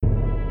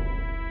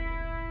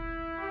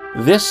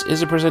This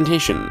is a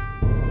presentation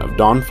of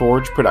Dawn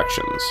Forge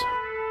Productions.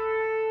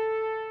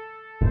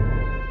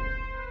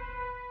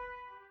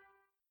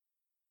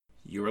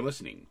 You are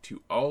listening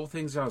to All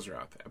Things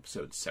Azeroth,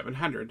 episode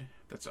 700,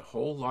 That's a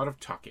Whole Lot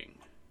of Talking.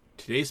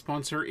 Today's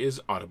sponsor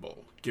is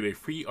Audible. Get a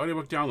free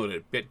audiobook download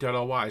at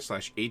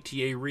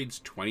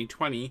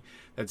bit.ly/ATAReads2020.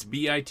 That's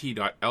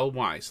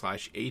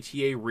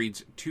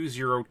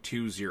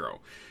bit.ly/ATAReads2020.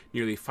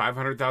 Nearly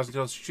 500,000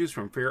 titles to choose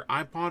from for your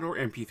iPod or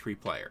MP3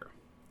 player.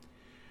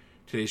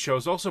 Today's show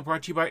is also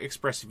brought to you by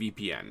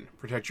ExpressVPN.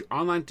 Protect your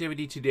online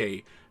activity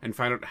today and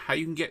find out how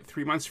you can get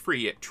 3 months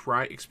free at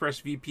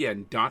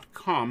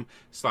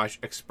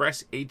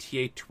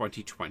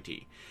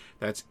tryexpressvpn.com/expressata2020.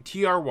 That's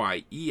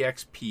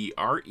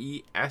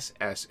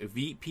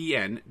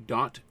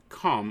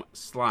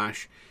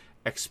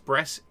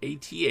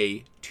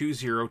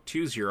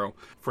tryexpressvpn.com/expressata2020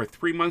 for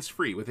 3 months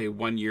free with a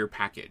 1-year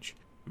package.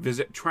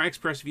 Visit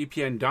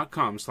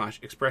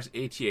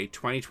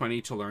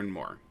tryexpressvpn.com/expressata2020 to learn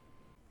more.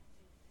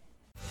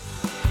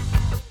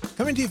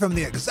 Coming to you from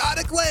the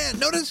exotic land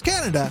known as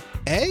Canada,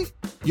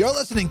 You're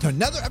listening to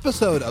another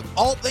episode of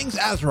All Things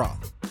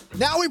Azeroth.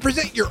 Now we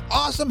present your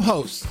awesome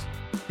hosts,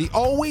 the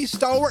always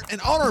stalwart and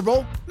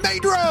honorable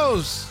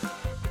Maedros,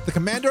 the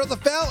commander of the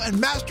Fel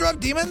and master of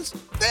demons,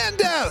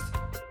 Vandeth,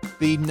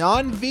 the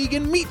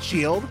non-vegan meat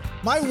shield,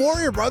 my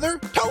warrior brother,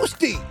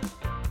 Toasty,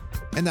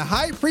 and the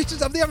high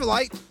priestess of the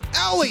Everlight,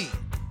 Owlie.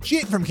 She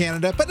ain't from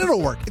Canada, but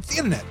it'll work. It's the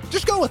internet.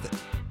 Just go with it.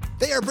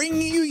 They are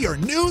bringing you your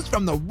news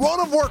from the world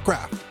of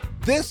Warcraft.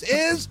 This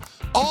is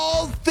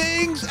All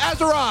Things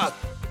Azeroth.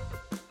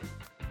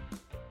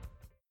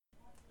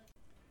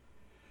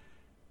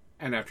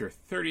 And after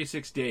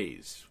 36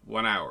 days,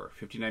 1 hour,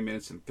 59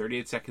 minutes, and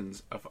 38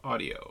 seconds of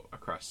audio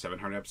across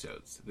 700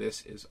 episodes,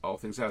 this is All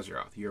Things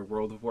Azeroth, your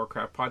World of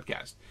Warcraft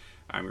podcast.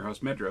 I'm your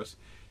host, Maedros,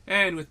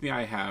 and with me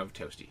I have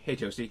Toasty. Hey,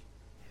 Toasty.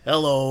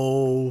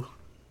 Hello.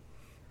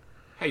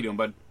 How you doing,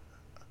 bud?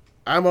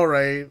 I'm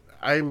alright.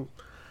 I'm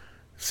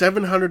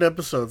 700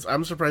 episodes.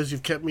 I'm surprised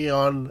you've kept me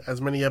on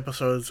as many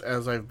episodes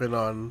as I've been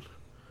on.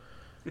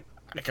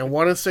 Like, I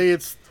want to say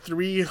it's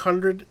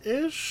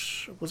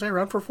 300-ish? Was I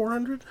around for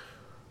 400?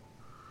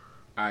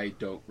 I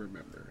don't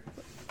remember.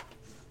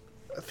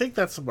 I think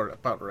that's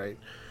about right.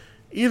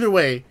 Either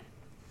way,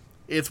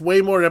 it's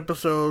way more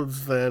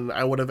episodes than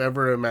I would have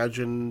ever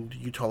imagined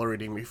you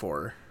tolerating me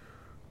for.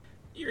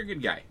 You're a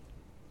good guy.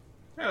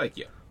 I like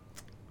you.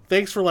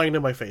 Thanks for lying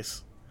to my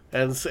face.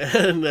 And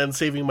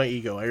saving my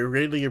ego. I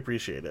really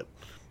appreciate it.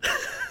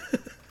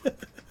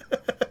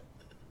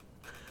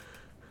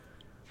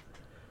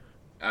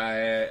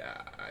 I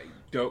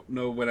don't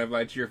know when I've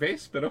lied to your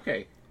face, but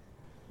okay.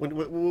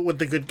 With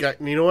the good guy,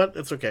 you know what?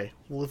 It's okay.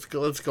 Let's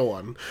go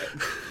on.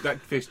 Not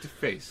face to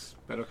face,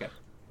 but okay.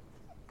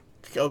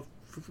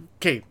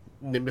 Okay,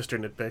 Mr.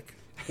 Nitpick.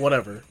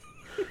 Whatever.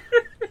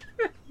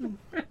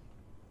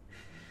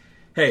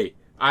 Hey,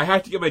 I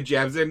have to get my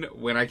jabs in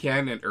when I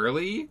can and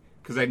early,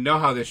 because I know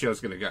how this show's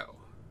going to go.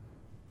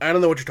 I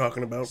don't know what you're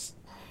talking about.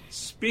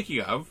 Speaking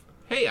of,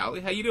 hey,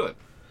 Owlie, how you doing?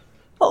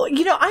 Oh,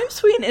 I'm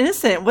sweet and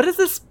innocent. What is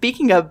this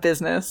speaking of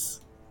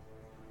business?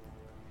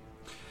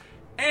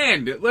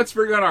 And let's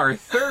bring on our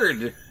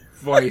third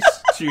voice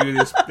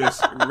to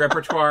this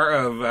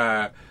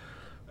repertoire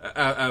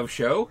of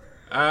show.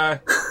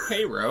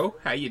 Hey, Ro,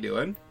 how you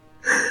doing?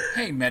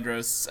 Hey,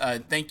 Maedros.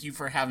 Thank you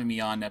for having me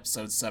on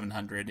episode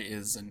 700. It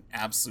is an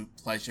absolute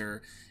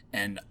pleasure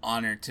and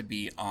honor to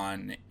be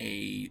on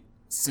a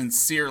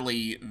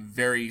sincerely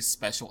very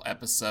special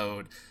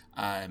episode.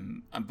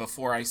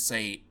 Before I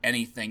say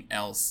anything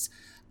else,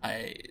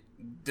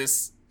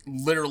 this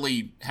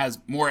literally has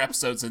more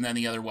episodes than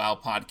any other WoW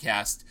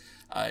podcast.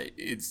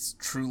 It's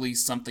truly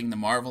something to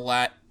marvel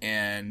at,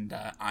 and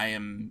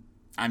I'm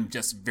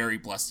just very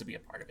blessed to be a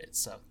part of it.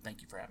 So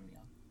thank you for having me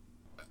on.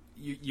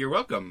 You're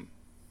welcome.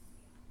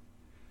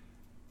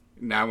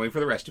 Now I'm waiting for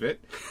the rest of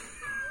it.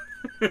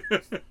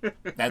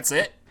 That's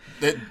it.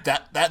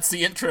 That's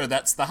the intro.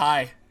 That's the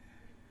high.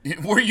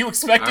 Were you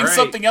expecting right.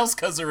 something else?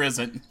 Because there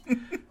isn't.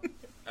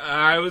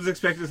 I was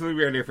expecting something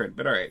very different,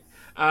 but all right.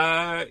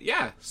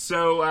 Yeah.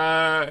 So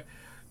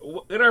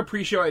in our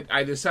pre-show,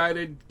 I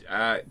decided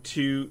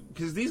to,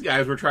 because these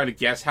guys were trying to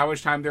guess how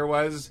much time there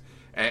was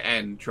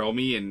and troll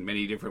me in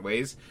many different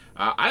ways.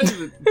 I was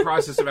in the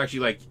process of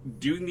actually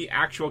doing the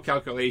actual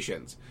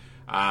calculations.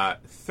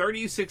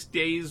 36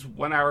 days,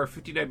 1 hour,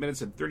 59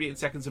 minutes, and 38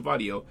 seconds of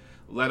audio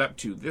led up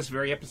to this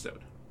very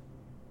episode.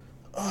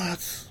 Oh,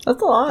 that's a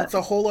lot. That's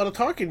a whole lot of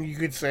talking, you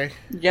could say.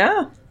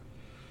 Yeah.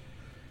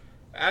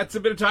 That's a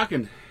bit of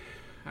talking.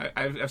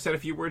 I've said a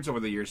few words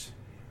over the years.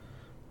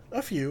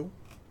 A few.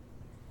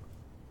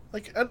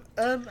 Like an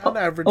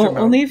average amount,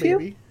 only a few?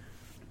 maybe.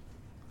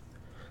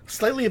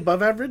 Slightly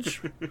above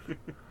average.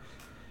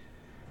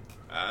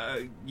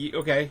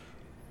 Okay.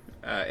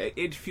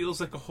 It feels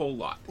like a whole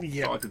lot. That's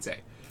Yeah. all I can say.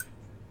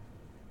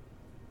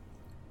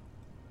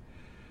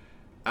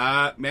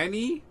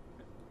 Manny,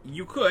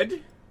 you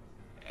could,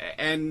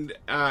 and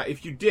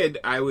if you did,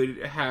 I would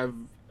have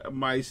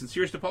my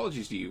sincerest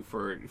apologies to you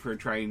for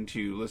trying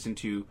to listen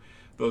to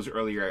those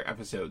earlier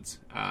episodes.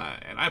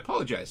 And I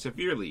apologize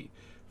severely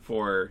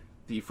for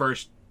the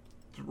first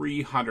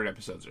 300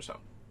 episodes or so.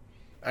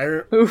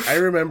 I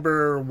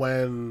remember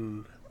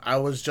when I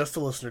was just a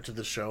listener to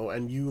the show,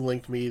 and you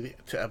linked me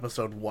to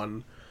episode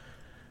 1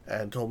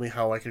 and told me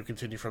how I could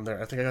continue from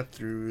there. I think I got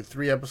through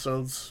 3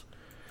 episodes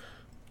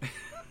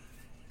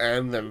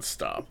and then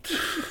stopped.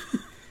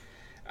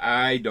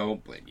 I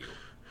don't blame you.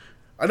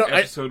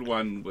 Episode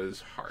 1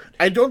 was hard.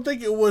 I don't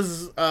think it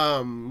was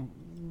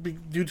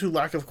due to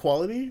lack of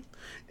quality.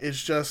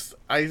 It's just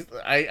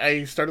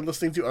I started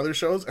listening to other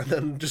shows and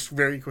then just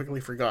very quickly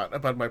forgot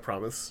about my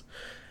promise,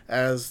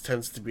 as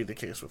tends to be the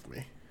case with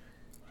me.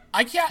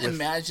 I can't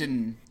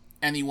imagine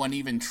anyone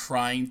even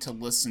trying to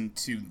listen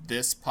to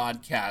this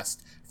podcast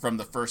from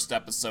the first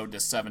episode to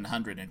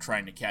 700 and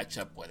trying to catch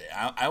up with it.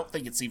 I don't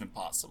think it's even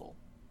possible.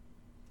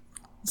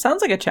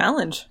 Sounds like a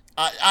challenge.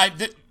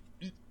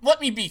 Let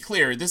me be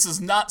clear. This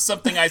is not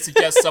something I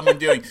suggest someone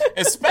doing,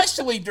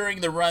 especially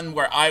during the run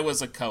where I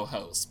was a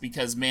co-host,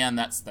 because, man,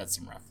 that's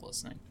some rough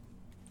listening.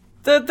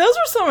 Those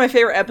were some of my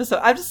favorite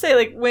episodes. I have to say,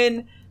 like,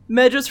 when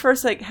Medros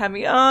first, like, had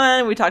me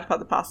on, we talked about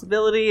the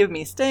possibility of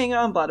me staying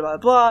on, blah, blah,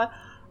 blah.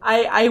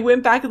 I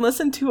went back and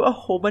listened to a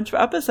whole bunch of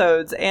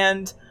episodes,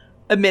 and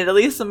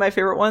admittedly, some of my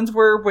favorite ones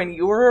were when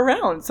you were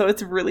around, so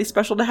it's really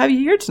special to have you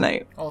here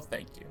tonight. Oh,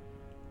 thank you.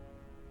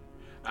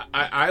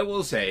 I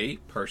will say,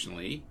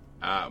 personally,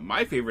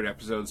 my favorite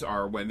episodes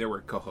are when there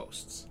were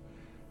co-hosts.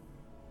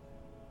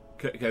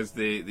 Because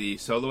the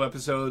solo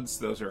episodes,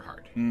 those are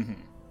hard. Mm-hmm.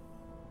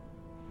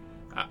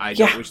 I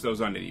don't wish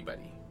those on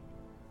anybody.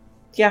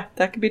 Yeah,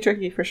 that could be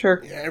tricky for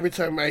sure. Yeah, every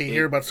time I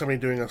hear about somebody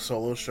doing a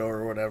solo show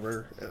or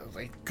whatever, it's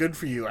like, good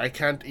for you. I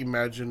can't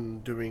imagine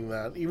doing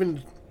that.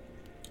 Even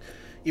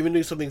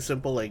doing something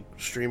simple like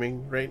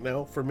streaming right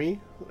now for me,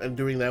 and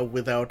doing that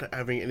without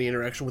having any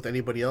interaction with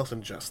anybody else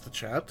and just the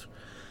chat,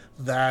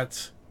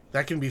 that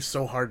can be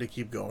so hard to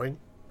keep going,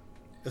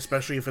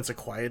 especially if it's a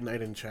quiet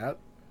night in chat.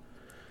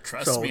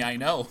 Trust me, I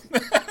know.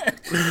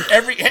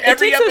 every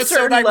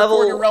episode I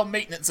record around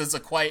maintenance is a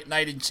quiet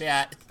night in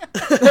chat.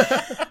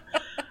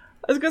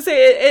 I was going to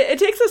say, it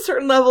takes a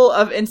certain level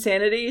of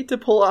insanity to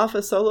pull off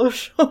a solo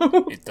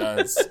show. It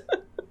does.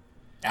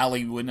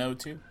 Allie would know,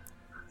 too.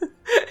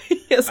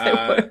 Yes,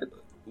 I would.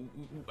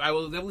 I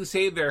will definitely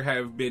say there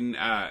have been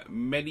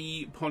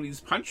many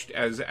ponies punched,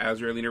 as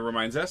Erlina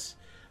reminds us.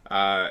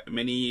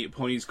 Many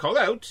ponies called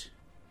out,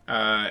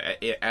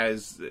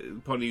 as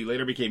Pony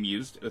later became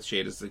used, with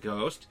Shade as the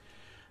co-host.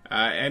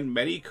 And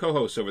many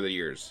co-hosts over the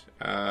years.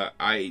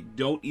 I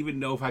don't even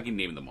know if I can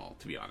name them all,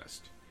 to be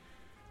honest.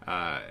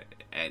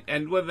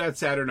 And whether that's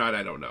sad or not,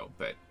 I don't know.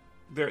 But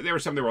there were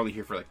some that were only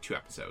here for like 2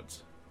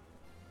 episodes.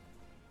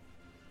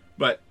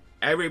 But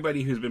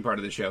everybody who's been part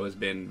of the show has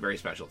been very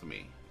special to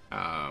me.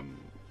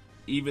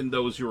 Even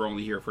those who are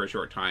only here for a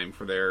short time,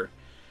 for their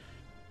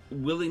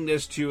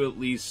willingness to at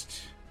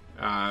least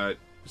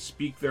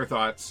speak their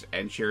thoughts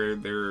and share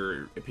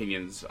their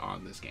opinions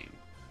on this game.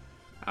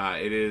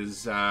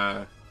 It's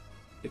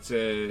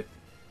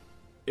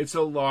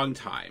a long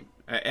time.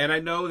 And I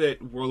know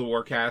that World of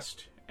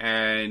Warcast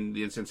and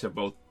the Instance have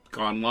both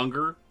gone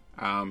longer.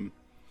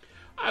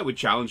 I would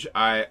challenge.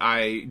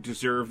 I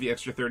deserve the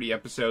extra 30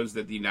 episodes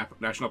that the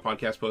National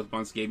Podcast Post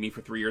Months gave me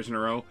for 3 years in a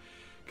row,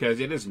 because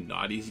it is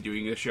not easy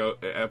doing a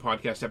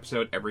podcast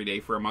episode every day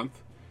for a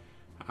month.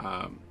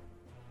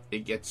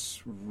 It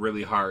gets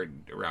really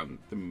hard around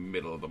the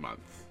middle of the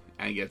month,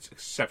 and it gets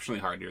exceptionally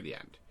hard near the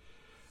end.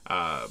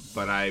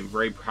 But I'm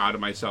very proud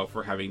of myself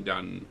for having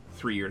done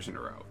 3 years in a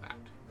row of that.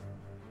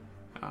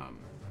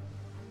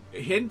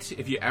 Hint,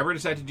 if you ever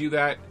decide to do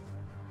that,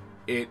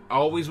 it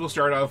always will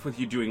start off with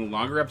you doing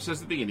longer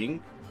episodes at the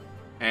beginning,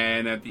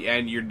 and at the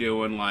end you're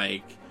doing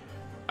like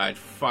a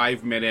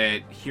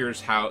 5-minute,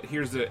 here's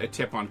a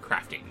tip on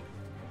crafting,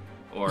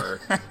 or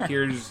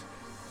here's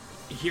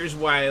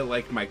why I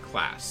like my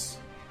class.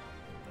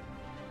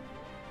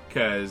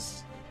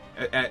 Because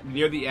at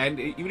near the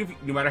end, even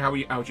if no matter how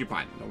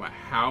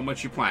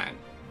much you plan,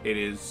 it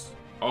is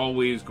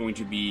always going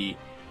to be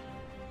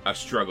a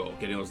struggle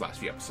getting those last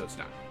few episodes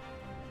done.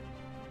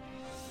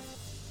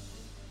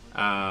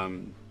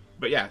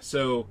 But yeah,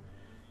 so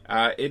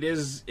it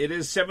is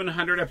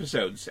 700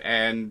 episodes,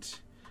 and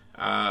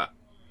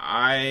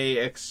I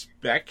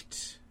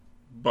expect,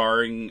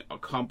 barring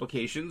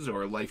complications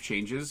or life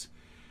changes,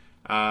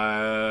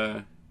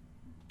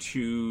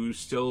 to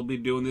still be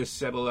doing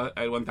this at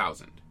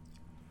 1,000.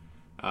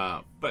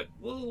 But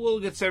we'll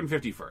get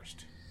 750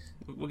 first.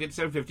 We'll get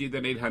 750,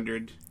 then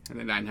 800, and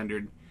then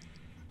 900.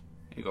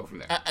 And go from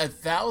there.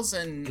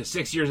 1,000. Because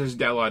 6 years is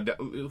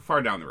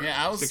far down the road.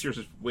 Yeah, 6 years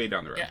is way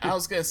down the road. Yeah, I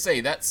was gonna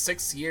say that's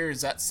 6 years.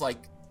 That's like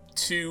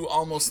 2,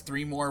 almost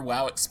 3 more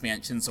WoW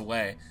expansions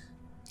away.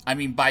 I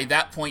mean, by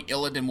that point,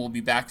 Illidan will be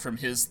back from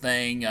his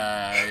thing.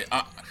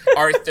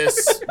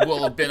 Arthas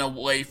will have been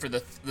away for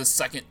the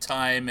second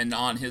time and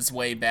on his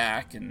way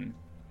back, and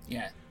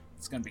yeah,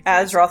 it's gonna be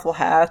crazy. Azeroth will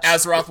hatch.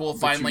 Azeroth will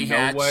finally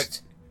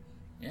hatch.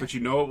 But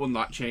you know what will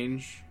not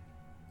change?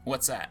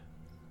 What's that?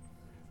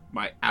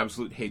 my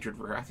absolute hatred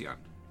for Wrathion.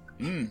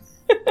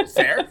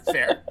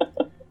 Fair.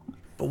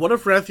 But what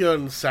if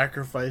Wrathion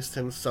sacrificed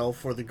himself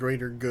for the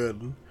greater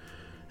good,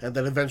 and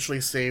then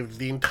eventually saved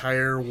the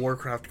entire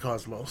Warcraft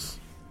cosmos?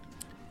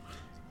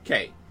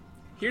 Okay,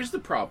 here's the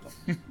problem.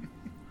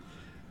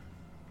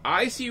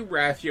 I see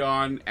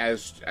Wrathion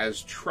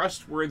as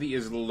trustworthy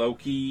as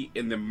Loki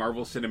in the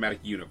Marvel Cinematic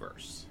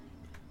Universe.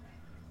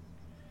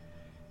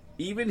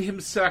 Even him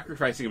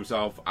sacrificing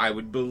himself, I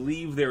would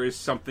believe there is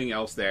something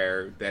else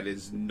there that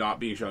is not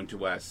being shown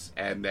to us,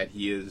 and that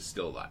he is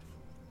still alive.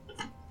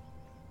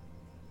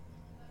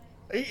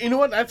 You know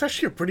what? That's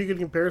actually a pretty good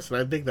comparison.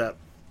 I dig that.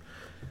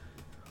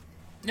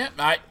 Yeah,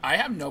 I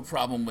have no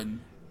problem with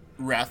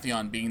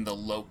Wrathion being the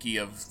Loki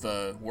of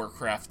the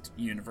Warcraft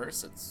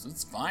universe.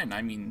 It's fine.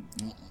 I mean,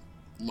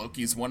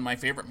 Loki's one of my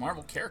favorite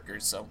Marvel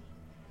characters, so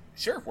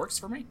sure, works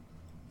for me.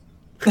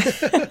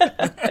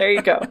 There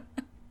you go.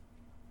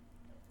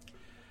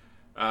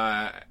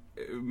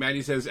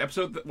 Maddie says,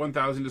 episode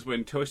 1000 is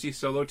when Toasty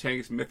solo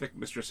tanks Mythic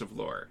Mistress of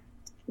Lore.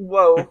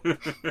 Whoa.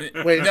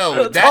 Wait,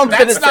 No, That's all I'm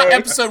that's gonna not say.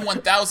 episode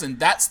 1000.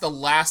 That's the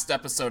last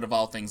episode of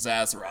All Things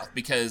Azeroth,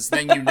 because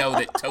then you know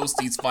that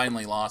Toasty's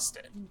finally lost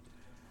it.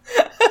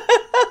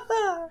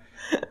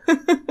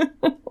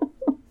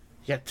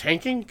 Yeah,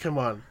 tanking? Come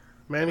on,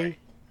 Manny.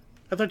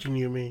 I thought you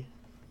knew me.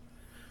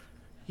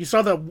 You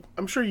saw that.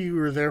 I'm sure you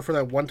were there for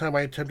that one time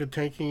I attempted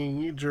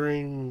tanking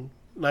during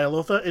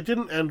Nyalotha. It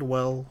didn't end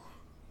well.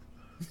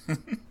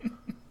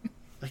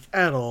 Like,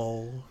 at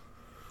all.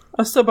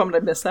 I was so bummed I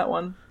missed that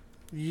one.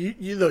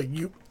 You know,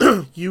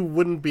 you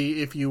wouldn't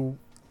be if you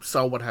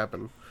saw what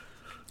happened.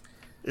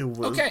 It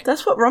was Okay,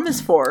 That's what rum is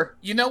for.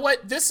 you know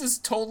what? This is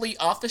totally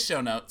off the show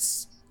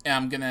notes.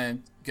 I'm gonna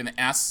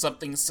ask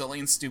something silly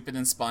and stupid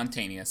and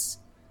spontaneous,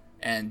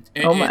 and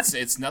Oh my.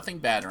 it's nothing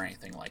bad or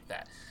anything like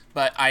that.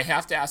 But I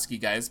have to ask you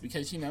guys,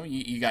 because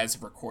you guys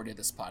have recorded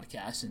this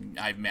podcast, and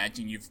I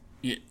imagine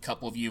a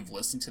couple of you have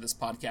listened to this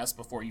podcast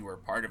before you were a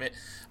part of it.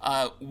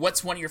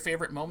 What's one of your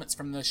favorite moments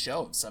from the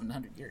show of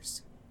 700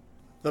 Years?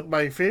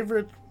 my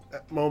favorite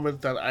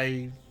moment that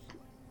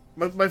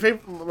my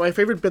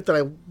favorite bit that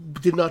I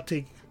did not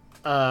take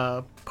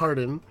part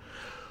in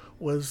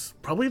was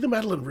probably the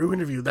Madeline Rue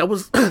interview.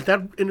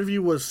 That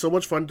interview was so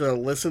much fun to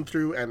listen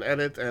through and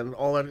edit and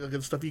all that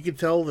good stuff. You could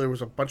tell there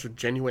was a bunch of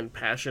genuine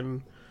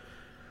passion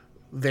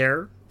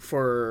there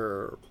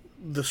for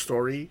the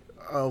story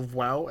of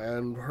WoW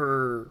and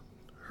her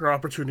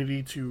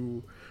opportunity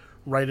to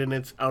write in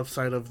it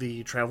outside of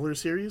the Traveler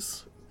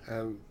series,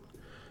 and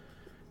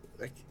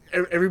like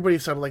everybody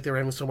sounded like they were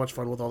having so much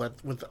fun with all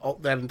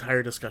that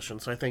entire discussion.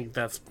 So I think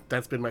that's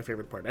been my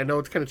favorite part. I know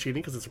it's kind of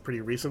cheating because it's a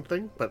pretty recent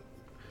thing, but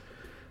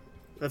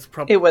that's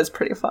probably It was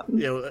pretty fun.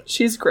 you know,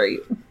 She's great.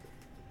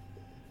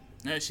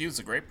 Yeah, she was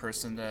a great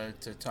person to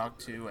talk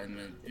to,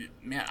 and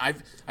man, I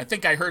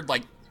think I heard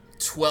like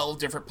 12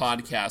 different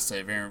podcasts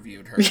I've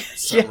interviewed her.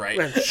 So Yeah. right,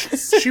 man,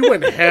 she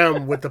went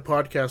ham with the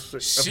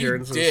podcast she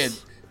appearances. did.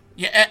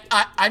 Yeah,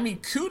 and I mean,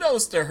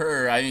 kudos to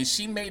her. I mean,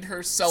 she made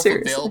herself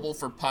Seriously. available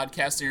for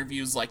podcast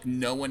interviews like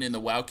no one in the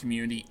WoW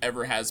community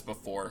ever has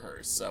before her.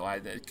 So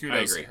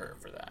kudos agree. to her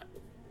for that.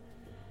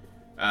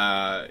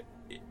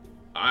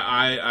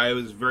 I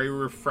was very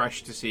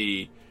refreshed to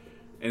see,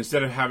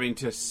 instead of having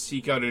to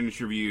seek out an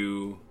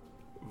interview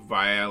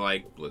via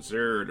like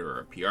Blizzard or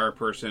a PR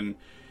person,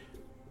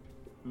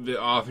 the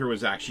author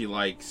was actually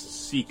like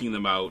seeking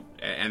them out,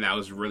 and that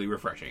was really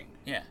refreshing.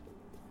 Yeah,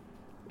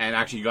 And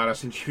actually got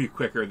us interview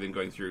quicker than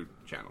going through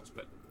channels.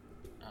 But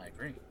I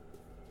agree.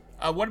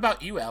 What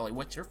about you, Allie?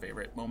 What's your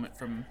favorite moment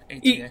from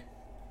ATA?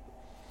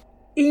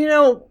 You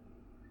know,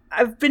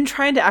 I've been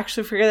trying to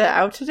actually figure that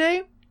out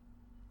today.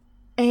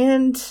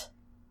 And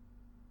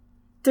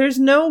there's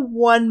no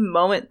one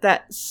moment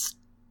that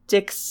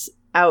sticks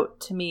out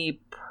to me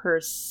per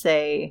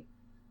se.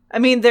 I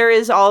mean, there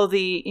is all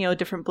the,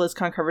 different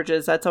BlizzCon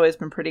coverages. That's always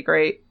been pretty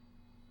great.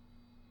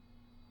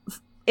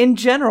 In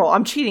general,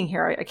 I'm cheating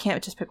here. I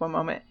can't just pick one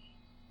moment.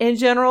 In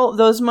general,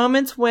 those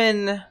moments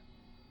when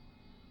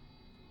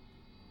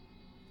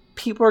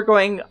people are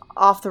going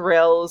off the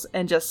rails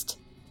and just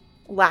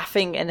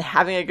laughing and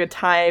having a good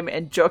time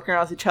and joking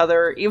around with each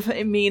other, even if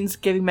it means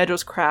giving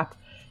Medros crap.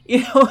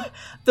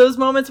 Those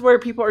moments where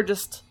people are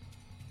just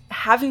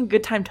having a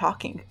good time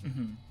talking.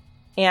 Mm-hmm.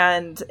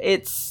 And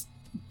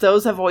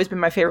those have always been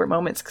my favorite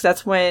moments, because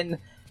that's when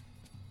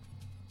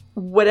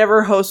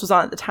whatever host was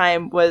on at the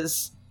time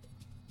was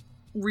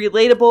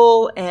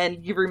relatable,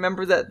 and you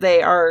remember that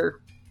they are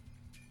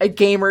a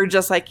gamer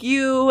just like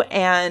you,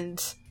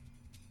 and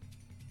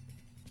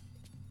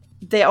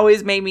they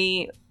always made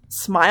me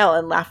smile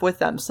and laugh with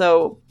them.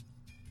 So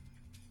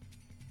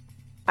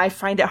I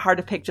find it hard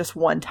to pick just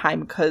one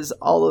time, because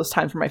all those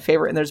times were my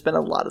favorite, and there's been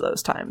a lot of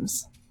those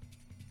times.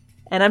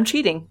 And I'm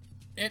cheating.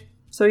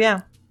 So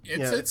yeah.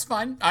 It's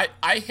fine. I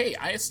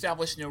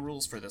established no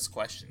rules for this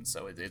question,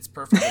 so it's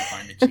perfectly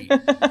fine to cheat.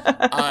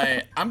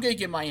 I'm going to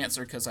give my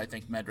answer because I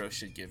think Medros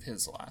should give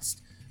his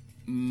last.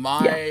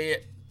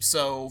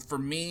 So for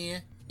me,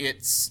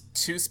 its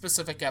two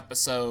specific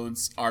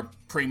episodes are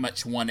pretty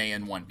much 1A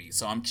and 1B,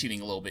 so I'm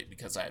cheating a little bit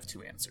because I have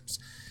two answers.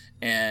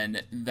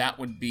 And that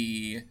would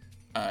be,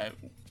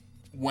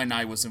 when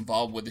I was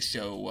involved with the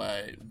show,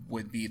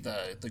 would be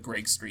the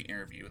Greg Street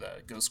interview,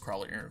 the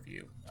Ghostcrawler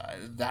interview.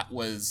 That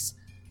was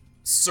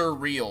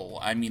surreal.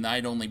 I mean,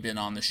 I'd only been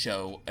on the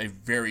show a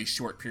very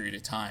short period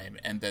of time,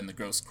 and then the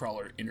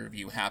Ghostcrawler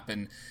interview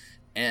happened,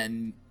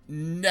 and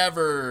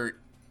never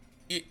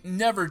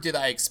did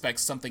I expect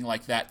something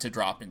like that to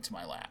drop into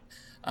my lap.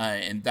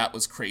 And that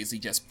was crazy,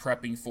 just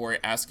prepping for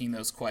it, asking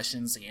those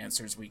questions, the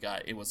answers we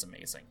got, it was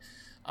amazing.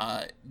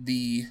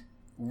 The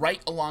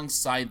right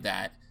alongside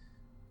that,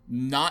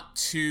 not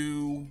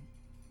too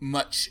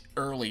much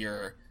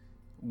earlier,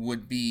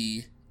 would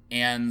be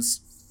Anne's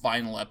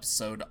final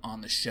episode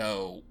on the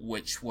show,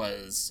 which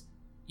was,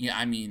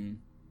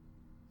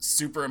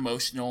 super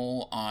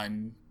emotional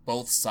on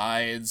both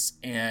sides,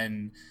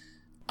 and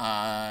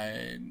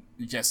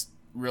just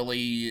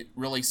really,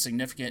 really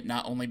significant,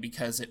 not only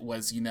because it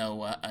was,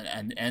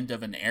 an end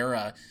of an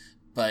era,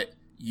 but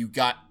you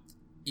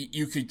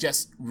could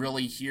just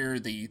really hear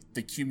the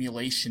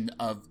accumulation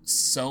of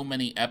so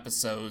many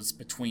episodes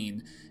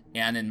between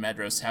Anne and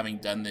Medros having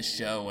done this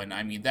show. And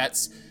I mean,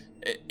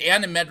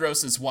 Anne and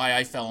Medros is why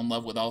I fell in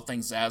love with All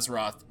Things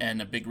Azeroth,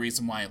 and a big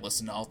reason why I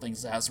listened to All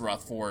Things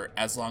Azeroth for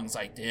as long as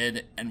I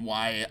did, and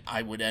why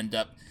I would end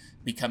up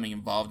becoming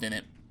involved in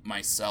it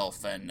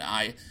myself. And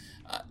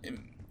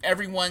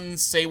everyone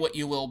say what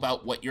you will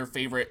about what your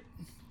favorite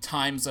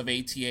times of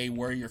ATA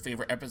were, your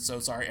favorite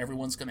episodes are.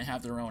 Everyone's going to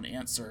have their own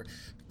answer.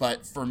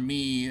 But for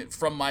me,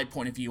 from my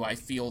point of view, I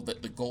feel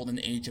that the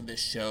golden age of this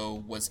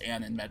show was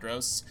Anne and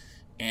Medros,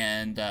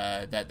 and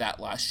that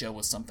last show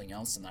was something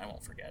else, and I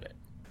won't forget it.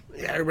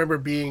 Yeah, I remember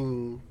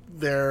being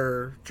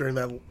there during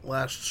that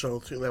last show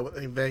too.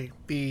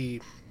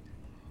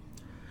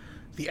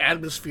 The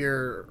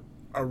atmosphere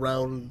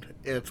around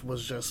it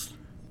was just,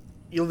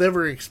 you'll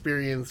never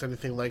experience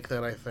anything like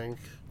that, I think,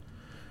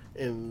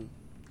 in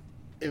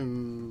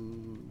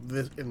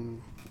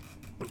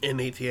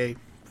ATA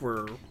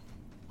for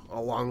a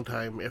long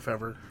time, if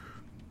ever.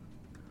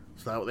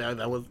 So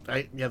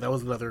that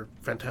was another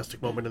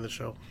fantastic moment in the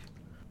show.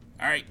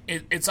 All right,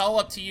 it's all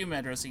up to you,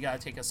 Medros. You got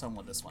to take us home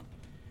with this one.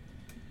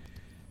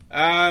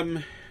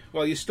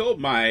 Well, you stole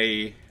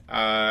my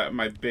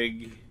my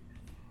big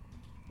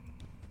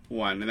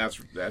one, and that's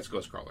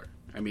Ghostcrawler.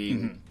 I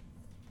mean,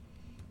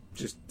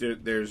 just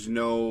there's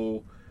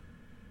no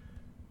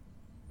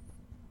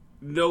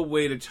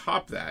way to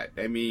top that.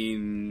 I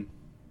mean,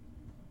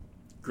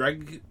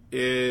 Greg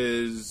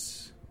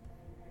is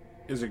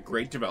a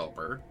great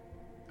developer.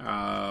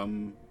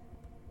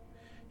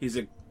 He's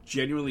a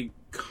genuinely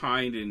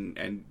kind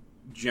and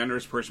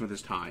generous person with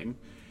his time.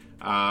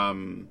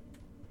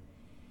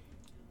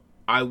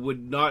 I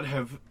would not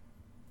have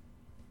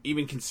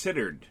even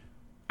considered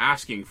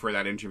asking for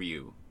that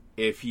interview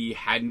if he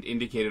hadn't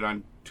indicated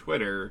on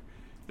Twitter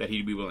that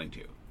he'd be willing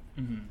to.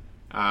 Mm-hmm.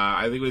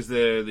 I think it was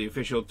the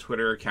official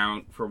Twitter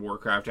account for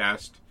Warcraft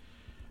asked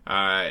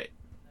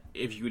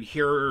if you could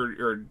hear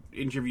or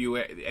interview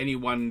any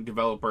one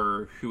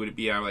developer, who would it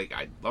be? I'm like,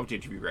 I'd love to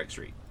interview Greg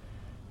Street.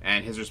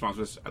 And his response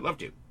was, I'd love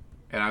to.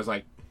 And I was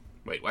like,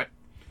 wait, what?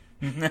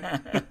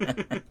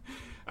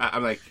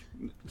 I'm like,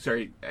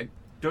 sorry, I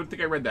don't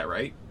think I read that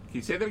right. Can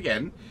you say that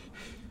again?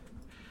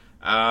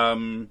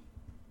 Anne's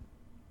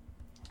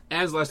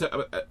last...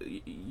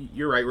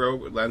 you're right,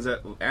 Ro.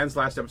 Anne's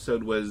last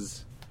episode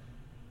was...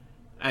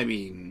 I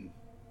mean...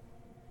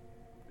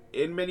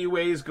 in many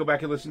ways, go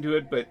back and listen to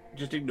it, but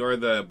just ignore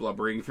the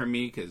blubbering from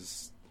me,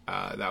 because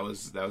that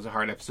was a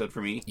hard episode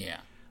for me. Yeah.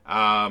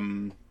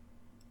 Because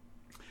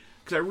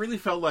I really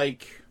felt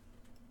like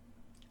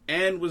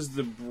Anne was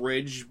the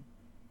bridge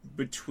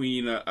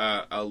between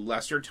a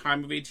lesser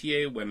time of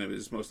ATA, when it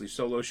was mostly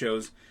solo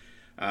shows.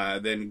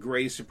 Then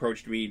Grace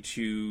approached me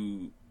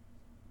to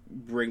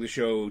bring the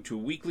show to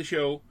a weekly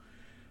show.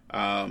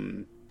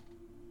 And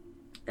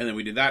then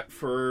we did that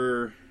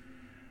for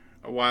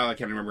a while. I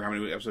can't remember how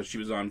many episodes she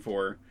was on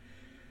for.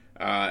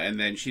 And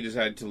then she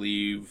decided to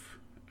leave.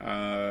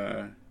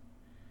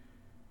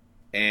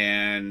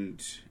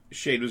 And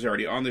Shade was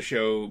already on the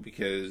show,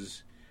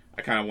 because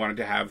I kind of wanted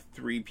to have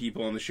 3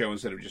 people on the show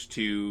instead of just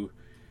 2.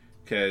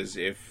 Because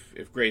if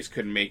Grace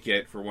couldn't make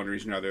it for one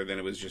reason or other, then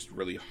it was just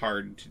really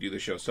hard to do the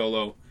show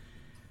solo.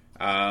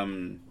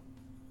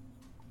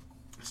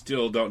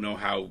 Still don't know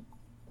how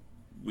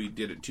we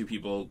did it 2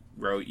 people,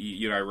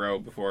 you and I, Ro,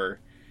 before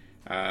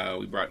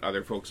we brought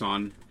other folks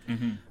on.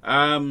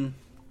 Mm-hmm.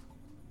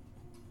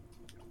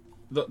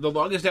 The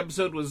longest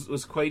episode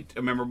was quite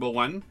a memorable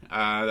one.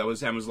 That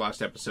was Emma's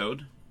last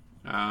episode.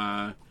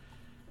 And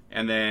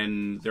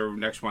then the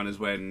next one is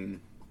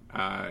when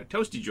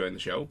Toasty joined the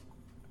show.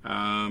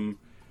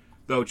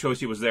 Though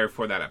Toasty was there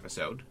for that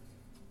episode.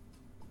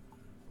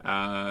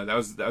 That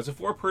was a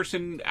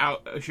 4-person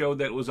show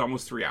that was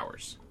almost 3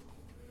 hours.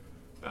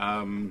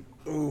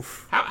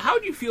 Oof. How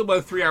do you feel about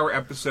a 3-hour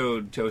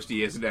episode,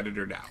 Toasty, as an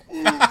editor now?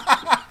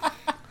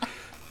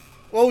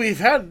 Well, we've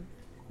had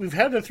we've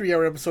had a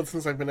 3-hour episode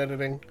since I've been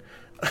editing.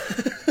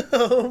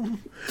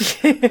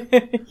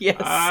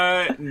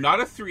 Yes. Not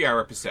a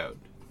 3-hour episode.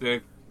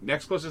 The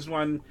next closest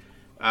one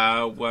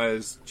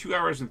was 2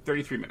 hours and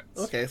 33 minutes.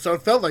 Okay, so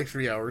it felt like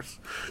 3 hours.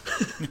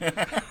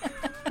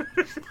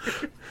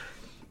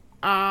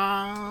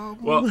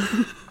 Well,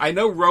 I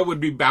know Ro would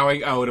be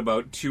bowing out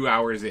about 2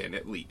 hours in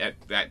at least. At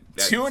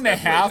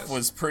 2.5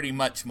 was pretty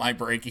much my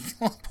breaking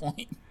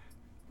point.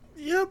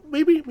 Yeah,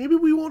 maybe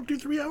we won't do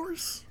 3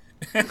 hours.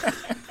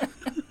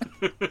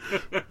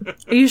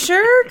 Are you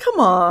sure? Come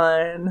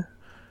on.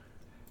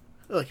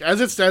 Look, as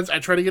it stands, I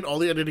try to get all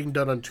the editing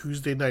done on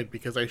Tuesday night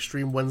because I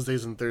stream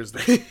Wednesdays and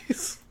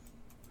Thursdays.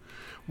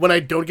 When I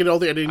don't get all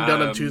the editing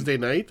done on Tuesday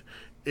night,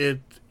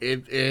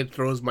 it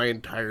throws my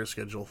entire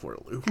schedule for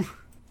a loop.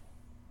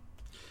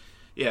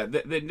 Yeah,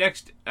 the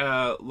next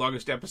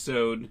longest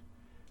episode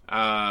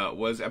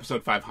was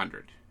episode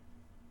 500.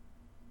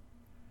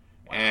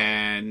 Wow.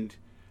 And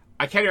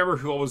I can't remember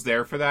who all was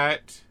there for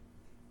that.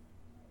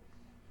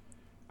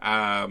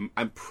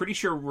 I'm pretty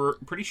sure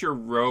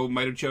Ro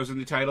might have chosen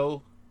the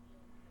title.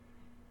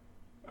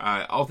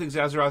 All Things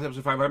Azeroth,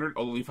 episode 500.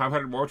 Only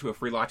 500 more to a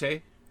free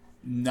latte.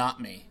 Not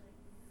me.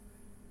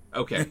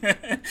 Okay,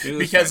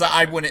 because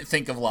I wouldn't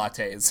think of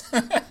lattes.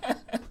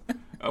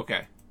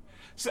 Okay,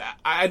 so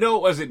I know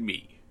it wasn't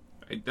me.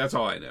 That's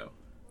all I know.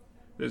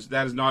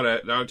 That is not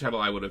a title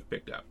I would have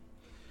picked up.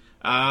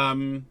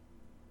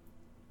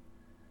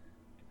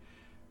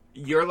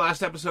 Your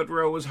last episode,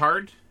 Ro, was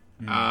hard.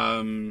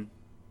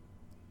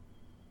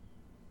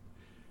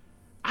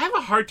 I have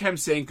a hard time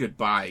saying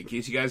goodbye, in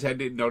case you guys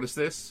hadn't noticed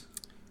this.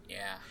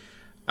 Yeah.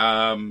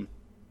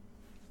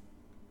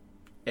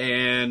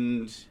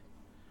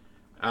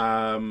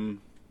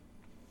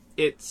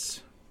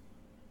 It's...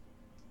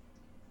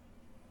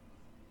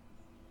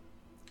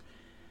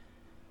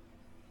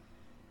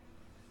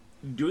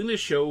 doing this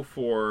show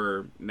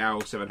for now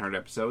 700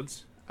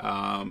 episodes,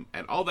 and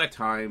all that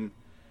time,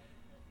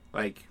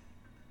 like,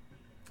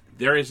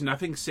 there is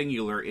nothing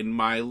singular in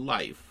my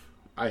life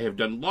I have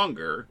done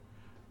longer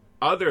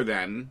other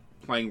than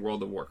playing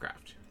World of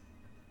Warcraft.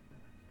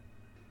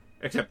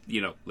 Except,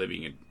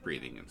 living and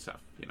breathing and stuff,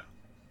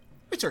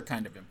 Which are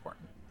kind of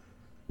important.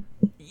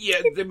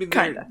 Yeah, I mean,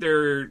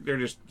 they're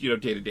just,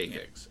 day-to-day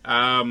things.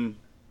 But,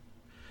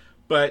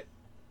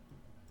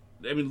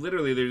 I mean,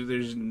 literally,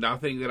 there's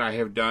nothing that I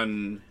have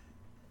done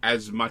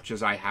as much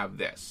as I have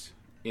this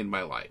in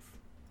my life.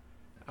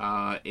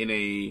 In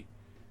a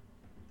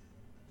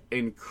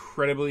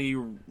incredibly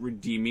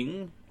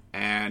redeeming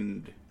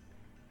and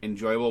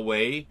enjoyable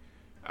way.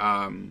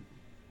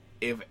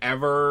 If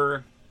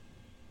ever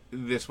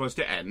this was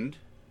to end,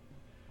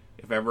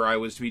 if ever I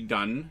was to be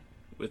done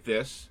with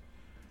this,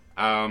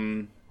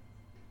 I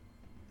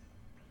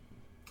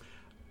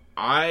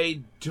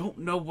don't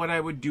know what I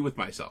would do with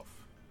myself,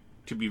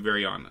 to be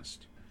very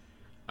honest.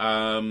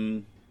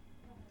 ATA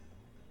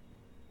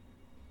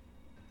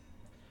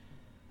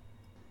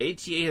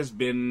has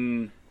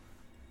been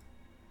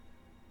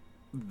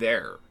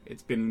there.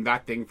 It's been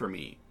that thing for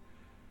me.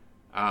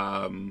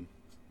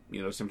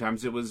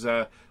 Sometimes it was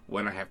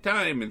when I have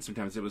time, and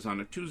sometimes it was on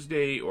a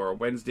Tuesday or a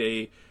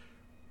Wednesday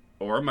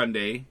or a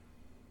Monday.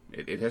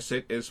 It has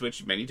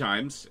switched many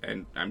times,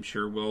 and I'm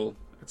sure will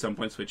at some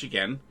point switch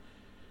again.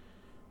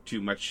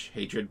 Too much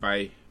hatred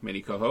by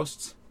many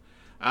co-hosts.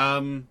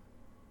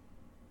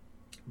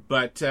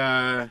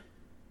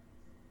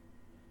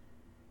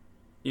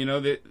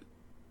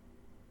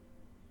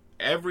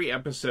 Every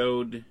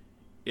episode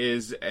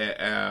is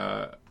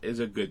a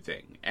good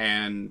thing,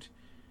 and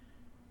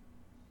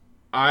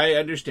I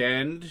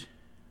understand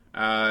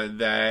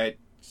that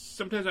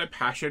sometimes my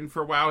passion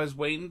for WoW has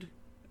waned.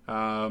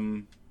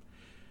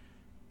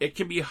 It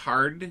can be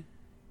hard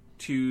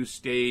to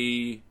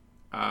stay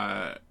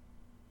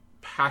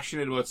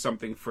passionate about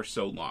something for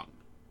so long.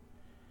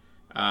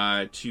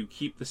 To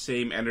keep the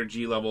same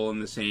energy level and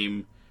the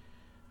same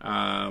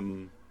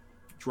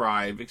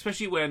drive,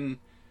 especially when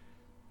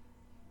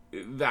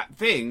that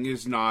thing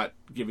is not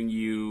giving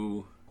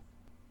you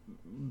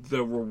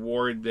the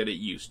reward that it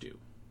used to.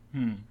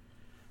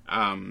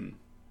 I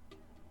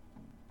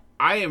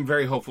am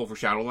very hopeful for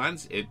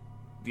Shadowlands.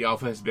 The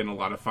alpha has been a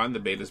lot of fun. The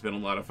beta has been a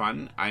lot of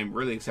fun. I'm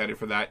really excited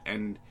for that,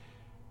 and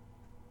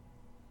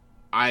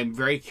I'm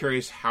very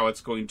curious how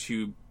it's going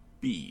to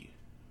be.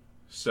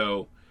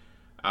 So,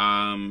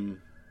 to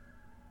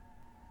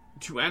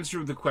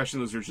answer the question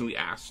that was originally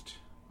asked,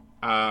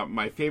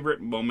 my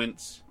favorite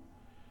moments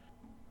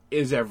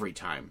is every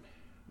time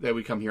that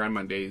we come here on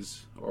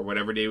Mondays, or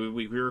whatever day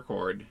we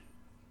record,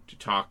 to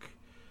talk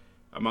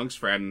amongst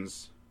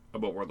friends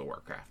about World of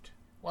Warcraft.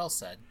 Well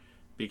said.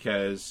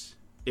 Because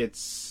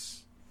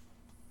it's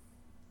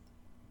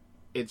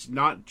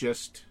not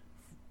just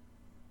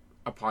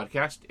a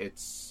podcast,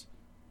 it's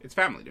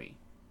family to me.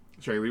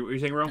 Sorry, were you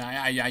saying, Ro?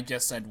 I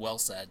just said well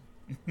said.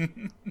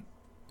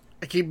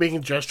 I keep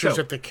making gestures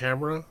at the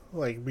camera,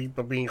 like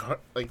being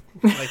like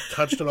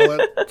touched and all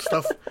that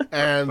stuff,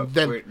 and but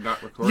then we're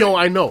not recording.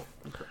 I know,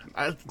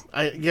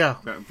 yeah,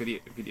 no, video,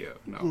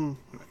 no,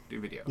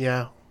 do video.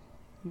 Yeah,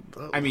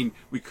 I mean,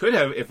 we could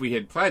have if we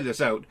had planned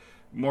this out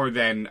more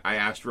than I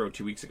asked Ro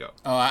 2 weeks ago.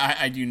 Oh,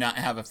 I do not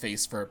have a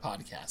face for a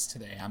podcast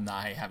today.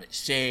 I have it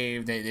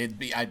shaved. I'd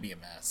be a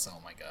mess. Oh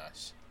my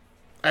gosh.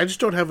 I just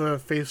don't have a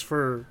face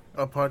for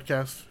a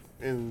podcast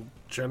in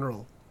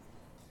general.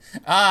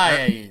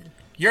 Yeah.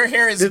 Your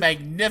hair is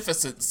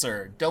magnificent,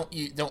 sir. Don't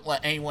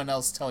let anyone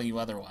else tell you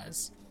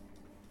otherwise.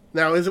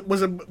 Now, was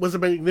it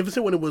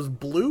magnificent when it was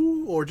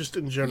blue, or just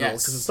in general?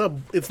 Yes. Because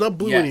it's not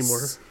blue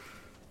anymore.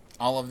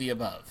 All of the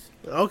above.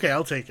 Okay,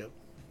 I'll take it.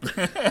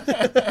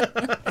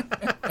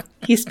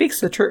 He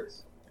speaks the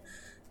truth.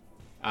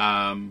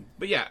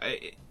 But yeah,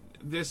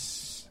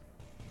 this,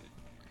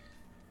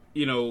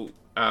 this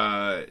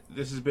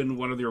has been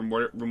one of the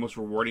most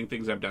rewarding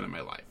things I've done in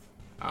my life.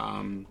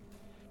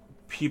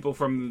 People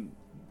from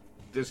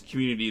this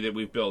community that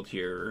we've built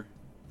here,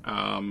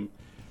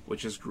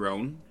 which has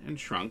grown and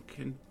shrunk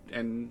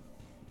and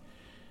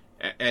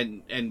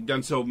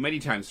done so many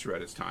times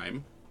throughout its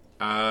time,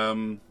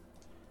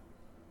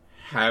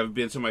 have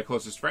been some of my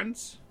closest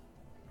friends.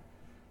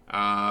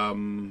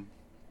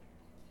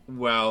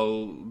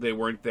 Well, they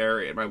weren't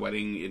there at my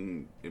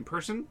wedding in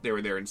person. They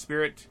were there in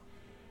spirit.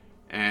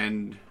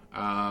 And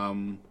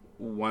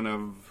one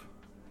of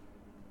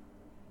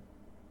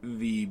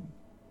the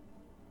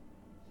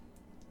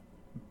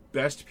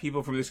best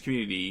people from this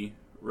community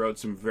wrote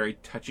some very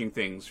touching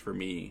things for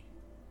me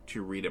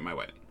to read at my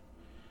wedding.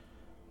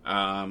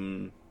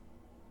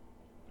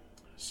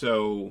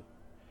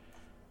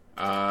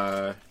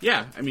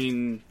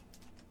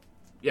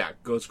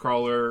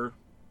 Ghostcrawler,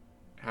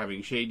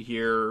 having Shade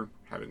here,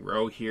 having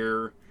Ro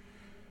here.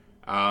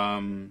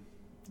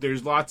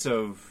 There's lots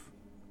of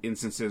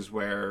instances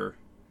where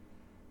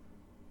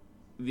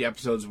the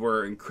episodes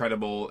were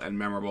incredible and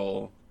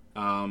memorable,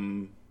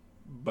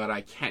 but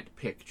I can't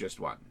pick just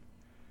one.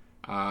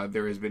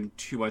 There has been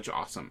too much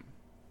awesome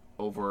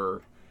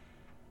over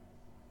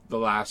the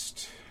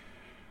last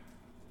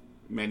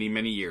many,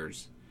 many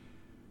years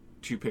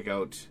to pick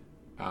out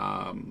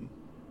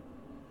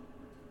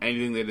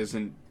anything that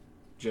isn't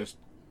just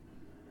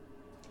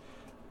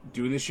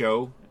doing the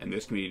show and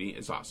this community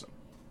is awesome.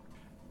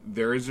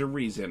 There is a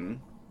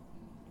reason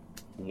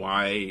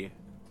why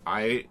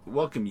I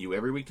welcome you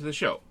every week to the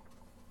show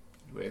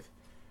with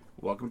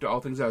Welcome to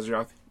All Things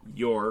Azeroth,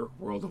 your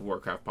World of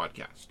Warcraft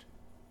podcast.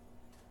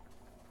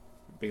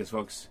 Because,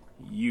 folks,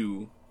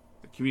 you,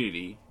 the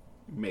community,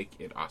 make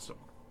it awesome.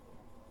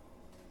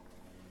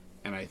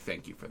 And I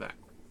thank you for that.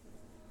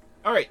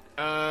 All right,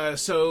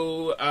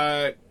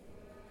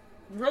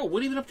 Ro,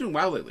 what have you been up to in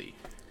WoW lately?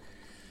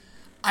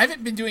 I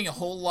haven't been doing a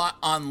whole lot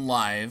on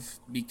live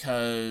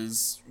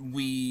because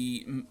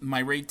my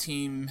raid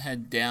team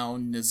had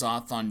down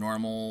N'Zoth on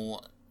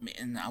normal,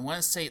 and I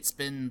want to say it's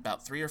been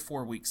about 3 or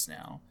 4 weeks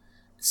now.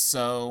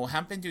 So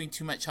haven't been doing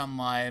too much on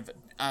live.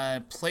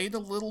 Played a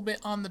little bit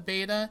on the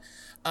beta,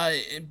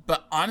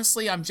 but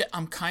honestly,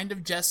 I'm kind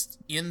of just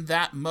in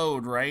that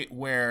mode, right,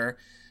 where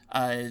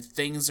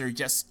things are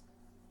just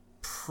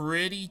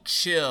pretty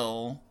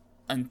chill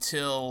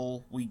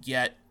until we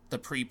get the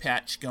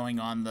pre-patch going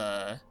on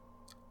the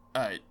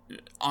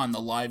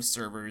live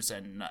servers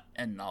and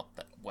all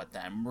that. We're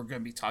going to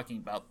be talking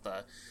about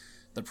the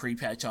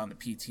pre-patch on the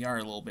PTR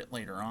a little bit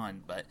later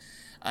on, but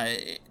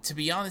to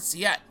be honest,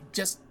 yeah,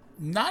 just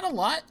not a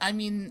lot. I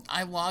mean,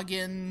 I log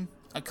in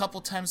a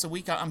couple times a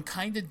week. I'm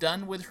kind of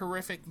done with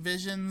Horrific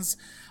Visions.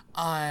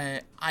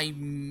 I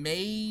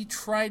may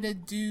try to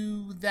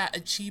do that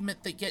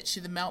achievement that gets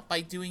you the mount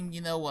by doing,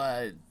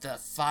 the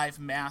 5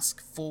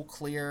 mask full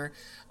clear.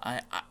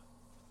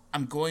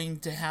 I'm going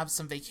to have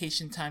some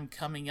vacation time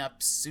coming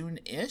up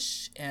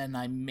soon-ish, and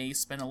I may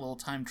spend a little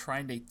time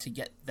trying to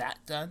get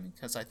that done,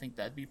 because I think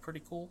that'd be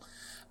pretty cool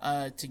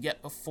to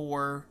get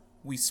before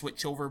we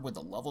switch over with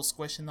the level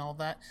squish and all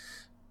that.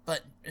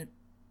 But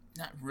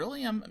not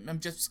really. I'm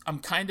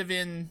kind of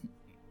in,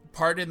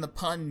 pardon the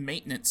pun,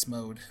 maintenance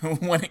mode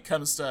when it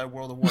comes to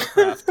World of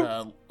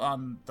Warcraft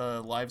on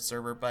the live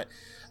server. But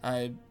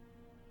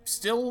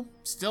still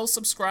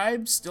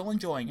subscribed, still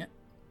enjoying it.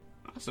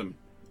 Awesome.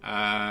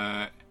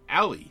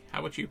 Allie, how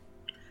about you?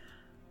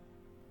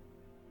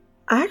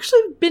 I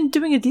actually been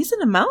doing a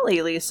decent amount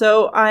lately,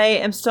 so I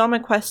am still on my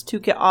quest to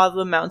get all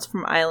the mounts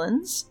from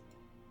islands.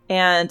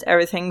 And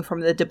everything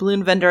from the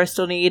doubloon vendor I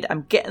still need.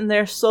 I'm getting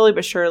there slowly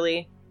but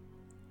surely.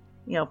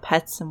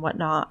 Pets and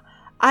whatnot.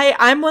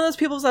 I'm one of those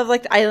people who've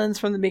liked islands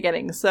from the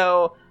beginning,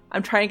 so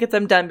I'm trying to get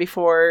them done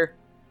before,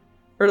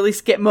 or at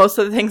least get most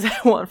of the things I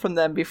want from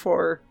them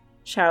before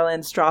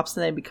Shadowlands drops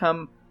and they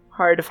become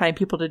hard to find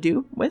people to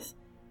do with.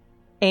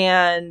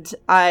 And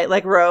I,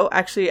 like Ro,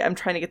 actually, I'm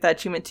trying to get that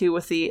achievement too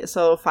with the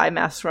solo 5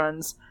 mask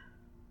runs.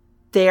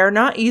 They are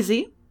not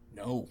easy.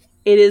 No.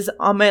 It is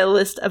on my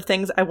list of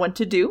things I want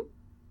to do.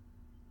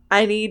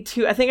 I think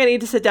I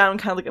need to sit down and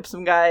kind of look up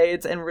some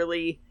guides and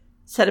really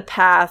set a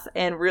path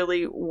and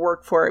really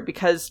work for it,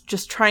 because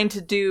just trying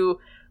to do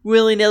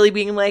willy-nilly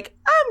being like,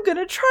 I'm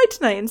gonna try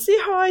tonight and see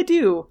how I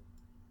do,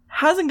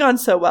 hasn't gone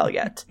so well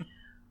yet.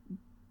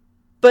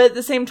 But at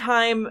the same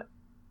time,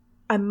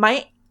 I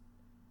might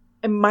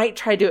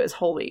try to do it as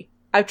holy,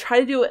 I've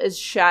tried to do it as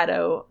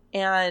Shadow,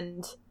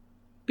 and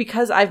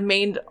because I've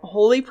made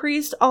Holy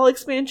Priest all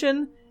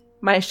expansion,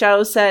 my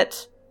Shadow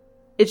set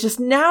is just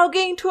now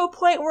getting to a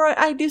point where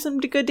I do some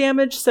good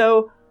damage,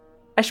 so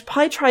I should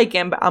probably try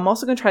again, but I'm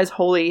also going to try as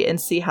Holy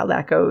and see how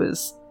that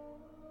goes.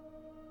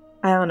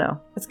 I don't know.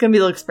 It's going to be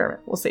a little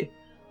experiment. We'll see.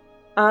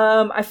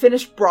 I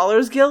finished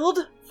Brawlers Guild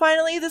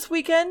finally this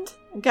weekend.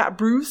 I got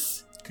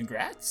Bruce.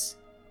 Congrats.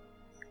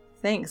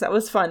 Thanks. That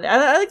was fun.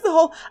 I like the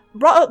whole...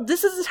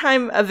 This is the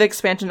time of the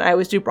expansion I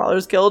always do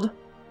Brawlers Guild.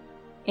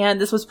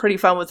 And this was pretty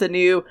fun with the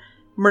new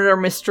murder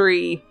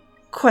mystery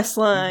quest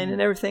line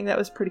and everything. That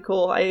was pretty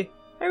cool. I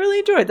really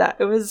enjoyed that.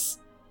 It was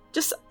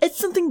just... It's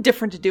something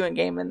different to do in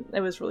game, and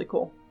it was really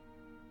cool.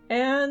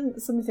 And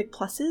some Mythic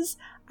Pluses.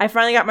 I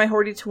finally got my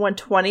Horde to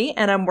 120,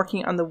 and I'm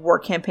working on the war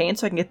campaign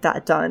so I can get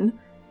that done.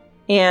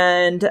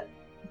 And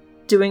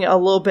doing a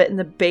little bit in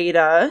the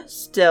beta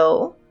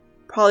still.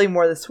 Probably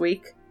more this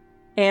week.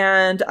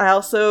 And I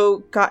also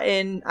got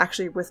in,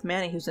 actually, with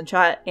Manny, who's in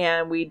chat,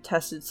 and we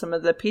tested some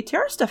of the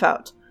PTR stuff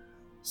out.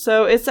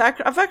 So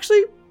I've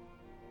actually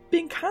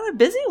been kind of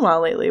busy a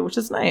while lately, which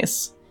is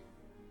nice.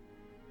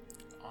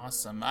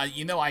 Awesome.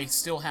 I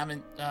still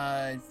haven't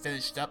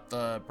finished up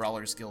the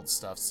Brawlers Guild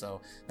stuff,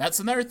 so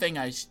that's another thing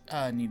I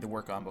need to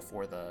work on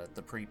before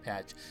the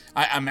pre-patch.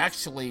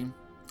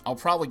 I'll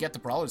probably get the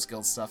Brawlers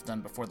Guild stuff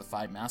done before the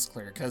 5 mass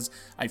clear, because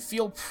I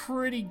feel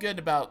pretty good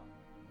about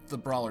the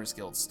Brawlers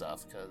Guild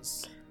stuff,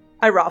 because...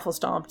 I raffle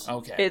stomped.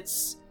 Okay.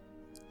 It's...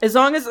 As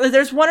long as...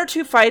 There's 1 or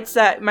 2 fights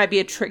that might be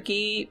a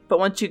tricky, but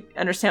once you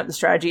understand what the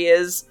strategy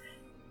is,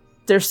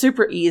 they're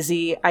super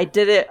easy. I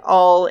did it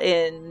all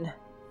in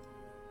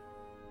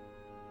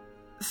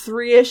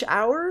 3-ish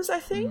hours, I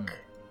think.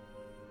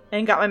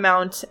 And got my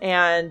mount,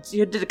 and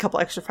did a couple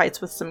extra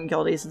fights with some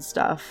guildies and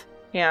stuff.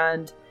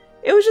 And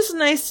it was just a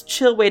nice,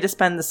 chill way to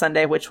spend the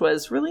Sunday, which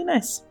was really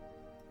nice.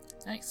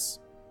 Nice.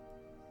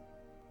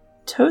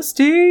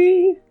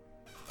 Toasty!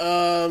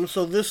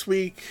 So this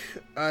week,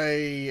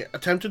 I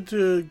attempted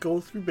to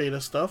go through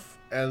beta stuff,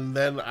 and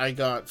then I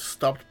got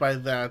stopped by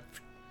that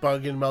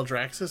bug in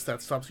Maldraxxus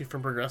that stops you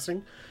from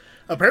progressing.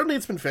 Apparently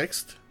it's been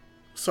fixed,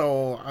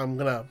 so I'm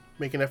gonna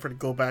make an effort to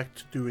go back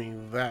to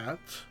doing that.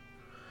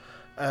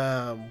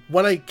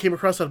 When I came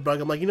across that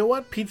bug, I'm like, you know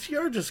what?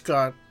 PTR just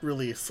got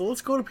released, so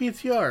let's go to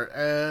PTR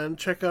and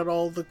check out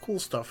all the cool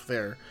stuff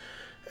there.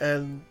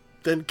 And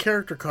then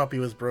character copy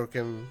was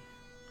broken,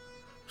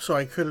 so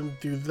I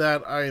couldn't do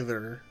that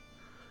either.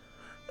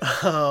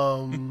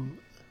 And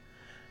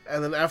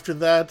then after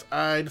that,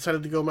 I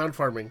decided to go mount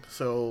farming.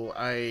 So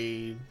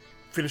I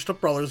finished up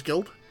Brawlers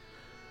Guild.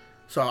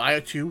 So I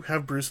too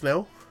have Bruce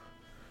now.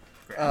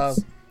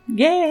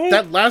 Yay!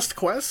 That last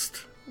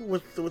quest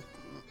with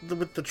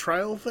the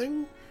trial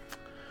thing,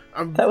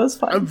 that was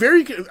fun.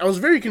 I was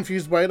very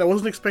confused by it. I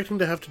wasn't expecting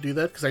to have to do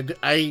that, because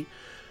I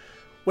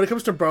when it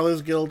comes to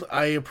Brawlers Guild,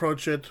 I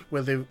approach it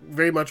with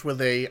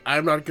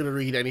I'm not going to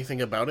read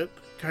anything about it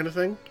kind of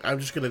thing. I'm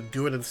just going to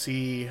do it and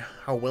see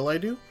how well I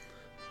do.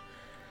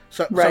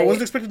 So I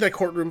wasn't expecting that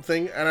courtroom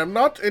thing, and I'm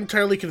not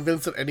entirely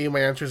convinced that any of my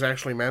answers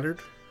actually mattered.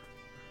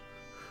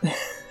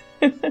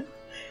 It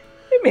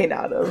may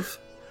not have.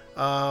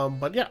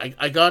 But yeah,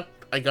 I got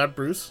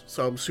Bruce,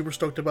 so I'm super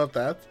stoked about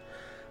that.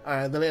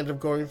 And then I ended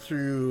up going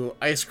through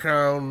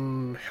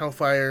Icecrown,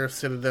 Hellfire,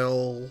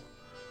 Citadel.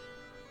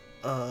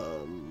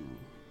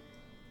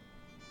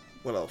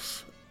 What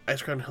else?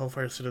 Icecrown,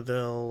 Hellfire,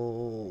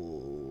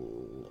 Citadel,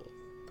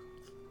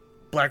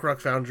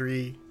 Blackrock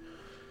Foundry,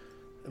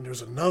 and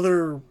there's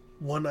another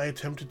one I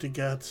attempted to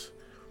get,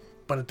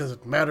 but it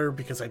doesn't matter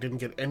because I didn't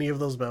get any of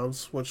those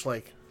mounts, which,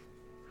 like,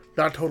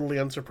 not totally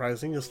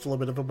unsurprising, is still a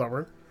bit of a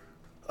bummer.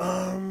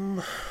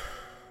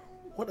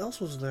 What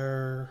else was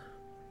there?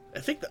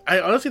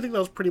 I honestly think that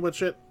was pretty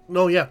much it.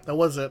 No, yeah, that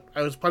was it.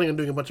 I was planning on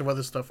doing a bunch of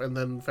other stuff, and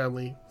then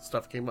family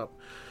stuff came up.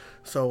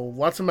 So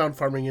lots of mount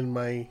farming in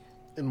my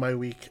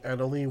week,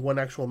 and only 1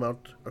 actual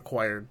mount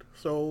acquired.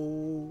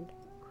 So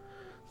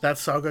that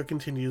saga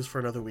continues for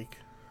another week.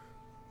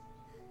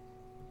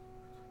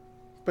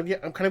 But yeah,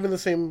 I'm kind of in the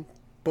same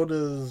boat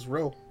as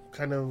Ro,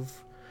 kind of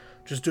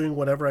just doing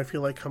whatever I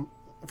feel like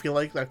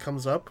that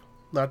comes up.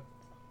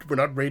 We're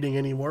not raiding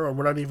anymore, or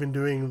we're not even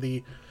doing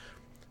the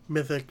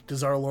Mythic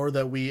Desire lore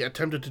that we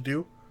attempted to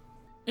do.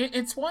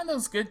 It's one of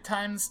those good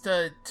times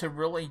to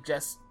really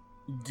just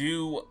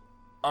do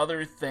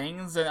other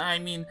things, and I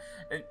mean,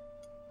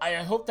 I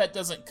hope that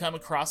doesn't come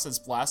across as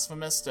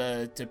blasphemous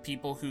to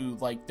people who,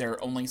 like,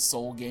 their only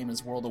soul game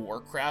is World of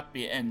Warcraft,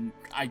 and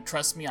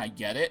trust me, I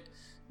get it,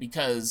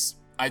 because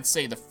I'd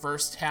say the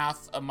first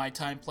half of my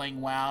time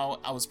playing WoW,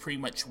 I was pretty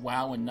much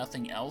WoW and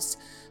nothing else.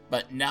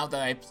 But now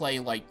that I play,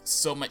 like,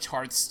 so much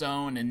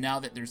Hearthstone, and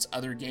now that there's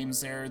other games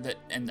there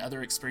and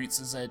other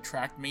experiences that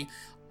attract me,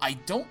 I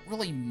don't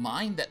really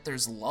mind that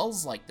there's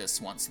lulls like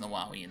this once in a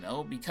while,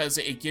 because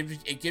it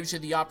gives you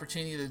the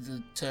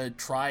opportunity to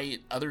try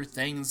other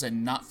things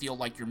and not feel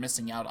like you're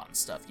missing out on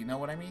stuff. You know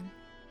what I mean?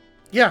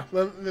 Yeah,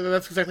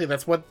 that's exactly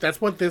that's what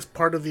this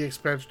part of the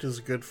expansion is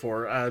good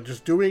for.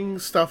 Just doing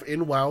stuff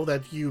in WoW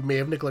that you may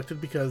have neglected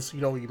because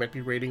you might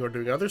be raiding or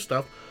doing other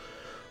stuff,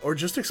 or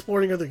just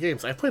exploring other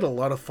games. I played a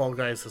lot of Fall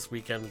Guys this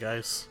weekend,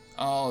 guys.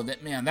 Oh,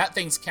 that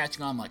thing's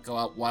catching on like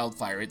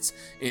wildfire.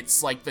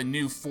 It's like the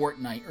new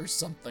Fortnite or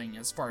something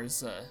as far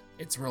as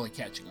it's really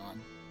catching on.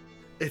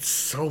 It's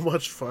so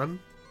much fun,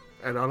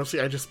 and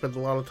honestly, I just spend a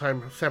lot of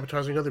time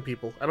sabotaging other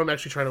people. I don't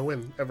actually try to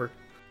win ever.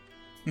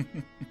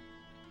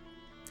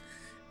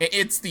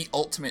 It's the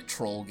ultimate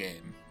troll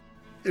game.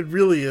 It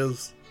really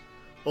is.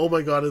 Oh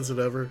my god, is it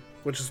ever?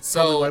 Which is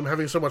probably why I'm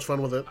having so much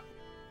fun with it.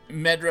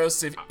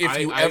 Medros, if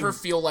you ever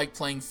feel like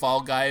playing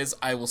Fall Guys,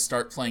 I will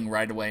start playing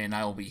right away, and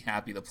I will be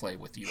happy to play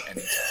with you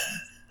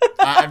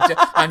anytime.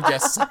 I'm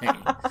just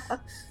saying.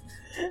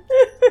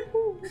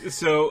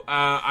 So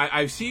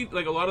I've seen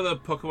like a lot of the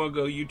Pokemon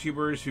Go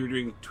YouTubers who are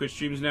doing Twitch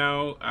streams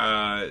now.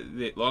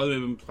 A lot of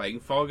them have been playing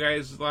Fall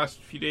Guys the last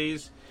few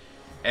days,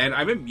 and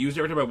I'm amused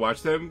every time I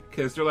watch them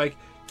because they're like,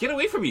 "Get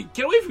away from me!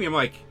 Get away from me!" I'm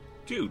like,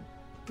 dude,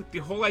 the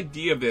whole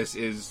idea of this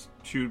is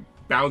to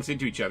bounce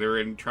into each other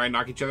and try and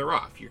knock each other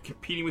off. You're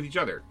competing with each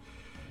other.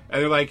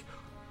 And they're like,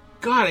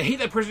 God, I hate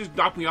that person just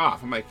knocked me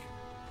off. I'm like,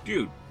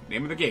 dude,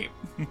 name of the game.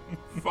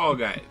 Fall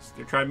Guys.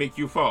 They're trying to make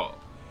you fall.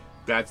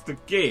 That's the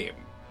game.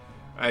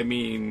 I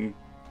mean,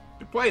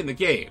 you're playing the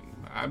game.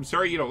 I'm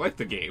sorry you don't like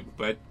the game,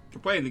 but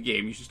you're playing the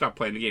game. You should stop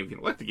playing the game if you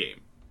don't like the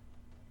game.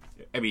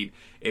 I mean,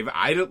 if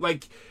I don't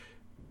like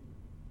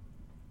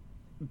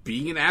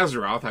being in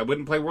Azeroth, I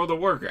wouldn't play World of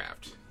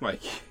Warcraft.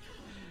 Like,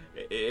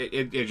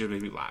 it just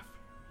made me laugh.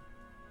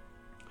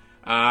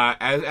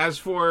 As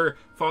for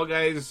Fall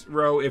Guys,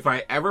 Ro, if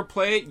I ever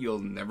play it, you'll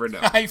never know.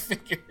 I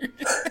figured.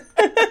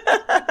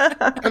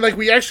 And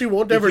we actually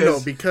won't ever know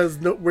because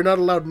we're not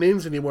allowed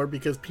names anymore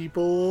because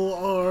people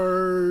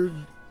are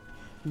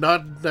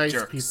not nice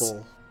jerks.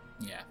 People.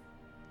 Yeah.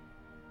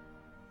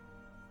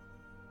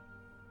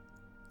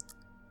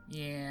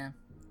 Yeah.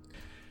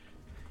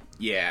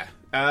 Yeah.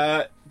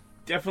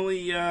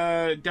 Definitely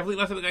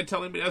not something I'd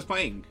tell anybody I was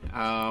playing.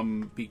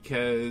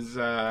 Because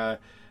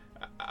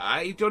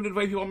I don't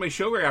invite people on my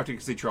show very often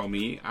because they troll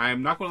me.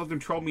 I'm not going to let them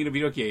troll me in a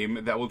video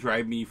game that will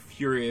drive me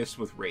furious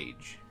with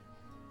rage.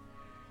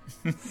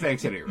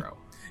 Thanks, Henry Rowe.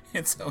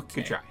 It's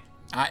okay. Good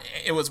try.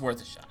 It was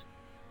worth a shot.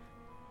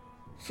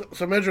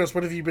 So Medros,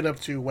 what have you been up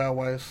to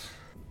WoW-wise?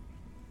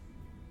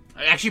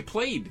 I actually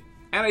played,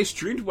 and I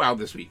streamed WoW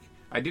this week.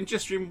 I didn't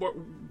just stream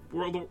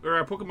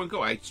Pokemon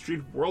Go. I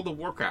streamed World of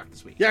Warcraft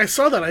this week. Yeah, I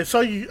saw that. I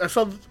saw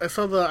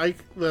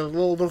the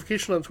little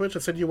notification on Twitch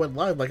that said you went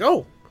live. Like,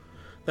 oh,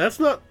 that's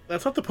not the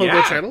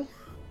Pogo channel.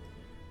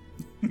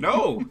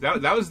 No,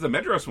 that was the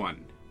Medros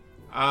one.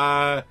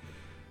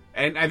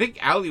 And I think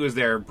Ali was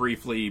there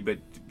briefly, but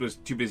was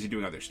too busy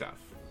doing other stuff.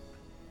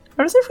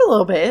 I was there for a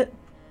little bit.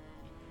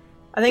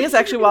 I think it's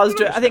actually while I was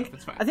doing. I think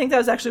that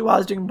was actually while I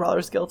was doing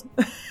Brawler's Guild.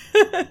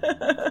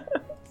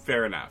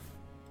 Fair enough.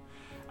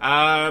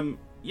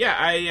 Yeah,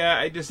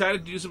 I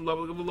decided to do some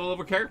leveling of a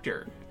low-level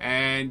character,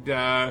 and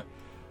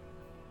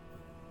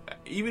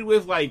even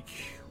with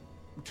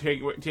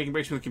taking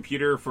breaks from the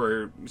computer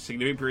for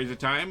significant periods of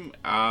time,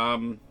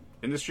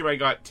 in this stream I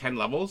got 10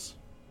 levels.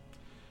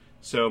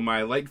 So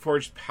my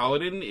Lightforged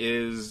Paladin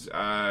is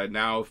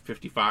now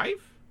 55,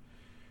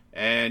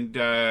 and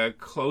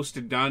close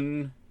to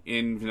done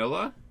in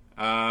vanilla.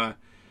 And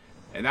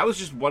that was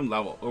just one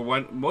level,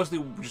 or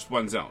mostly just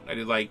one zone. I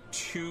did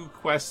 2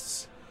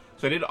 quests.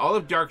 So I did all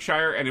of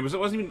Darkshire, and it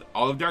wasn't even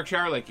all of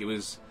Darkshire. It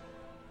was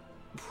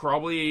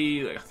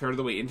probably a third of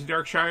the way into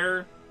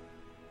Darkshire.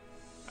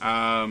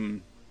 Or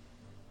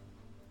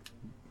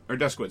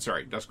Duskwood,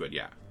 sorry. Duskwood,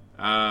 yeah.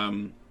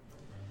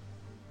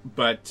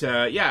 But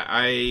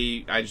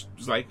I just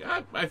was like,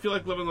 I feel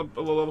like living a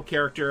low-level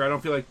character. I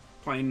don't feel like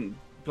playing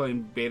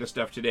beta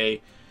stuff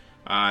today.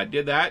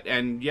 Did that,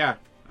 and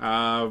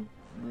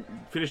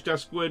finished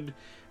Duskwood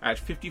at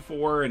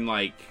 54 and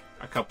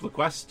a couple of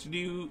quests to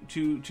do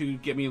to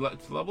get me to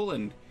level,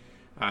 and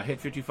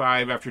hit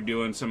 55 after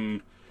doing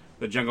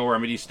the Jungle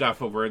Remedy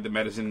stuff over at the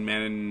Medicine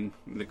Men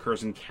and the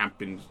Curzon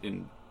Camp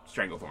in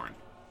Stranglethorn.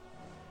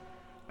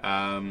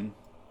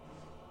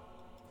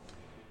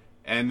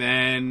 And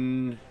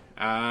then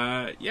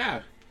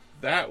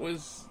that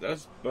was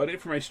about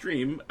it for my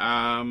stream.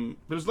 But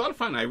it was a lot of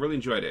fun. I really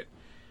enjoyed it.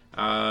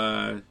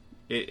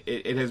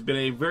 It has been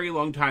a very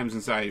long time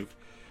since I've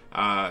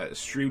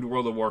streamed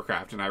World of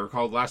Warcraft, and I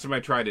recall the last time I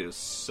tried it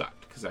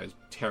sucked because I was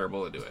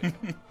terrible at doing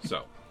it.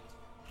 So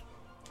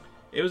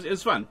it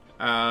was fun.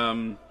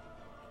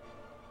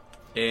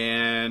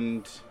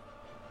 And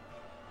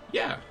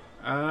yeah,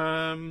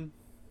 I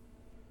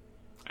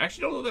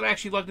actually don't know that I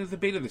actually logged into the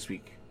beta this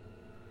week.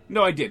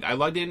 No, I did. I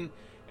logged in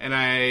and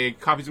I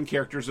copied some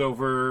characters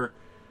over,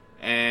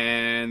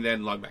 and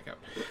then logged back out.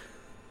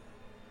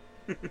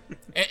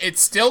 It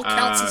still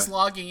counts as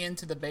logging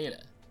into the beta.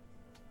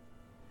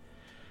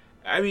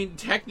 I mean,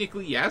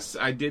 technically, yes.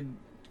 I did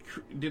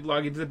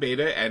log into the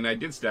beta, and I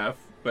did stuff,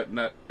 but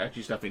not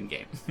actually stuff in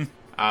game.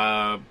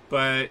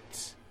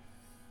 But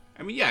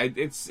I mean, yeah,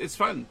 it's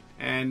fun,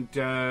 and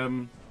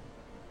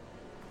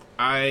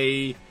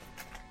I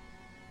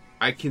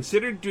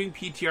considered doing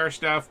PTR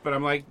stuff, but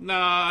I'm like,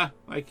 nah.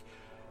 Like,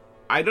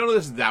 I don't know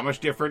this is that much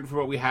different from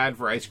what we had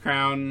for Ice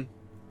Crown,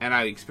 and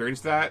I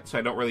experienced that, so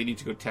I don't really need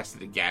to go test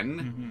it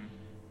again.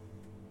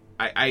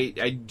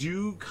 I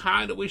do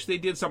kind of wish they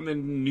did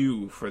something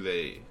new for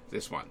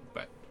this one,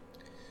 but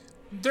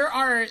there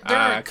are a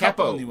couple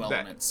Capo, new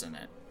elements in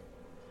it.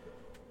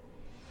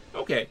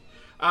 Okay.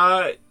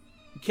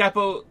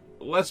 Capo,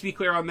 let's be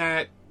clear on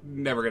that.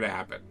 Never going to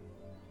happen.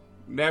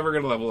 Never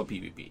going to level a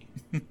PvP.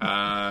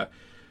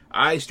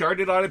 I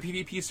started on a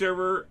PvP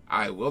server.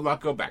 I will not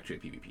go back to a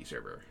PvP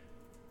server.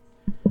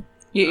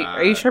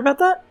 Are you sure about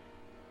that?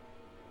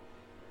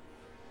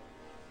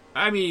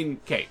 I mean,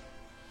 okay.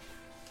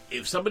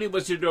 If somebody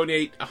was to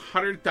donate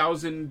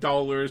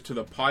 $100,000 to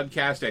the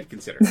podcast, I'd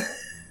consider it.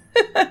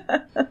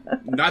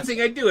 Not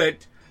saying I'd do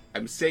it.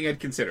 I'm saying I'd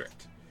consider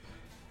it.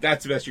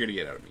 That's the best you're going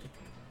to get out of me.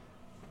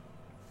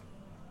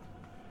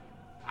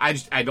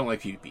 I don't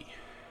like PvP.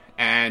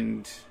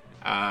 And,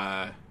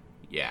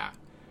 yeah.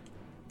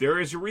 There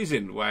is a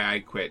reason why I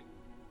quit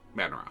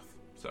Mannoroth.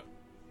 So.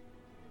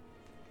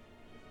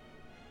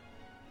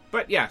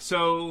 But, yeah,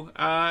 so,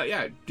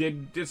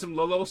 did some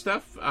low-level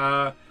stuff.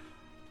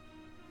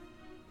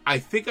 I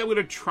think I'm going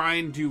to try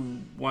and do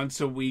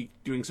once a week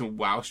doing some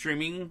WoW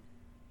streaming.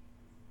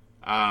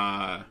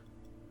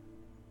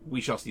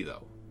 We shall see,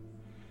 though.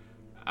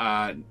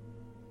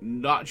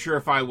 Not sure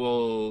if I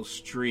will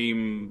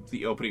stream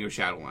the opening of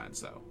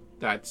Shadowlands, though.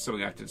 That's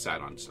something I have to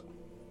decide on, so.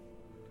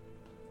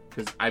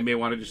 Because I may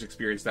want to just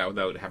experience that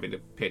without having to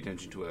pay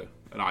attention to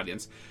an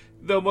audience.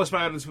 Though most of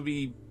my audience would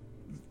be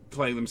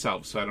playing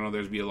themselves, so I don't know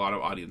there's be a lot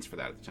of audience for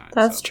that at the time.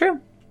 That's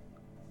true.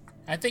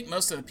 I think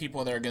most of the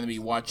people that are going to be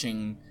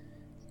watching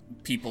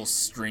people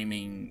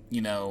streaming,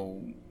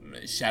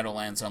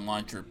 Shadowlands on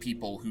launch are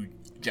people who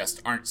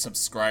just aren't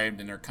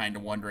subscribed and are kind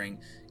of wondering,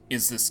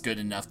 is this good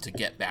enough to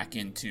get back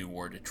into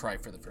or to try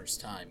for the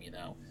first time,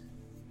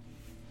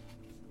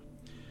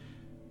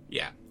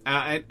 Yeah.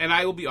 And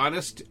I will be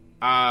honest,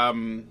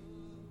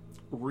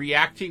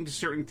 reacting to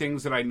certain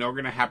things that I know are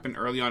going to happen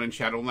early on in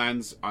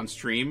Shadowlands on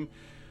stream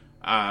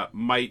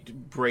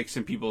might break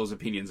some people's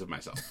opinions of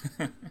myself.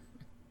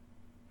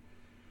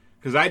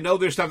 Because I know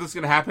there's stuff that's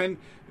going to happen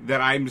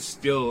that I'm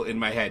still in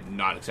my head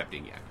not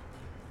accepting yet.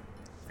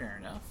 Fair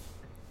enough.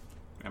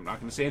 I'm not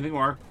going to say anything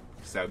more,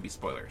 because that would be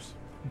spoilers.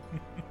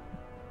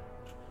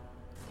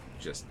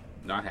 Just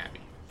not happy.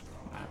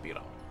 Not happy at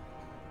all.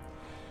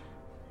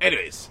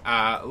 Anyways,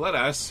 let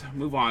us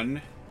move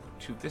on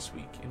to this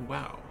week in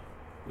WoW,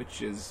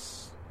 which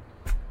is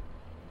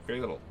very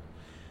little.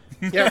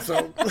 Yeah,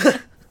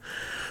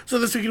 so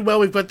this week in WoW,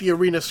 we've got the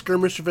Arena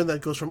Skirmish event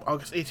that goes from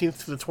August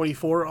 18th to the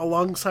 24th.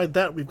 Alongside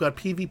that, we've got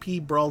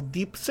PvP Brawl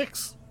Deep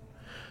 6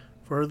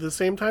 for the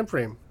same time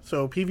frame.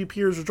 So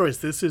PvPers rejoice,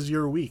 this is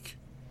your week.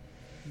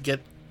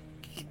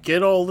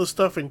 Get all the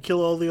stuff and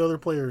kill all the other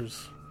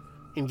players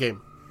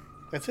in-game.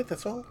 That's it,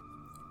 that's all.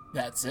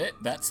 That's it.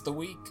 That's the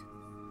week.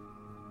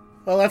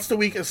 Well, that's the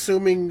week,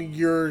 assuming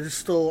you're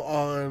still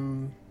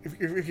on...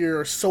 If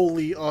you're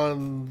solely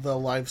on the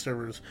live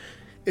servers.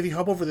 If you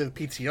hop over to the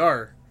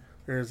PTR,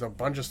 there's a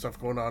bunch of stuff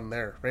going on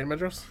there. Right,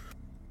 Medros?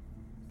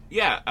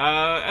 Yeah,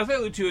 as I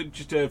alluded to it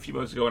just a few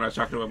months ago when I was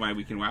talking about my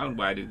week in WoW and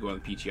why I did go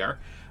on the PTR,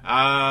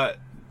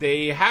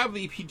 they have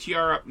the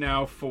PTR up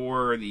now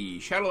for the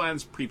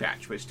Shadowlands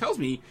pre-patch, which tells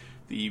me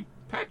the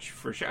patch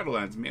for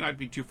Shadowlands may not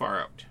be too far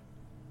out.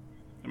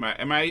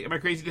 Am I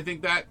crazy to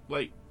think that?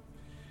 Like,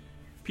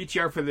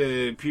 PTR for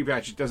the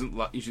pre-patch doesn't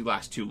usually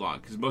last too long,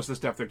 because most of the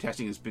stuff they're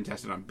testing has been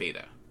tested on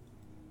beta.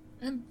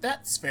 And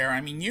that's fair.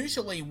 I mean,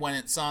 usually when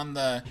it's on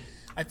the...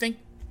 I think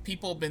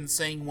people have been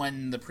saying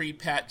when the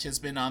pre-patch has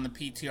been on the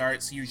PTR,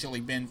 it's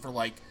usually been for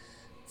like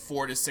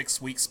 4 to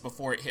 6 weeks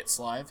before it hits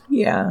live.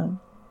 Yeah.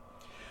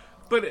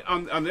 But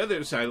on the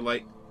other side,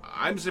 like,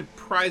 I'm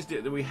surprised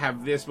that we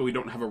have this, but we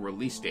don't have a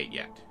release date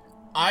yet.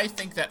 I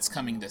think that's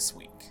coming this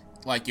week.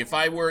 Like, and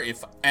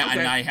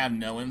I have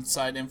no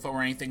inside info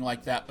or anything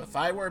like that, but if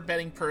I were a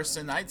betting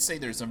person, I'd say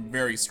there's a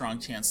very strong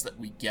chance that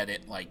we get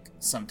it, like,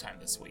 sometime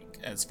this week,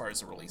 as far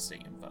as the release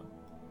date info.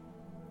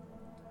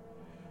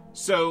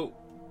 So,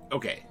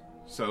 okay.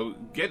 So,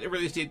 get a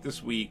release date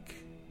this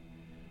week.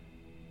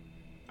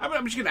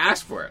 I'm just going to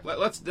ask for it.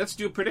 Let's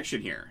do a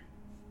prediction here.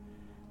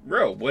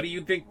 Bro, what do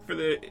you think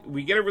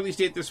we get a release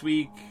date this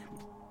week.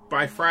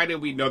 By Friday,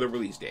 we know the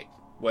release date.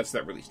 What's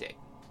that release date?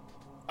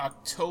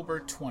 October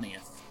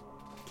 20th.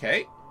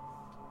 Okay.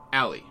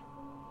 Allie.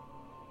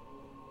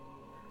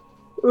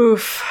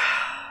 Oof.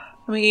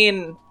 I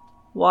mean,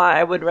 why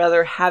I would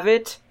rather have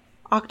it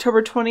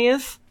October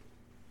 20th.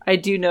 I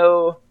do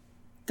know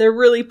they're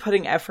really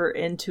putting effort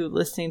into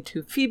listening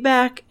to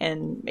feedback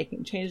and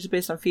making changes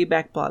based on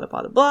feedback, blah, blah,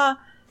 blah, blah.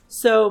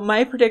 So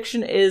my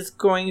prediction is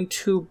going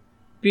to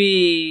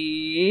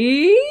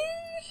be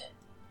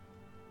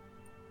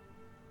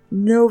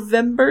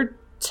November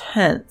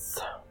 10th.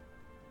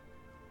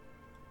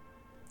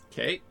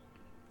 Okay.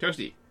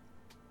 Toasty.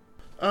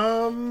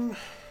 You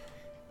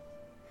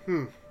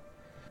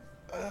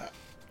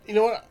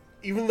know what?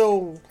 Even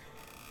though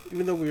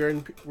even though we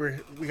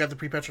got the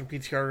pre-patch on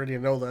PTR already,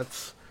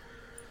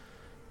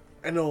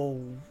 I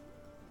know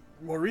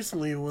more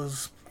recently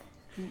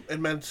it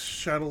meant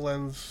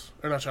Shadowlands,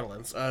 or not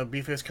Shadowlands,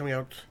 BFA coming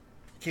out,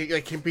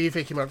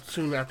 BFA came out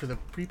soon after the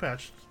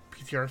pre-patch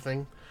PTR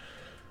thing.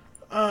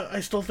 I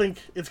still think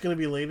it's going to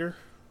be later,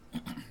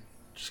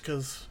 just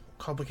because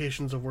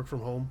complications of work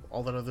from home,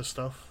 all that other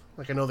stuff.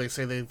 Like, I know they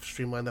say they've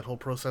streamlined that whole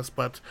process,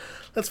 but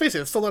let's face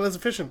it, it's still not as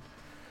efficient.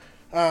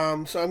 So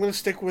I'm going to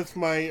stick with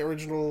my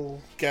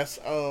original guess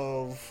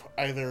of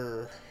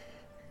either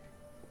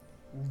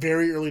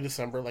very early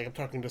December, like I'm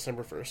talking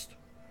December 1st.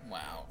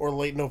 Wow. Or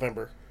late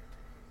November.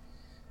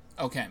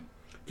 Okay.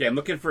 Okay, I'm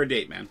looking for a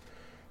date, man.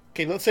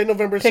 Okay, let's say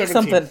November 17th. Pick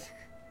something.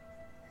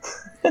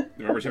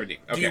 November 17th.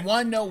 Okay. Do you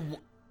want to know,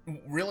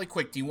 really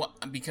quick,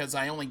 because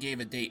I only gave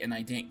a date and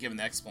I didn't give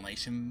an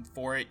explanation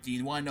for it, do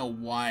you want to know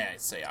why I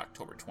say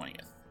October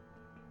 20th?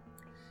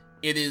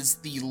 It is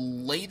the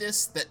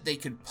latest that they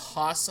could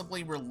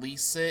possibly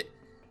release it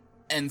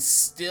and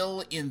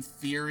still, in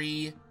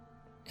theory,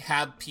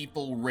 have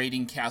people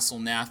raiding Castle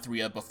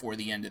Nathria before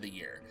the end of the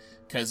year.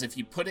 Because if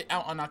you put it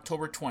out on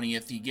October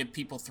 20th, you give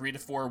people 3 to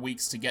 4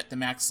 weeks to get the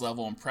max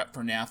level and prep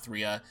for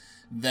Nathria,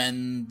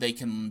 then they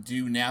can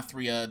do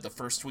Nathria the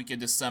first week of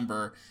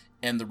December,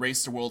 and the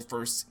Race to World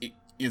First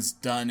is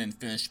done and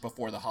finished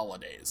before the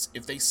holidays.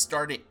 If they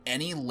start it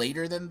any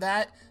later than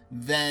that,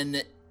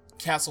 then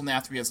Castle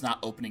Nathria is not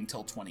opening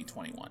till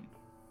 2021.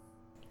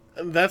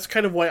 And that's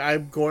kind of why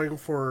I'm going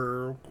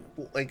for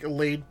like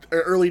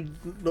early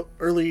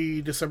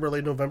December,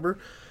 late November,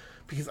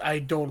 because I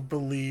don't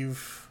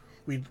believe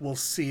we will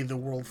see the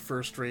world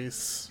first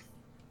race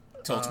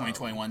Till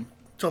 2021?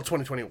 Till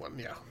 2021,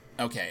 yeah.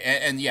 Okay,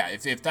 and yeah,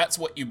 if that's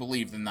what you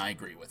believe, then I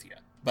agree with you.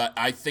 But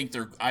I think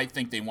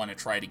they want to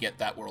try to get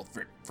that world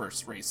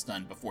first race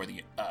done before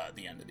the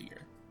end of the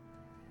year.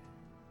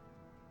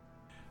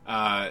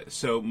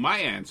 So my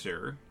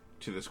answer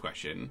to this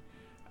question,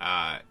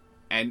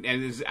 and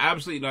this is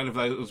absolutely not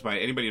advised by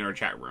anybody in our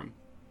chat room,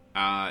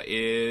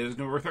 is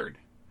November 3rd.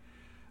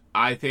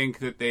 I think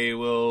that they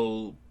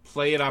will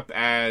play it up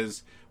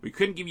as, we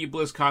couldn't give you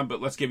BlizzCon,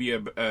 but let's give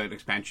you an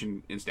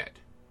expansion instead.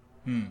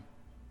 In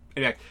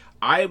fact,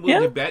 I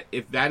will bet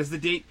if that is the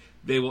date,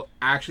 they will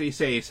actually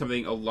say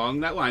something along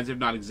that lines, if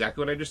not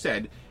exactly what I just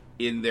said,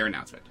 in their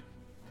announcement.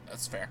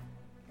 That's fair.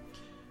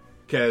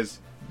 Because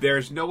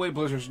there's no way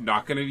Blizzard's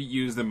not going to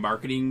use the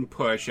marketing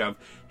push of,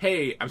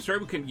 hey, I'm sorry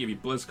we couldn't give you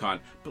BlizzCon,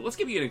 but let's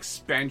give you an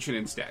expansion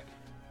instead.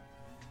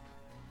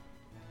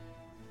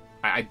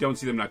 I don't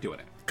see them not doing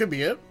it. Could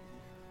be it.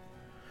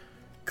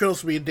 Could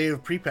also be a day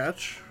of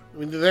pre-patch. I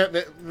mean,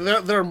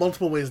 there are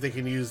multiple ways they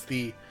can use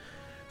the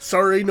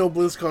sorry, no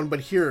BlizzCon,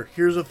 but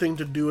here's a thing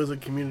to do as a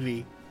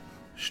community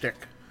shtick.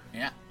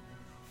 Yeah.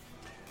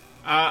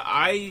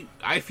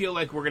 I feel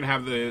like we're going to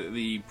have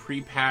the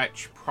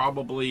pre-patch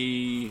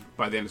probably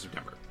by the end of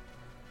September.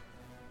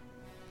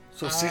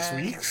 So 6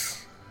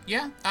 weeks?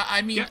 Yeah,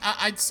 I mean, yeah.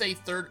 I'd say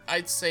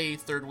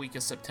third week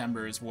of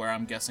September is where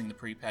I'm guessing the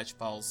pre-patch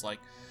falls. Like,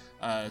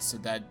 so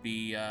that'd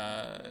be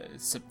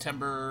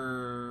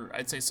September.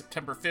 I'd say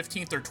September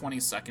 15th or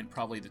 22nd,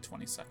 probably the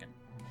 22nd.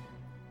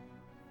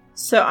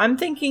 So I'm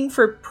thinking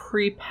for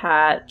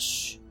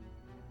pre-patch,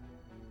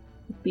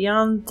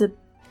 beyond the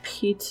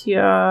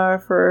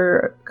PTR for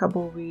a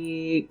couple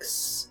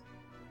weeks.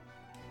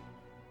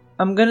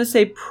 I'm gonna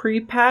say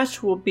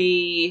pre-patch will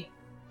be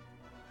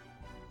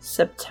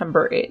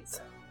September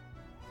 8th.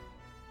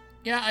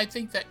 Yeah, I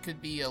think that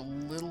could be a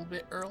little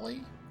bit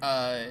early.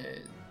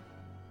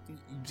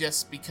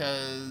 Just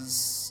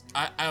because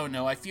I don't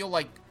know. I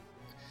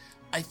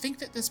think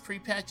that this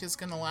pre-patch is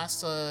gonna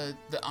last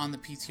on the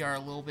PTR a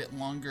little bit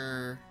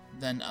longer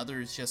than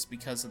others, just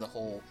because of the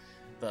whole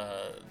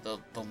the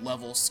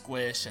level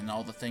squish and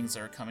all the things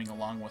that are coming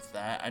along with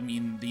that. I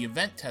mean, the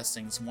event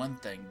testing's one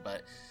thing,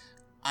 but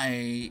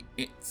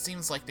it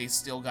seems like they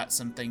still got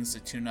some things to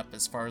tune up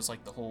as far as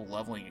like the whole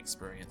leveling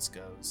experience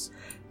goes.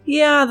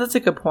 Yeah, that's a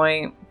good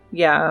point.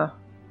 Yeah.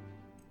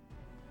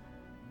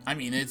 I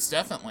mean, it's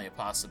definitely a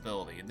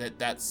possibility.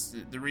 That's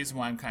the reason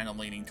why I'm kind of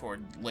leaning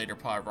toward later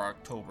part of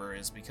October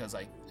is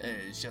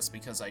just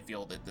because I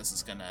feel that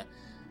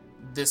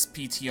this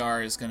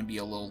PTR is gonna be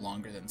a little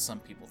longer than some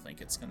people think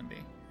it's gonna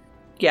be.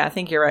 Yeah, I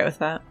think you're right with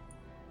that.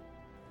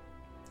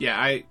 Yeah,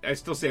 I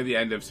still say the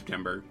end of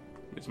September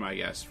is my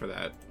guess for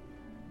that.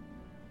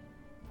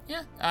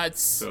 Yeah,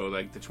 it's... So,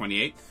 like, the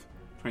 28th?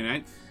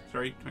 29th?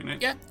 Sorry,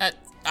 29th? Yeah,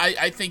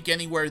 I think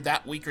anywhere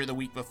that week or the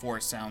week before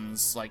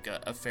sounds like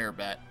a fair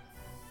bet.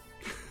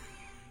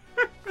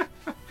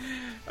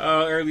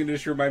 Earlier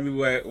just remind me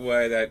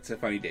why that's a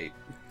funny date.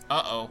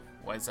 Uh-oh,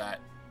 why is that?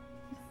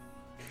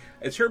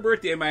 It's her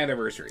birthday and my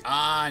anniversary.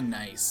 Ah,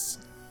 nice.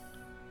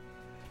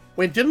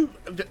 Wait,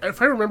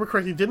 if I remember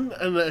correctly, didn't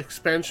an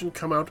expansion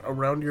come out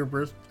around your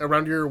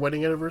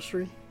wedding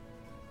anniversary?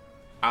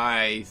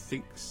 I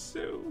think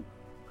so.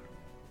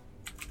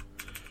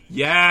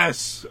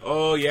 Yes!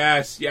 Oh,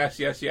 yes.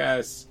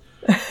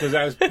 Because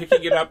I was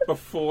picking it up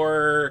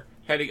before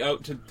heading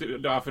out to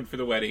Dauphin for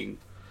the wedding.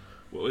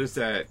 What was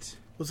that?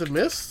 Was it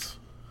Mist?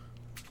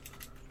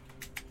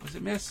 Was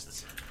it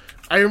Myst?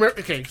 I remember.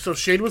 Okay, so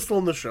Shade was still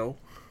in the show.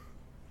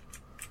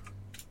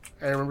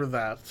 I remember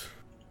that.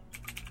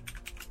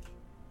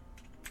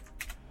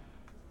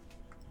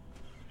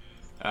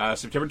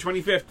 September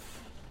 25th.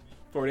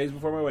 4 days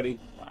before my wedding.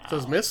 So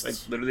it's Mist? Like,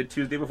 literally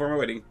Tuesday before my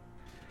wedding.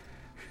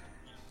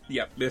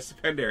 Yep, Mist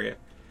Pandaria.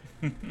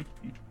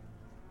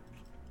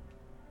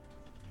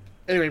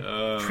 Anyway,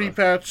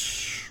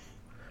 pre-patch...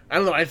 I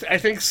don't know, I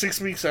think 6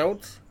 weeks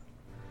out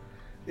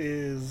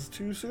is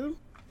too soon.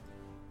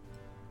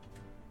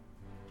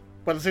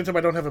 But at the same time,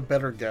 I don't have a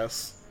better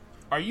guess.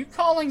 Are you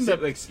calling So,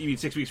 the... like, you mean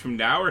 6 weeks from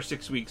now or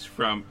 6 weeks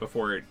from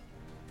before it?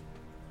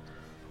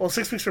 Well,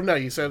 6 weeks from now,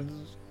 you said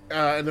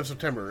end of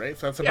September, right?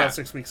 So that's about Yeah.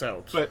 6 weeks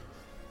out.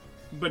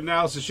 But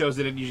analysis shows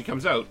that it usually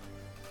comes out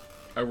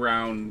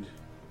around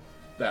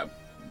that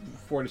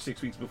 4 to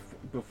 6 weeks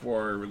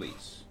before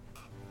release.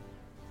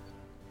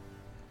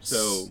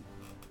 So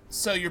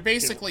you're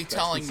basically that's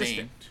telling me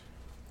consistent.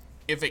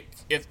 if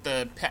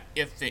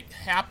it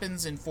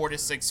happens in 4 to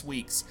 6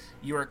 weeks,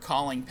 you are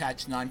calling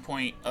patch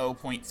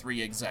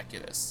 9.0.3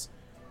 Executus.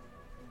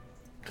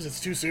 Because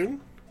it's too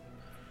soon?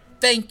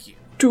 Thank you.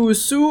 Too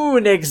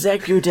soon,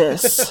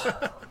 Executus.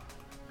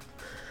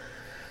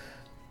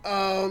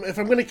 If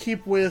I'm gonna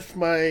keep with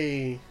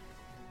my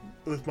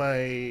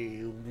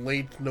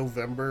late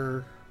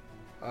November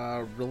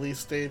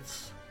release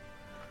dates,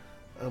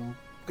 I'm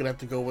gonna have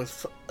to go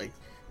with like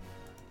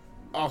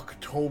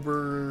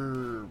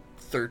October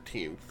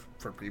 13th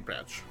for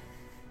pre-patch.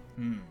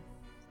 All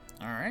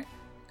right.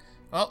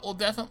 Well, we'll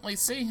definitely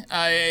see.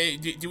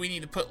 Do we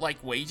need to put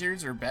like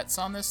wagers or bets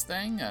on this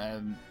thing?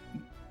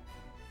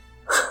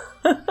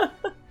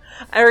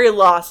 I already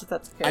lost, if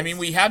that's the case. I mean,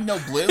 we have no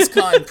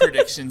BlizzCon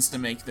predictions to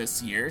make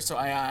this year, so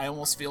I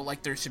almost feel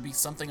like there should be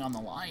something on the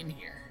line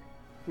here.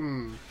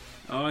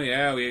 Oh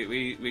yeah,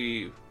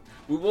 we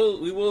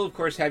will of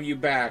course have you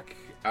back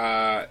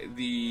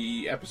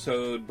the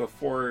episode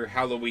before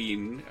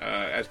Halloween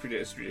as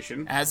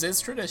tradition, As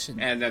is tradition.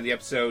 and then the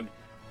episode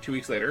 2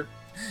 weeks later.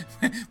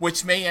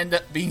 Which may end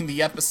up being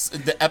the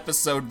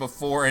episode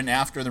before and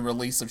after the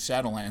release of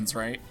Shadowlands,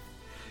 right?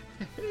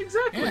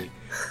 Exactly.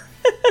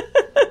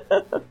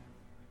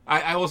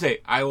 I will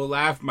say, I will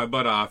laugh my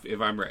butt off if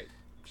I'm right.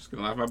 Just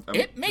gonna laugh my.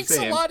 It makes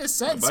a lot of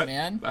sense,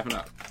 man. Laughing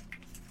up.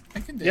 I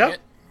can dig Yep.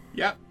 it.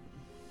 Yep,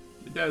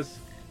 it does.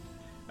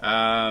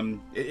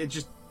 It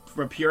just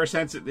from a pure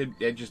sense, it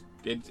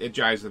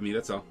jives with me.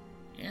 That's all.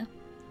 Yeah.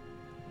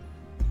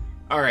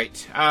 All right.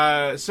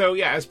 So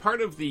yeah, as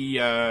part of the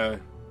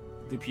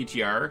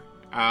PTR,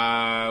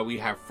 we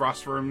have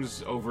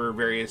frostworms over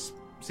various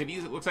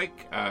cities. It looks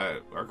like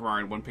Arkamar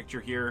in one picture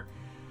here.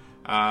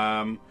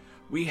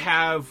 We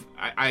have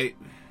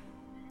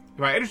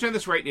if I understand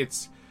this right,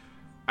 it's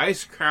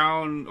Ice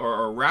Crown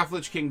or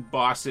Raffledge King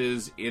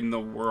bosses in the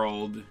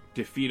world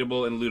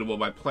defeatable and lootable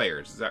by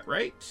players. Is that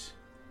right?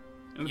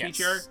 In the Yes.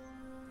 PTR?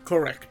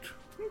 Correct.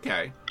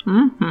 Okay.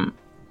 Mm-hmm.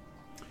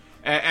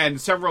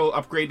 And several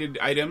upgraded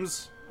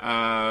items,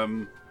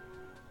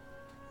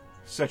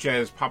 such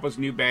as Papa's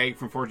new bag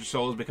from Forge of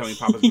Souls becoming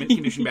Papa's mint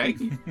condition bag.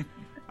 The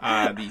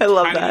I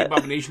love tiny that.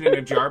 abomination in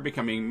a jar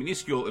becoming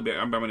minuscule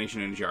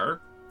abomination in a jar.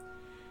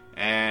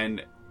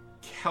 And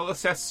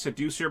Keliseth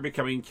Seducer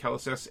becoming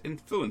Keliseth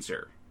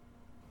Influencer.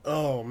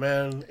 Oh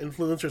man,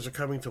 influencers are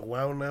coming to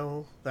WoW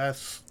now. That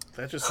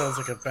just sounds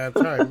like a bad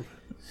time.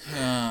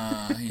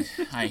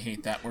 I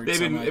hate that word They've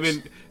so been much.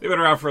 they've been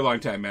around for a long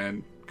time,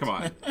 man. Come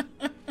on.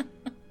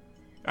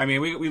 I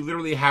mean, we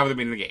literally have them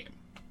in the game.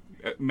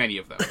 Many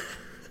of them.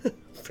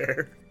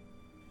 Fair.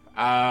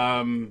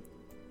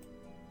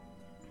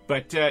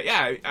 But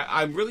yeah,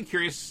 I'm really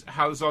curious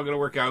how this is all going to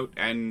work out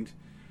and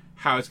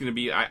how it's going to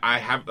be. I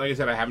have, like I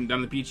said, I haven't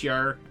done the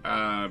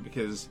PTR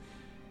because,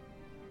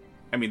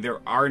 I mean, there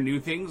are new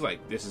things.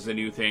 Like this is a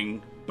new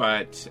thing,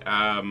 but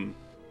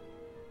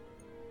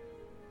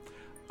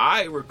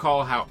I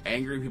recall how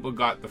angry people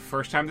got the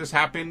first time this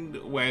happened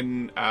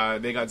when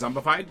they got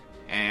zombified,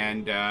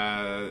 and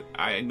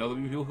I know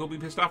that people will be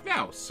pissed off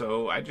now.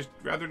 So I just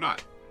rather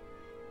not.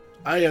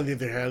 I, on the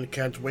other hand,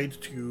 can't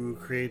wait to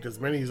create as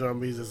many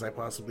zombies as I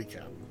possibly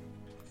can.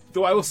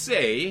 Though I will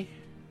say,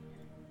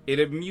 it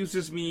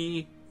amuses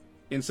me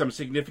in some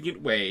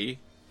significant way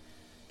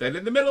that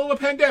in the middle of a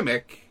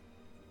pandemic,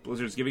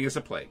 Blizzard's giving us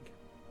a plague.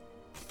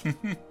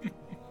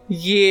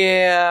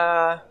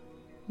 Yeah.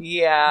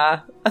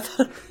 I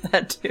thought of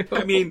that too.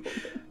 I mean,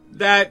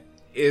 that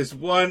is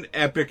one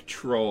epic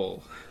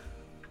troll.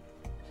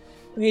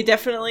 We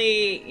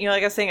definitely,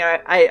 like I was saying,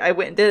 I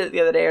went and did it the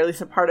other day, or at least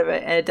a part of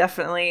it, and it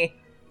definitely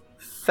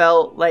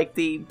felt like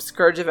the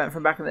Scourge event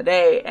from back in the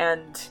day,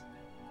 and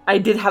I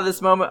did have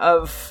this moment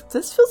of,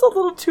 this feels a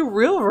little too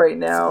real right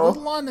It's a now.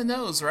 little on the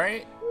nose,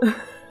 right?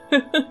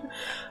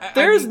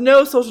 There's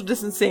no social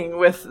distancing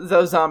with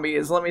those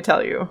zombies, let me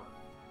tell you.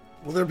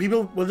 Will there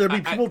be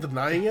people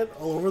denying it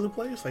all over the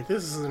place? Like,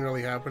 this isn't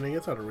really happening.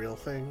 It's not a real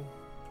thing.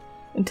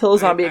 Until a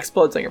zombie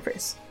explodes on your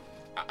face.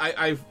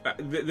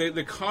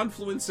 The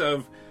confluence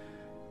of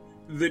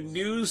the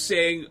news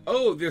saying,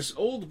 "Oh, this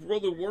old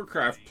World of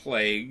Warcraft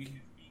plague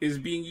is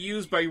being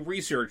used by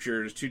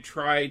researchers to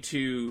try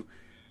to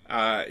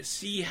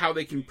see how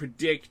they can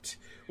predict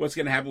what's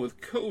going to happen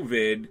with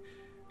COVID.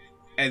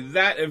 And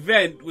that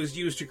event was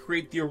used to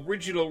create the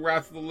original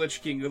Wrath of the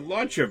Lich King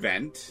launch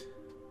event.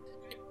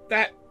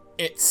 That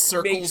it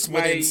circles makes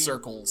within my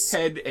circles.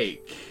 head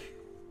ache.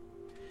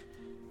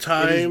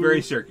 Time It is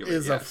very circular,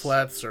 is a yes.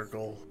 flat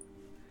circle.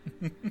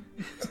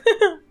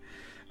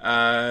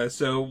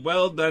 So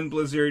well done,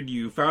 Blizzard.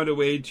 You found a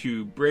way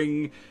to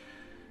bring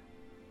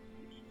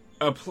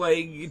a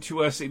plague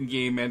to us in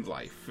game and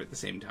life at the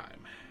same time.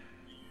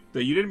 Though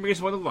you didn't bring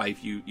us one in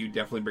life, you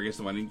definitely bring us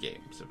the one in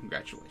game. So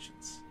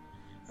congratulations,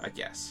 I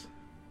guess.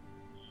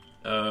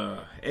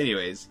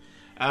 Anyways,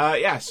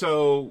 yeah.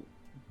 So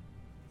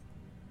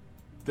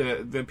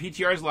the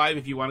PTR is live.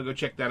 If you want to go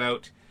check that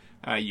out,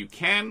 you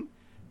can.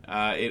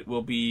 It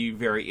will be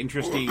very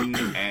interesting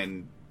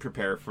and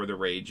prepare for the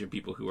rage of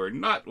people who are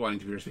not wanting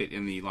to participate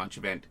in the launch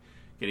event,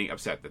 getting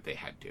upset that they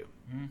had to.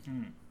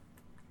 Mm-hmm.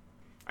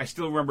 I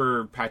still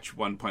remember patch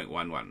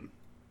 1.11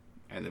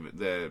 and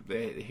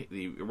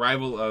the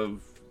arrival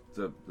of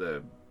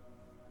the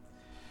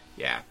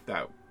yeah,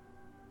 that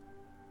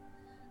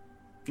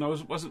no,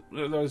 it wasn't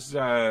that was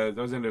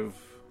end of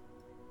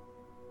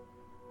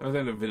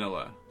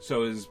vanilla.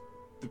 So is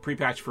the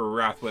pre-patch for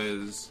Wrath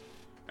was,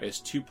 I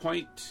guess,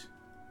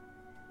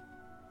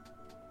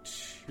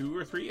 2.2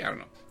 or 3. I don't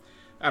know.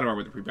 I don't remember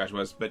what the pre-patch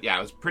was, but yeah,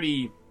 it was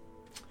pretty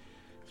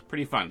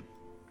fun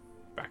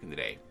back in the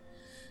day.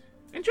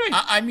 Enjoy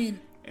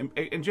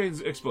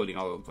exploding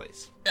all over the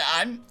place.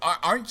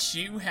 Aren't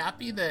you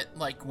happy that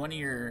like one of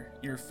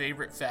your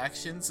favorite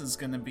factions is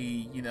going to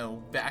be,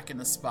 back in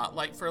the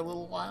spotlight for a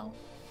little while?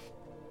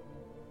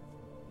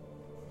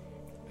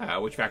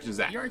 Which faction is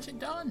that? The Argent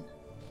Dawn.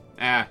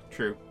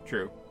 True.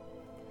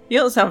 You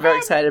don't sound very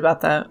excited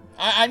about that.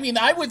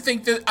 I would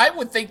think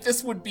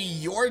this would be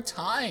your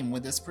time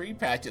with this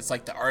pre-patch. It's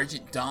like the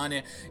Argent Dawn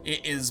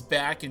is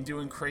back and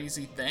doing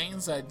crazy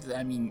things.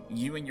 I mean,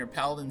 you and your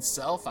paladin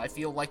self, I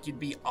feel like you'd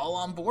be all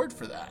on board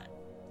for that.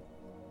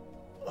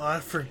 Oh, I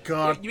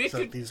forgot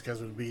that these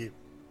guys would be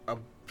a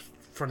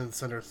front and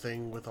center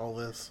thing with all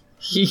this.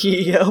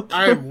 Yep.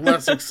 I'm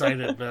less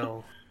excited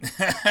now.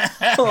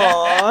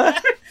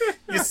 Aww.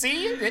 You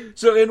see?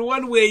 So in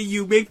one way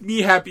you make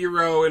me happy,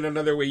 Ro, and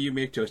another way you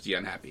make Toasty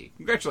unhappy.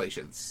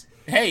 Congratulations.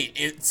 Hey,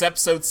 it's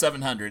episode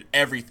 700.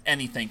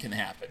 Anything can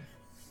happen.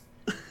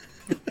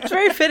 It's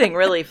very fitting,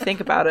 really, if you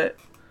think about it.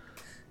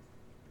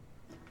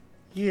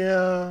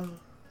 Yeah,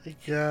 I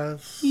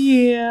guess.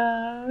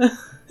 Yeah.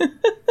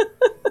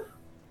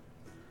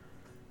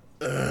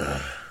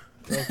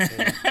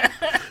 Okay.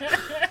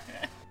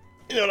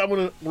 You know what, I'm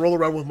gonna roll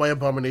around with my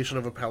abomination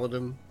of a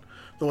paladin.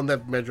 The one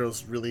that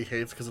Medros really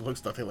hates because it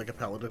looks nothing like a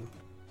paladin.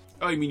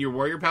 Oh, you mean your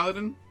warrior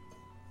paladin?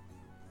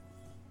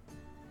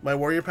 My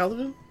warrior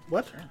paladin?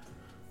 What?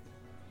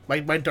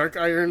 My dark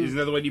iron... Isn't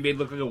that the one you made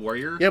look like a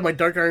warrior? Yeah, my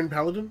dark iron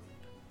paladin?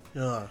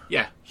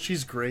 Yeah.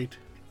 She's great.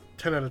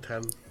 10 out of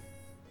 10.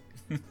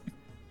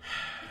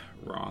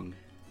 Wrong.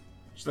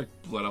 She's like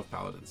Blood Elf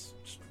paladins.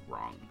 Just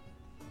wrong.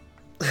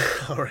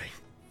 Alright.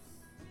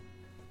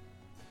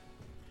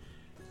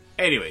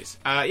 Anyways,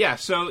 yeah,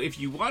 so if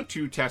you want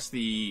to test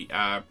the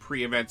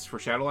pre-events for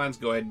Shadowlands,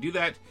 go ahead and do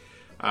that.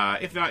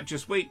 If not,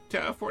 just wait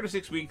 4 to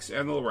 6 weeks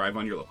and they'll arrive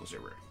on your local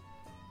server.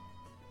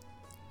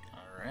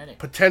 Alrighty.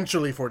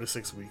 Potentially 4 to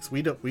 6 weeks.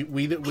 We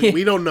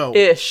don't know.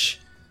 Ish.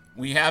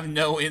 We have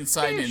no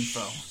inside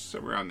info.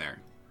 Somewhere around there.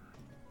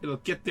 It'll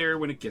get there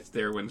when it gets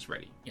there when it's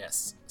ready.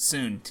 Yes.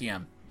 Soon,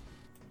 TM.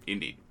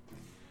 Indeed.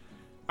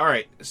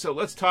 Alright, so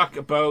let's talk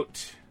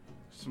about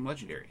some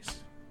legendaries.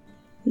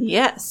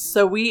 Yes,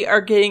 so we are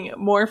getting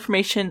more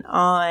information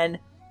on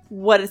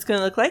what it's going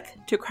to look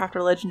like to craft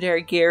our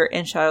legendary gear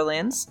in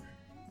Shadowlands.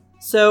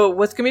 So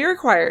what's going to be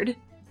required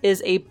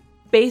is a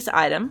base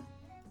item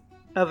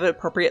of an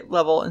appropriate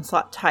level and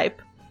slot type.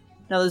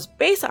 Now those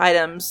base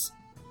items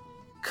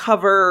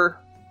cover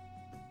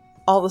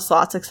all the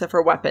slots except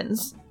for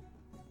weapons.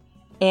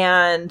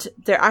 And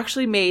they're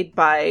actually made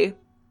by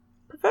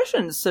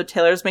professions. So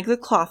tailors make the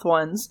cloth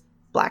ones,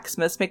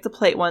 blacksmiths make the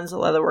plate ones, the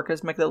leather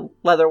workers make the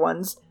leather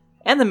ones,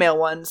 and the mail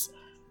ones.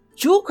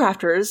 Jewel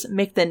crafters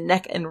make the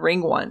neck and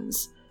ring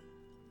ones.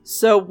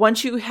 So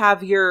once you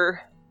have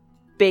your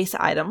base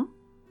item,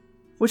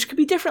 which could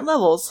be different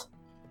levels,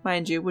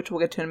 mind you, which we'll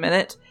get to in a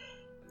minute,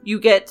 you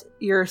get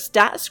your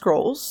stat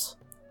scrolls,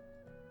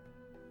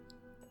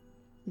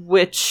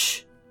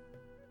 which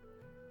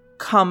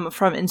come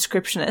from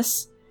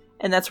inscriptionists,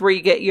 and that's where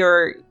you get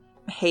your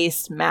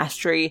haste,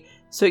 mastery,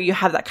 so you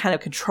have that kind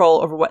of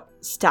control over what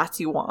stats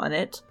you want on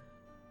it.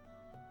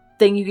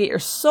 Then you get your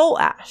Soul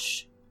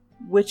Ash,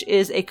 which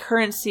is a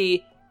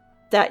currency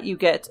that you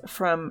get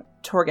from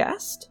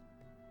Torghast.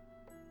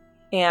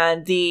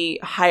 And the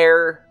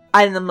higher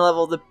item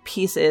level the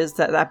piece is,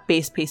 that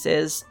base piece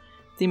is,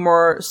 the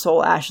more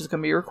Soul Ash is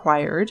going to be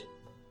required.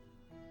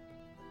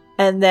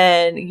 And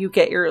then you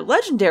get your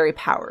legendary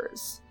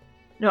powers.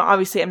 Now,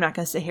 obviously, I'm not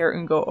going to sit here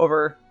and go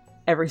over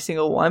every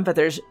single one, but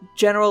there's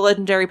general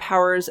legendary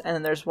powers, and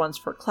then there's ones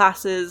for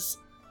classes.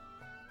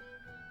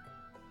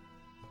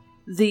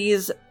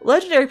 these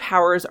legendary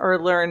powers are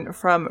learned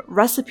from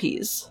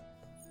recipes.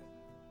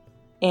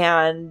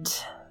 And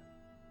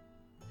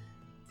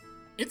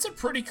it's a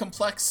pretty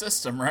complex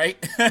system,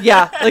 right?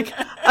 yeah, like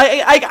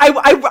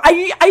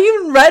I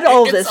even read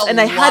all this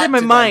and I had in my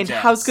mind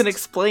how I was going to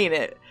explain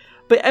it.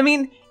 But I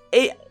mean,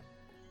 it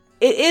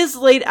is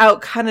laid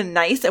out kind of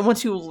nice, and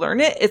once you learn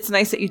it, it's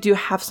nice that you do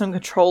have some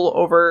control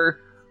over,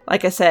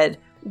 like I said,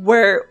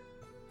 where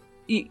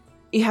you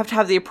have to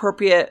have the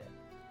appropriate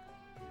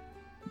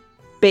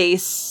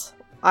base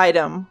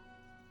item,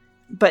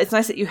 but it's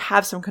nice that you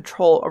have some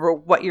control over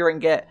what you're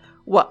going to get,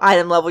 what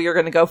item level you're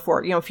going to go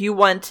for. You know, if you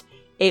want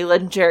a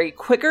legendary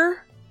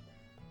quicker,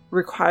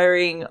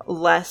 requiring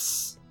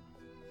less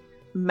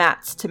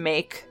mats to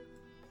make,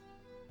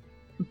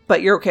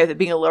 but you're okay with it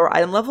being a lower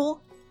item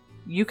level,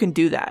 you can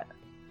do that.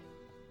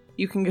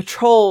 You can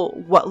control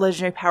what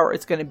legendary power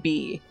it's going to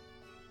be.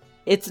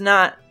 It's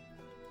not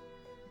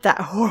that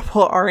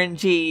horrible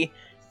RNG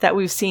that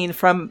we've seen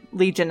from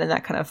Legion and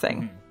that kind of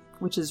thing,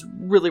 which is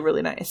really,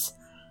 really nice.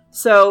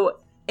 So,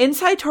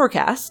 inside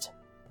Torghast,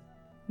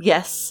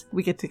 yes,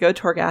 we get to go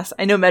Torghast.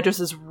 I know Medros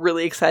is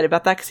really excited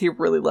about that because he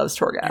really loves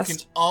Torghast. You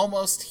can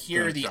almost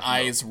hear the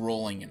eyes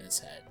rolling in his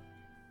head.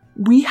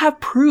 We have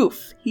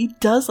proof. He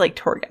does like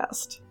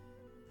Torghast.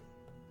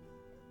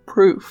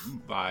 Proof.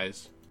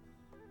 Buys.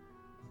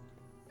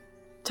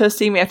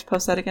 Toasty, we have to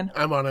post that again?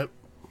 I'm on it.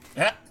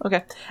 Yeah.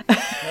 Okay.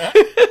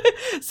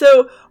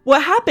 So,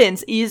 what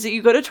happens is that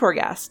you go to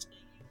Torghast,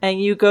 and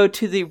you go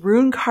to the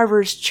Rune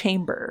Carver's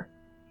Chamber.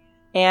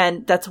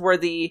 And that's where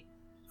the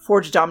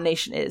Forge of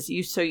Domination is.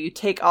 So you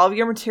take all of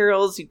your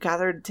materials, you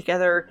gather it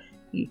together,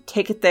 you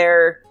take it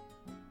there,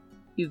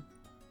 you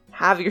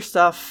have your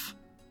stuff,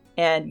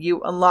 and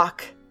you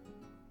unlock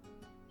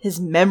his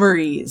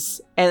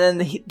memories. And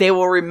then they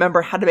will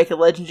remember how to make a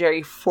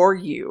legendary for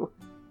you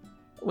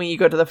when you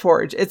go to the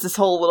Forge. It's this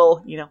whole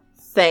little,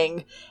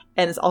 thing.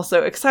 And it's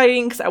also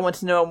exciting because I want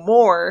to know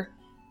more.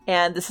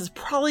 And this is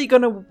probably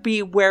going to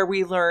be where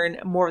we learn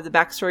more of the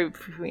backstory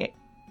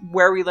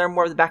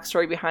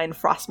behind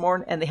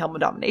Frostmourne and the Helm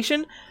of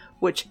Domination,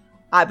 which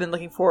I've been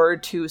looking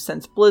forward to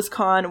since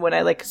BlizzCon, when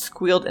I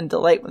squealed in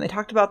delight when they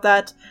talked about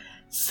that.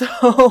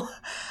 So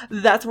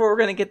that's where we're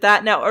going to get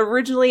that. Now,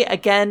 originally,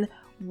 again,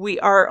 we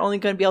are only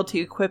going to be able to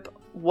equip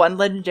one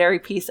legendary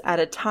piece at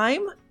a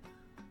time,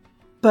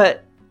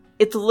 but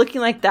it's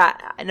looking like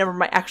that number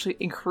might actually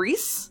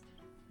increase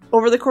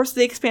over the course of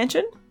the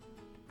expansion,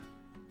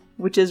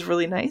 which is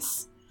really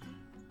nice.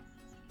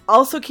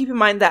 Also, keep in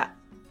mind that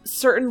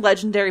certain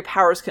legendary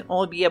powers can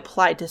only be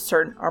applied to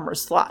certain armor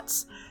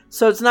slots.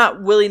 So it's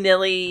not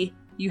willy-nilly,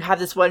 you have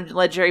this one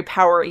legendary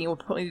power and you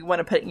want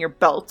to put it in your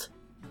belt.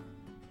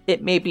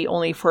 It may be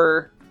only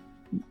for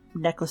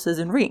necklaces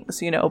and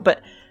rings,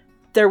 but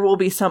there will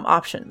be some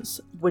options,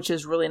 which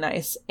is really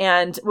nice.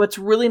 And what's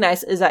really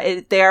nice is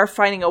that they are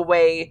finding a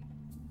way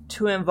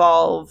to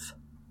involve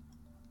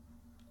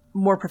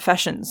more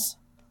professions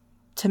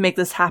to make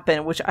this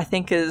happen, which I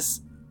think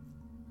is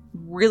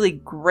really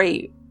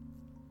great.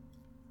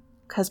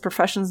 Because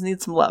professions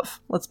need some love.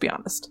 Let's be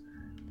honest.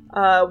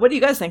 What do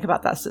you guys think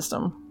about that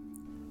system?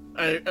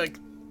 I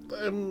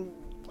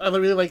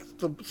really like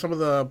some of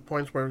the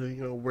points where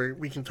where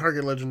we can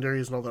target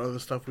legendaries and all that other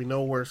stuff. We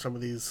know where some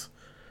of these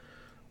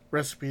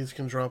recipes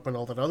can drop and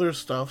all that other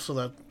stuff, so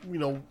that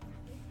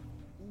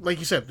like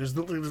you said, there's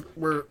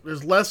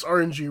less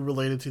RNG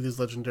related to these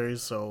legendaries,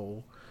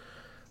 so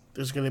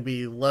there's going to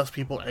be less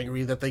people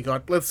angry that they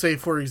got. Let's say,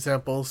 for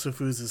example,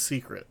 Sifu's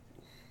secret.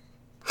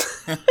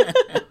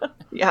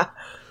 Yeah.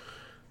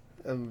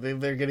 And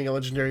they're getting a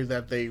legendary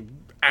that they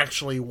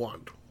actually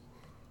want,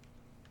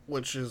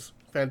 which is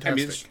fantastic. I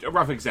mean, it's a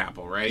rough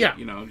example, right? Yeah.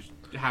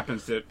 It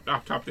happens to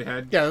off the top of the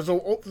head. Yeah,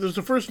 there's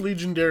the first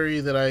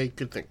legendary that I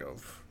could think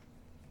of.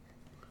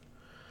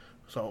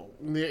 So,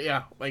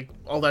 yeah,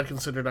 all that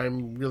considered,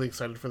 I'm really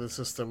excited for the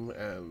system,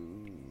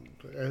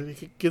 and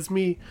it gives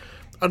me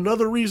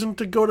another reason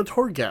to go to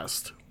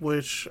Torghast,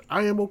 which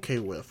I am okay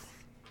with.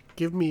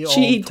 Give me all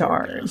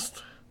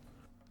Torghast.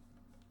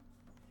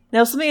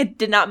 Now, something I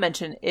did not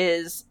mention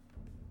is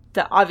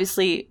that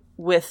obviously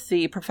with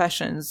the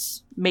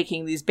professions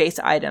making these base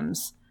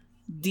items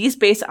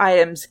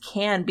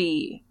can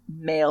be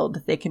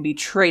mailed, they can be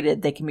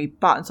traded, they can be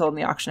bought and sold in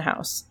the auction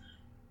house,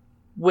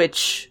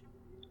 which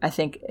I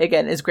think,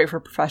 again, is great for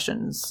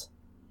professions.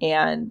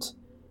 And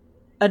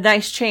a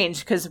nice change,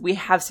 because we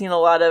have seen a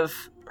lot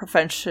of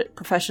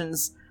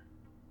professions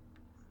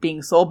being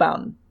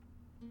soulbound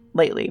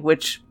lately,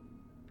 which...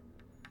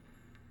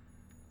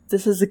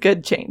 this is a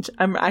good change.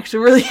 I'm actually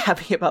really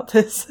happy about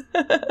this.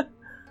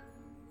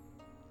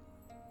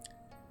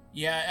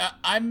 Yeah,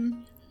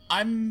 I'm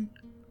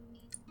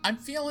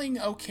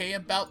feeling okay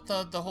about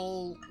the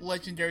whole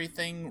legendary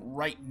thing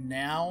right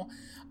now.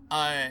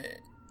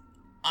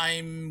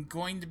 I'm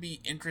going to be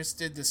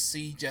interested to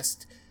see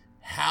just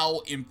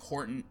how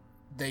important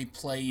they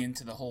play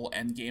into the whole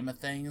end game of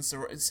things.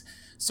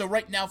 So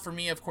right now for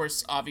me, of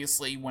course,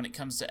 obviously when it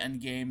comes to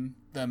end game,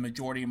 the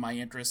majority of my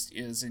interest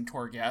is in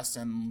Torghast,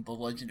 and the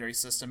legendary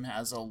system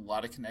has a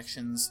lot of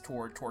connections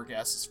toward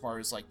Torghast as far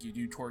as like you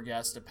do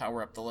Torghast to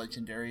power up the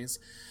legendaries.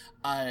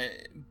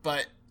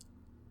 But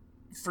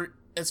for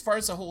as far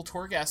as the whole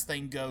Torghast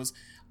thing goes,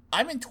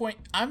 I'm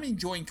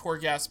enjoying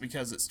Torghast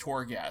because it's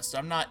Torghast.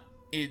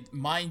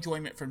 My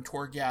enjoyment from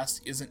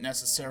Torghast isn't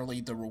necessarily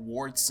the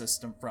reward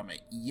system from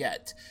it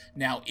yet.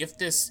 Now, if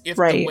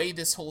Right. the way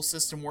this whole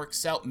system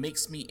works out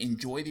makes me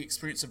enjoy the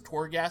experience of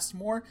Torghast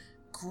more,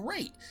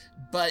 great.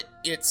 But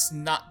it's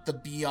not the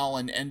be-all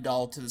and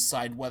end-all to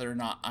decide whether or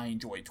not I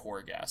enjoy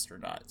Torghast or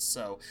not.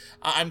 So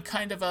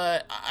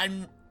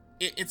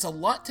it's a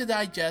lot to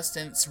digest,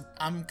 and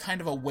I'm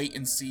kind of a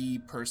wait-and-see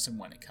person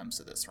when it comes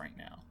to this right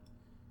now.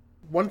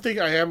 One thing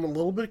I am a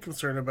little bit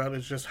concerned about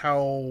is just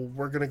how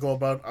we're going to go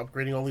about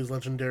upgrading all these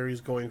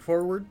legendaries going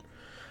forward.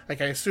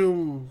 Like, I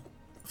assume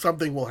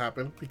something will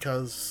happen,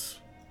 because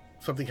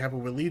something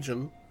happened with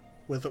Legion,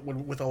 with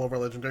all of our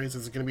legendaries.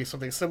 Is it going to be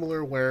something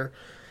similar, where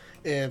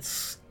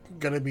it's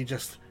going to be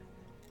just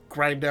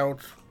grind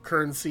out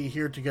currency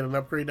here to get an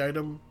upgrade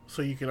item,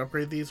 so you can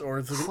upgrade these? Or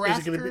is there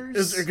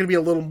going to be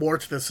a little more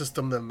to the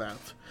system than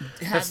that?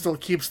 That still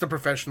keeps the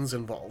professions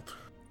involved.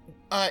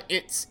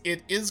 It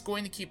is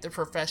going to keep the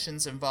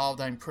professions involved,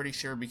 I'm pretty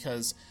sure,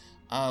 because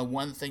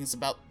one of the things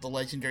about the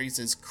legendaries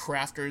is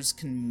crafters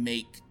can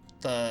make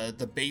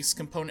the base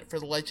component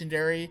for the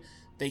legendary.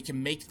 They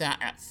can make that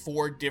at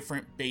 4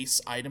 different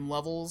base item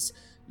levels.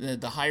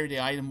 The higher the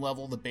item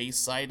level, the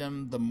base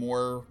item, the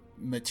more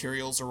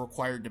materials are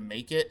required to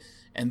make it.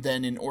 And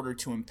then in order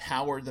to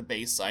empower the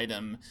base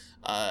item,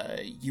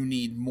 you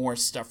need more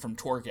stuff from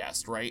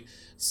Torghast, right?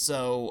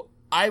 So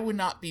I would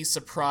not be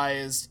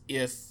surprised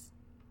if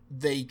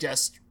they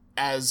just,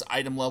 as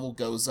item level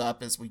goes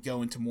up, as we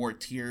go into more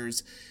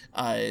tiers,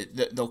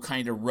 they'll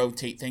kind of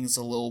rotate things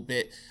a little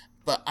bit.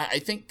 But I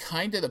think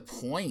kind of the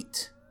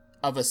point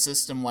of a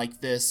system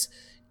like this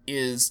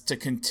is to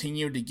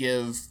continue to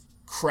give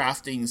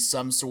crafting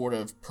some sort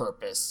of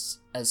purpose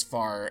as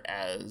far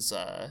as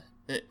the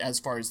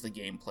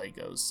gameplay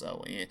goes.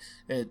 So,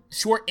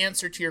 short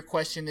answer to your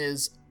question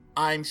is,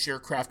 I'm sure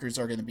crafters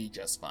are going to be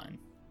just fine.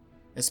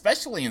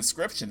 Especially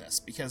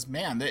Inscriptionists, because,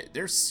 man,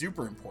 they're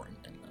super important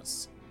in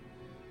this.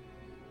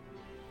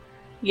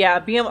 Yeah,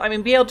 being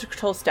able to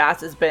control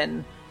stats has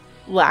been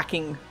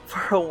lacking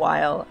for a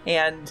while,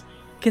 and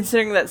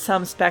considering that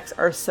some specs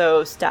are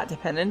so stat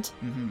dependent,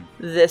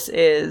 this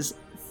is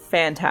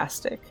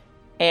fantastic.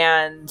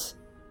 And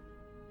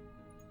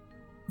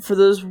for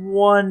those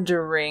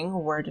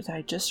wondering, where did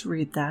I just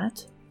read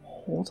that?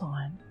 Hold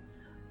on.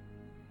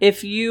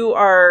 If you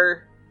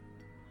are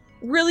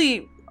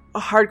really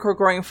hardcore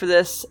going for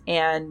this,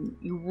 and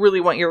you really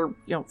want your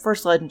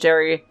first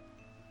legendary,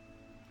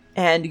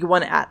 and you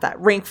want it at that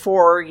rank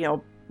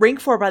 4, rank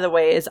 4, by the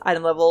way, is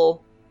item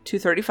level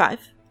 235.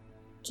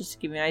 Just to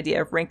give you an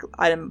idea of rank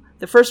item,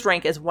 the first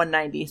rank is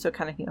 190, so it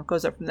kind of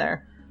goes up from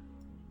there.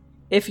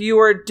 If you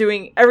are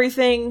doing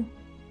everything,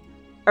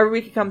 every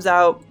week it comes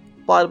out,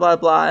 blah blah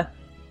blah,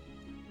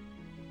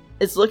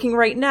 it's looking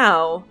right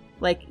now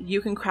like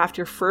you can craft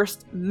your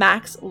first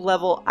max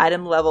level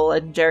item level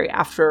legendary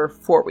after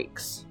 4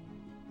 weeks.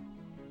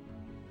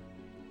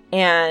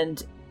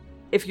 And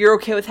if you're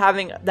okay with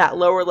having that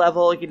lower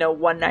level,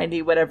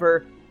 190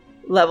 whatever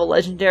level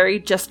legendary,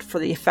 just for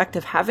the effect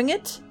of having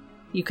it,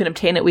 you can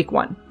obtain it week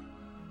 1.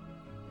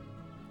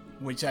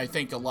 Which I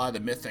think a lot of the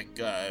Mythic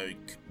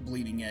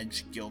Bleeding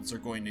Edge guilds are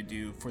going to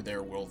do for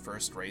their World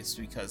First race,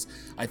 because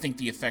I think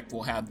the effect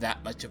will have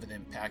that much of an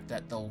impact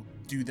that they'll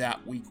do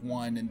that week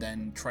 1 and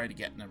then try to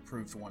get an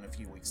improved one a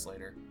few weeks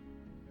later.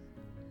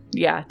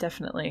 Yeah,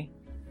 definitely.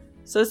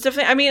 So it's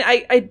definitely,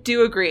 I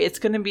do agree. It's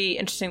going to be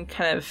interesting to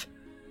kind of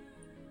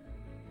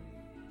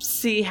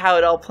see how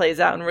it all plays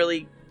out and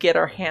really get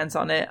our hands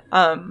on it.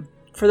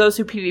 For those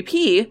who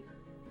PvP,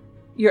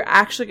 you're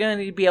actually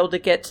going to be able to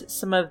get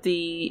some of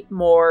the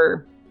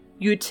more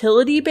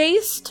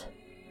utility-based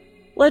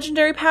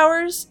legendary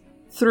powers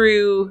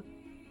through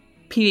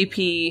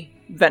PvP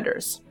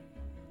vendors,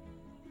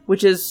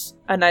 which is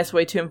a nice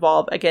way to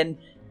involve, again,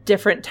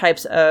 different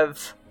types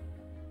of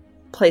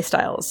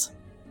playstyles.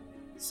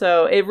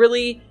 So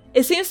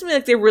it seems to me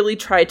like they really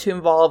try to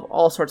involve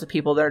all sorts of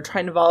people. They're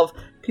trying to involve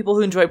people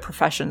who enjoy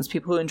professions,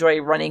 people who enjoy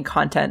running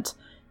content,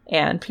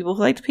 and people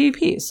who like to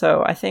PvP.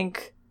 So I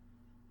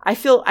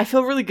feel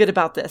really good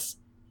about this.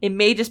 It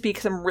may just be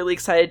because I'm really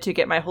excited to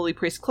get my Holy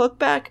Priest cloak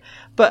back,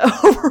 but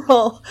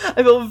overall,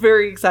 I feel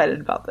very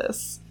excited about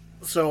this.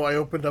 So I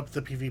opened up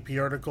the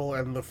PvP article,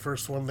 and the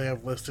first one they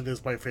have listed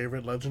is my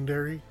favorite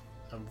legendary.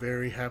 I'm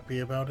very happy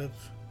about it.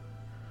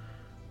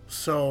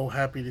 So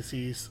happy to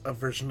see a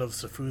version of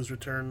Sifu's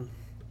return.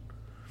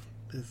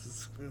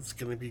 It's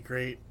going to be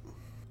great.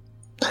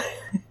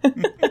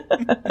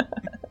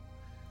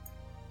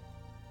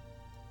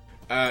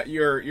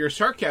 Your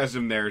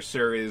sarcasm there,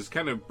 sir, is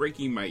kind of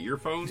breaking my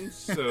earphones,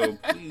 so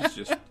please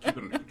just keep it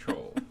under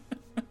control.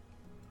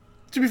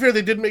 To be fair,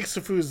 they did make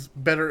Sifu's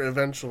better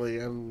eventually,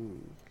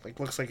 and like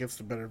looks like it's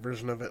the better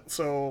version of it.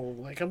 So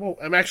like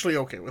I'm actually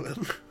okay with it.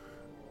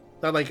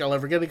 Not like I'll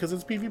ever get it because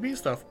it's PvP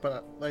stuff,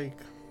 but like,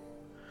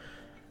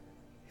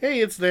 hey,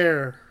 it's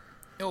there.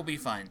 It'll be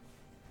fine.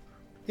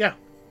 Yeah.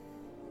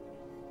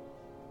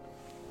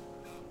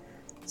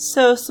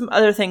 So some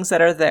other things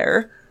that are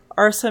there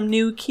are some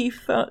new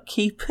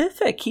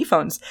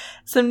keyphones,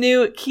 some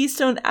new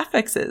Keystone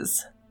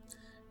affixes.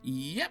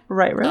 Yep.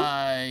 Right,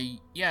 right.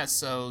 Yeah,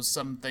 so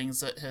some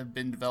things that have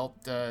been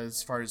developed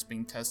as far as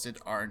being tested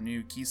are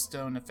new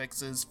Keystone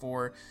affixes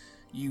for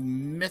you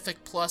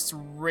Mythic Plus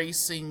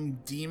racing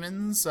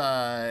demons.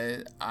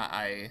 I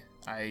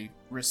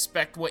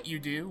respect what you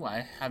do.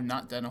 I have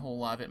not done a whole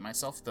lot of it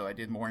myself, though I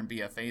did more in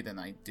BFA than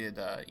I did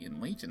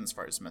in Legion as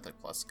far as Mythic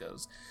Plus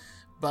goes.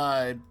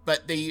 But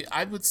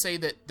I would say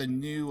that the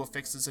new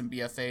affixes in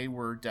BFA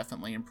were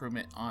definitely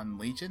improvement on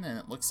Legion, and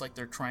it looks like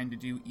they're trying to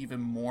do even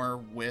more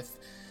with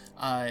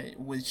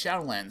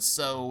Shadowlands.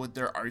 So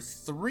there are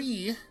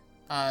 3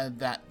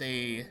 that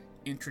they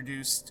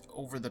introduced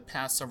over the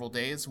past several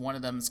days. One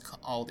of them is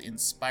called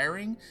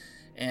Inspiring,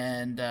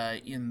 and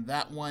in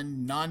that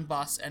one,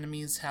 non-boss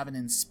enemies have an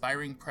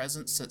inspiring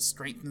presence that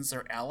strengthens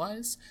their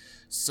allies.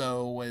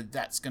 So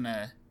that's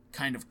gonna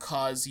kind of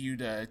cause you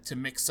to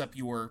mix up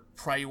your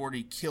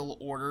priority kill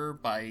order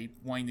by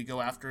wanting to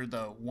go after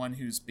the one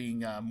who's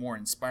being more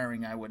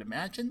inspiring, I would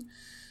imagine.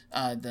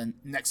 The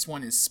next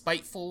one is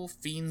Spiteful.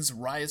 Fiends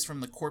rise from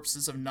the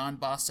corpses of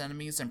non-boss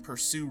enemies and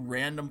pursue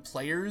random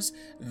players.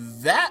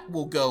 That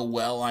will go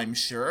well, I'm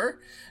sure.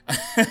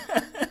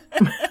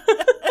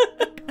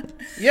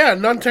 Yeah,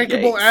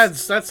 non-tankable Yikes.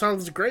 ads. That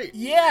sounds great.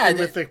 Yeah,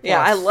 Mythic Yeah,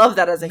 I Plus. love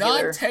that as a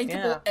healer.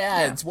 non-tankable Yeah.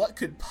 ads. What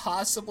could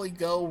possibly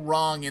go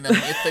wrong in a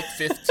Mythic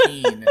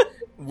 15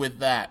 with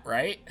that,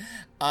 right?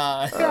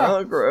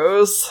 Oh,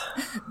 gross.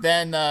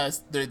 Then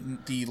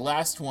the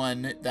last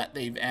one that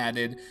they've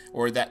added,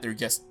 or that they're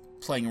just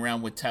playing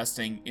around with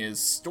testing, is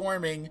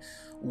Storming.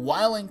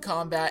 While in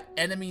combat,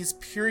 enemies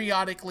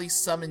periodically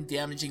summon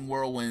damaging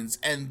whirlwinds,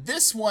 and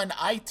this one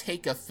I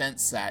take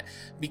offense at,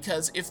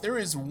 because if there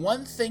is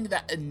one thing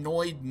that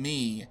annoyed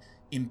me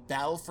in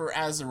Battle for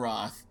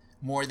Azeroth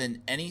more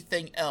than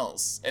anything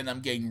else, and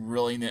I'm getting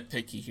really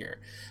nitpicky here,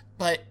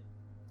 but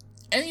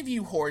any of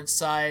you Horde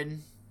side,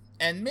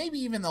 and maybe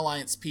even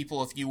Alliance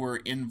people if you were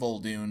in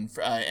Vol'dun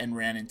and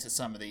ran into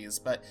some of these,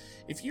 but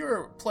if you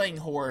were playing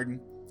Horde,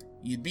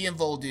 you'd be in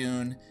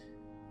Vol'dun,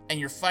 and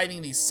you're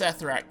fighting these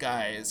Sethrak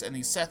guys, and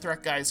these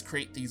Sethrak guys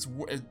create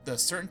the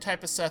certain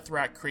type of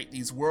Sethrak create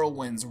these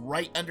whirlwinds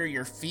right under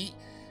your feet,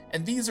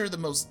 and these are the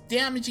most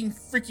damaging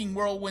freaking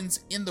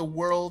whirlwinds in the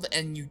world,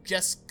 and you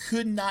just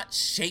could not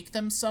shake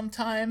them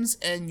sometimes,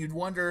 and you'd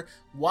wonder,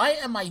 why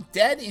am I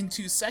dead in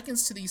 2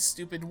 seconds to these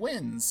stupid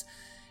winds?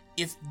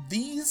 If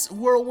these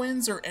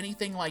whirlwinds are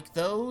anything like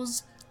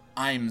those,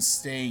 I'm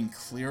staying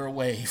clear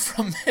away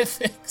from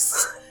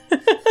Mythics.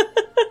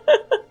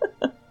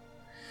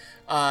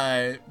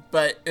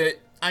 But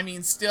I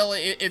mean, still,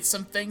 it's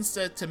some things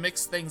to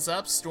mix things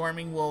up.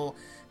 Storming will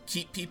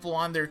keep people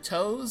on their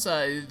toes.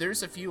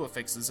 There's a few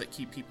affixes that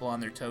keep people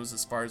on their toes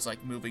as far as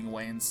like moving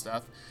away and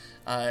stuff.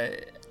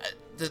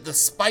 The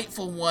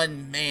Spiteful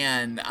one,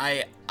 man,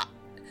 I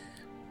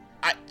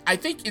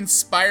think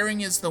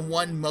Inspiring is the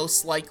one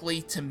most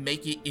likely to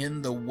make it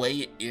in the way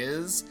it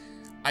is.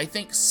 I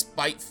think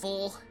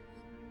Spiteful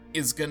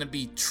is going to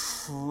be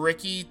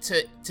tricky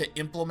to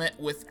implement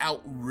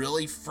without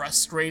really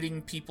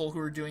frustrating people who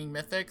are doing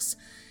Mythics.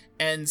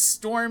 And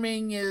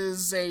Storming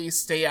is a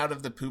stay out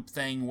of the poop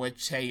thing,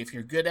 which, hey, if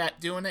you're good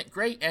at doing it,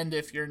 great. And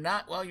if you're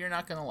not, well, you're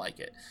not going to like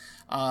it.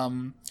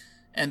 And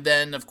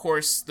then, of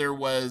course, there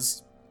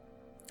was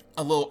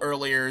a little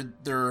earlier,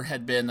 there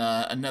had been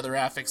another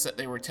affix that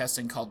they were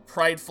testing called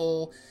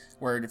Prideful,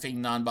 where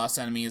defeating non-boss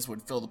enemies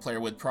would fill the player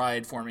with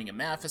pride, forming a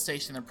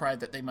manifestation of pride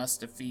that they must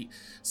defeat.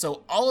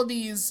 So all of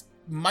these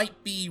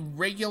might be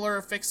regular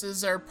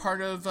affixes that are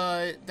part of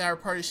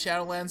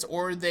Shadowlands,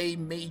 or they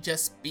may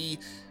just be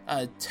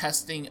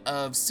testing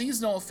of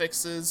seasonal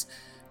affixes.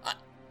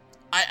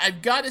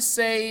 I've got to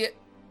say,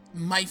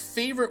 my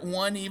favorite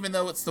one, even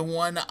though it's the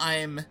one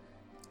I'm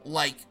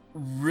like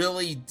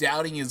really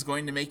doubting is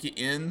going to make it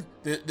in,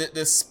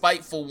 the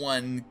Spiteful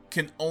one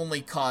can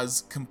only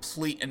cause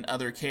complete and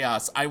utter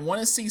chaos. I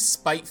want to see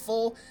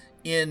Spiteful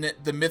in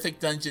the Mythic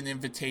Dungeon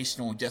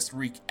Invitational just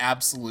wreak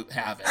absolute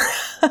havoc.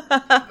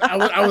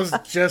 I was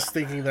just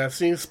thinking that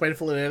seeing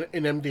Spiteful in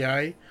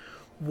MDI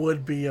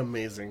would be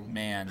amazing.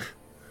 Man.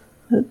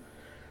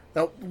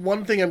 Now,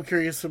 one thing I'm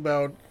curious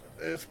about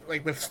is,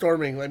 like, with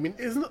Storming, I mean,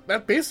 isn't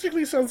that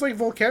basically sounds like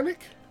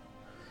Volcanic?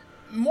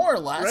 More or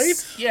less.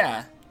 Right?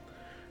 Yeah.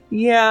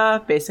 Yeah,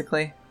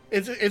 basically.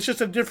 It's just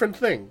a different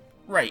thing.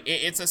 Right,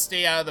 it's a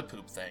stay out of the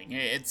poop thing.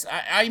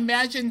 I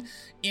imagine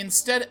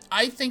instead,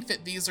 I think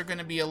that these are going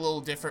to be a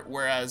little different,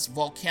 whereas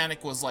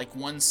Volcanic was like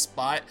one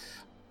spot.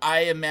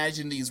 I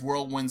imagine these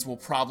whirlwinds will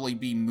probably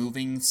be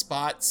moving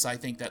spots. I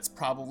think that's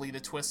probably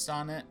the twist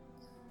on it.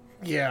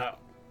 Yeah.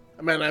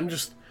 Man,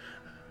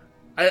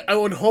 I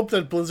would hope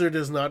that Blizzard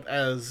is not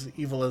as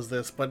evil as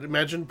this, but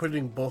imagine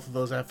putting both of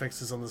those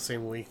affixes on the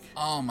same week.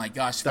 Oh my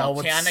gosh, That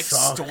would volcanic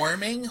suck.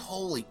 storming?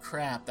 Holy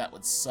crap, that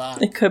would suck.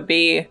 It could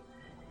be. And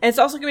it's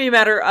also going to be a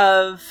matter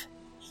of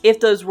if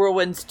those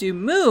whirlwinds do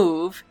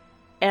move,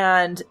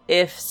 and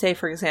if, say,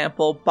 for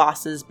example,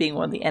 bosses being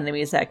one of the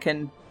enemies that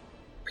can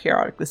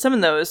periodically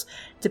summon those,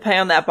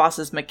 depending on that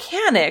boss's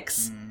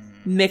mechanics,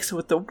 mixed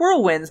with the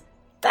whirlwinds,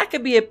 that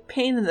could be a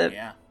pain in the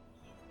Yeah.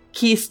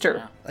 keister.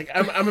 Yeah. Like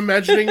I'm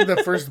imagining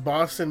the first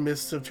boss in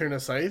Mists of Tyr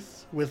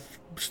Scythe with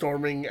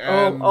storming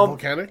and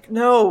volcanic.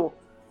 No.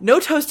 No,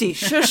 Toasty.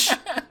 Shush.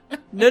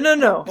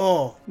 No.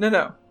 Oh,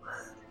 No.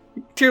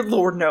 Dear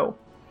Lord, no.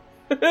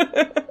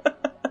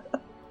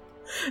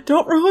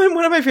 Don't ruin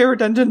one of my favorite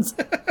dungeons.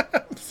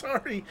 I'm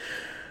sorry.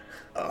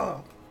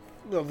 Oh,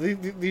 no,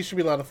 these should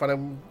be a lot of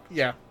fun.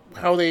 Yeah,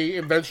 how they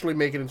eventually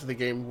make it into the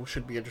game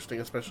should be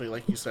interesting, especially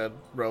like you said,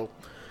 Ro.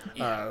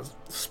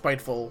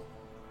 Spiteful.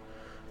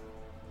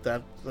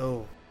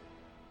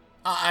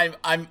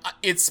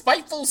 It's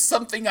Spiteful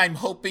something I'm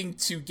hoping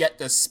to get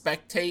to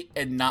spectate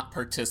and not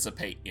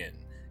participate in.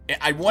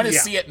 I want to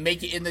see it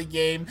make it in the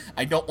game.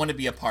 I don't want to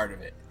be a part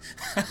of it.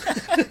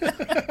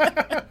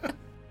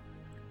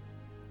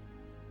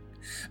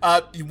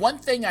 One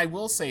thing I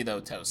will say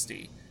though,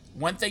 Toasty,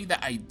 one thing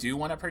that I do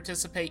want to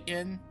participate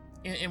in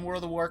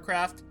World of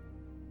Warcraft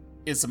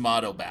is a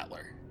Mono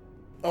Battler.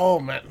 Oh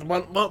man,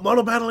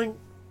 mono battling.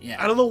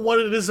 Yeah. I don't know what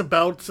it is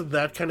about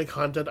that kind of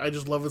content. I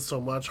just love it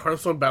so much.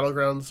 Hearthstone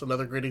Battlegrounds,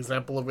 another great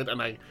example of it,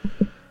 and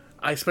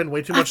I spend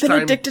way too much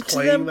time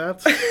playing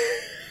that.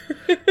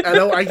 I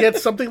know I get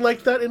something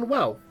like that in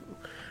WoW.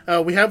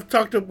 We have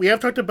talked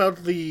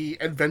about the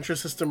adventure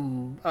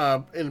system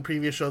in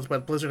previous shows,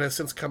 but Blizzard has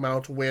since come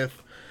out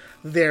with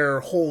their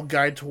whole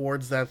guide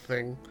towards that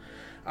thing.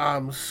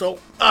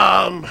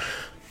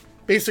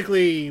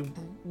 Basically,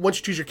 once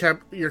you choose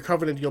your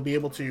covenant, you'll be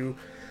able to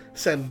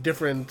send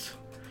different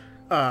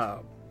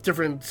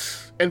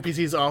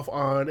NPCs off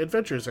on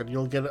adventures, and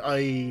you'll get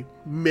a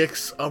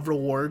mix of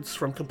rewards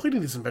from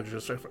completing these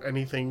adventures. So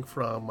anything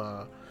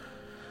from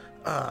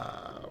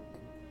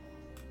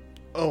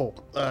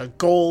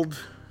gold,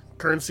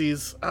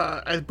 currencies.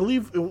 I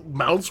believe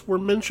mounts were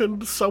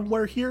mentioned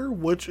somewhere here,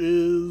 which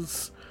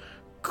is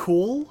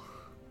cool.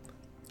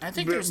 I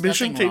think there's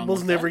Mission nothing wrong tables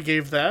with never that.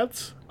 gave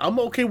that. I'm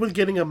okay with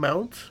getting a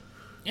mount.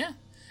 Yeah.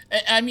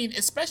 I mean,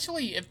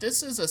 especially if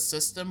this is a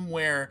system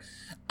where,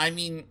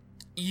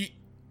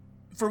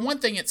 for one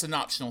thing, it's an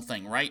optional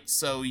thing, right?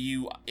 So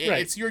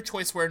it's your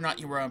choice whether or not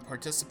you want to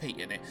participate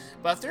in it.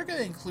 But if they're going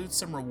to include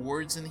some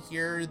rewards in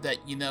here that,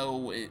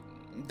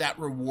 that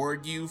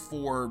reward you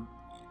for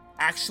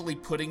actually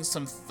putting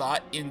some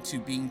thought into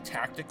being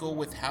tactical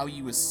with how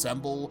you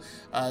assemble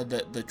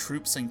the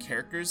troops and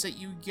characters that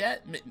you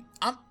get,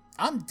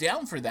 I'm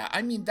down for that.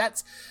 I mean,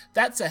 that's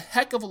a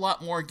heck of a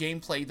lot more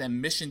gameplay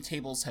than mission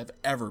tables have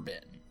ever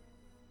been.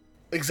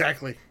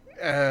 Exactly,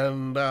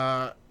 and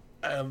as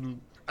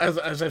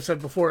I've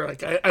said before,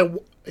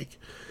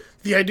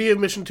 the idea of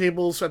mission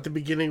tables at the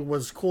beginning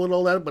was cool and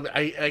all that, but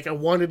I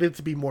wanted it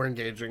to be more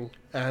engaging,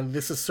 and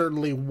this is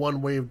certainly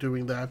one way of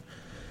doing that.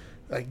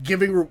 Like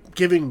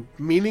giving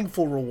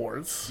meaningful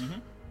rewards,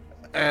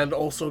 and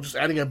also just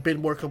adding a bit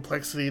more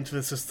complexity into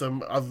the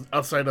system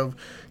outside of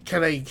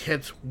can I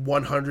hit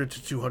 100 to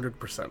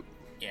 200%.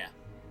 Yeah.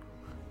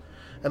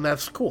 And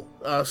that's cool.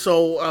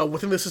 So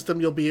within the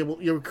system,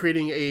 you're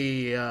creating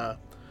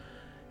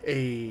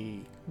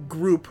a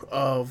group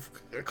of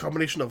a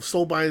combination of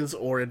soulbinds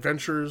or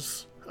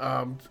adventurers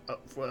in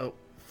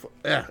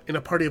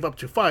a party of up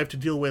to 5 to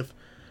deal with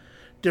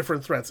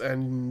different threats,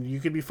 and you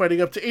could be fighting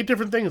up to 8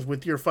 different things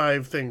with your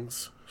 5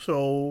 things.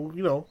 So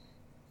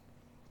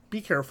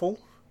be careful,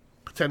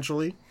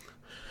 potentially.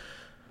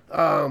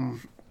 So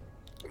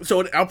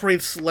it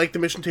operates like the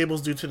mission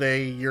tables do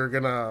today. You're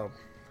gonna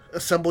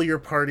assemble your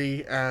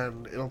party,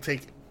 and it'll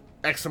take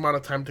X amount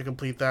of time to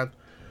complete that.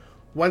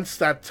 Once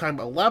that time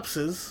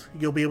elapses,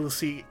 you'll be able to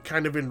see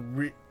kind of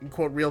in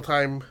quote real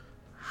time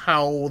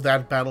how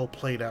that battle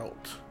played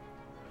out.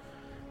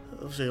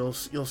 So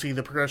you'll see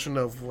the progression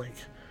of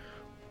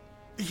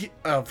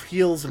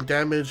heals and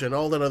damage and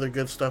all that other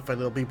good stuff, and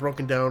it'll be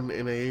broken down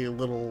in a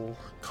little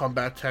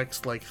combat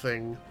text like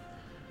thing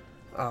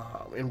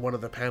in one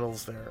of the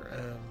panels there.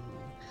 And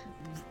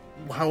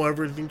how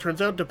everything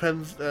turns out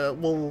depends.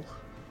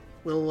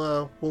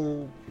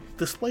 We'll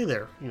display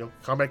there.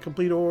 Combat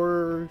complete,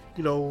 or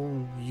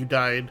you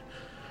died.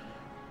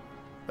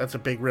 That's a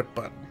big rip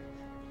button.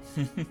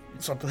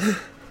 Something.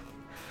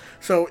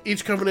 So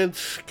each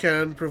covenant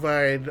can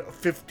provide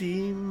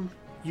 15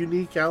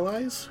 unique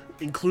allies,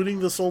 including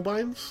the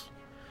soulbinds.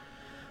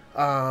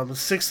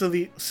 6 of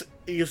the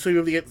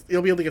you'll be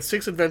able to get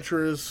 6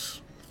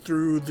 adventurers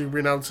through the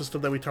renowned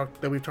system that we've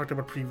talked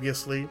about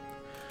previously.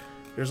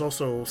 There's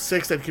also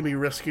 6 that can be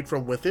rescued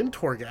from within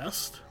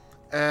Torghast,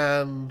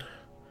 and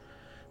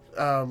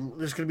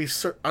there's going to be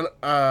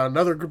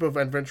another group of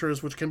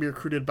adventurers which can be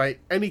recruited by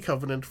any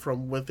covenant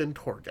from within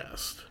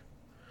Torghast.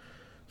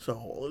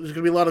 So there's going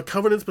to be a lot of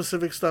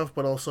covenant-specific stuff,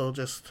 but also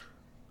just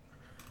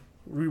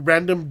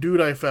random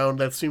dude I found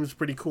that seems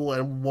pretty cool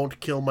and won't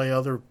kill my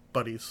other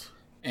buddies.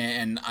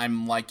 And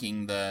I'm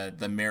liking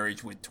the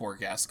marriage with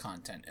Torghast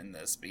content in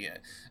this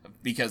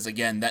because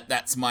again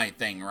that's my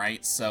thing,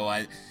 right?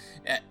 So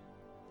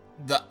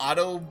the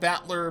auto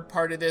battler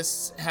part of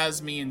this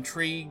has me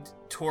intrigued.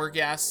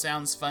 Torghast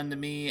sounds fun to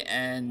me,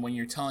 and when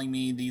you're telling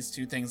me these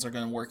two things are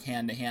going to work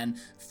hand to hand,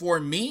 for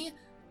me,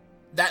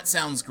 that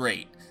sounds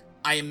great.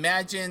 I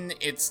imagine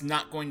it's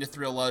not going to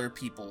thrill other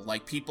people,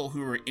 like people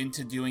who are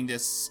into doing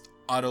this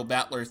auto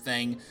battler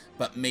thing,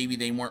 but maybe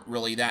they weren't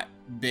really that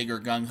big or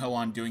gung-ho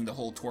on doing the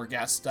whole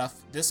Torghast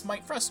stuff. This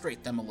might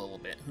frustrate them a little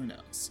bit. Who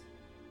knows?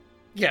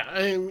 Yeah,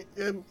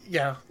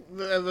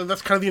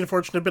 that's kind of the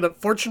unfortunate bit.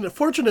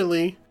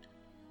 Fortunately,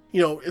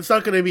 it's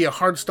not going to be a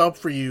hard stop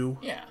for you.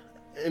 Yeah.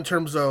 In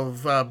terms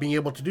of being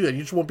able to do that.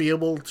 You just won't be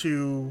able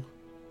to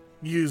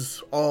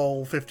use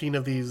all 15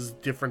 of these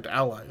different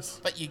allies.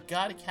 But you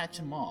gotta catch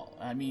them all.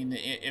 I mean,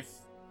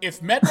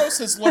 if Medros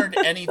has learned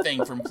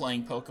anything from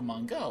playing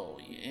Pokemon Go,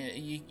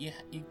 you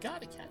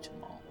gotta catch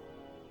them all.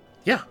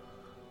 Yeah.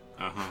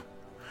 Uh-huh.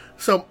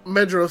 So,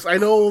 Medros, I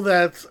know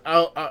that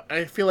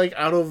I feel like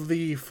out of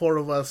the four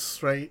of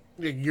us, right,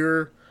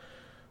 your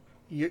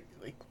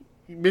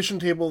Mission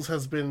Tables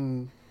has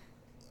been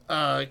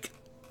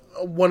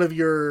one of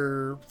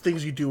your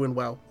things you do in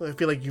WoW. I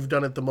feel like you've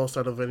done it the most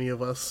out of any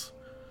of us,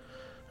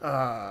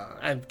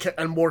 and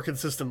more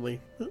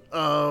consistently.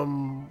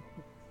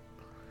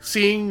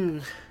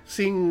 Seeing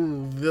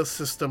this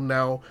system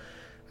now,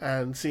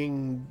 and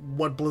seeing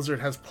what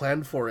Blizzard has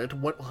planned for it,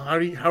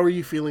 how are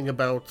you feeling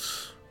about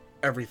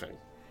everything?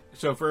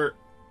 So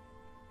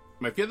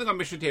my feeling on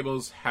Mission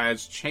Tables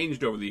has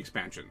changed over the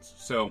expansions.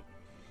 So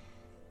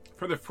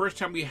for the first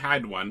time we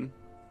had one,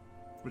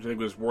 which I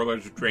think was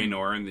Warlords of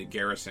Draenor and the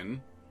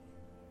Garrison,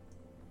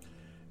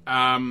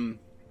 I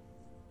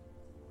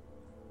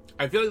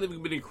feel like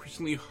they've been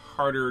increasingly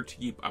harder to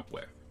keep up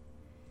with.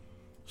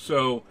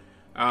 So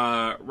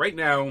right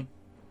now,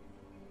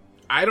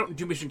 I don't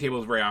do Mission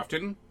Tables very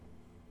often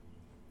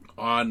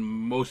on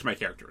most of my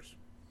characters.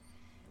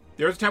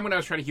 There was a time when I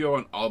was trying to keep up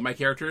on all of my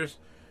characters,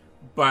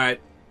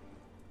 but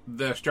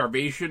the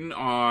starvation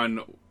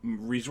on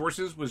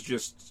resources was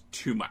just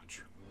too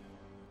much.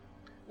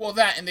 Well,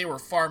 that, and they were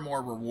far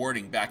more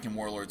rewarding back in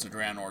Warlords of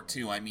Draenor,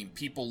 too. I mean,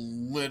 people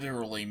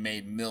literally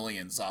made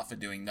millions off of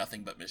doing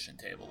nothing but Mission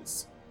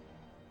Tables.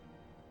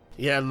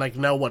 Yeah, and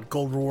now what?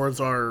 Gold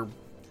rewards are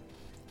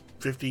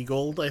 50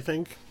 gold, I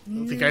think.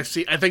 I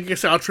think I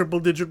saw a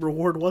triple-digit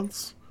reward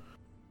once.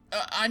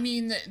 I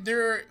mean,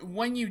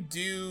 when you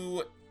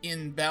do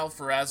in Battle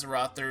for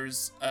Azeroth,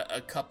 there's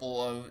a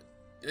couple of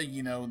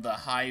the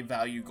high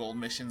value gold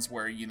missions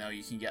where you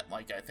can get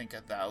I think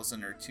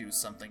 1,000 or 2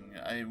 something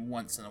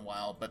once in a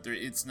while, but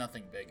it's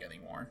nothing big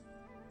anymore.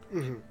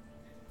 Mm-hmm.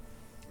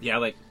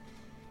 Yeah,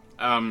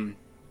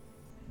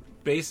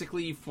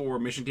 basically for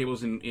Mission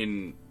Tables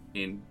in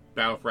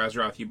Battle for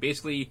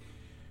Azeroth,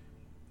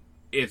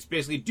 it's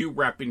basically do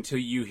rep until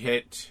you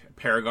hit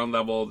Paragon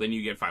level, then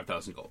you get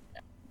 5,000 gold.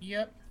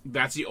 Yep.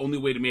 That's the only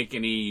way to make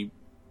anything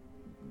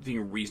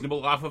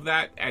reasonable off of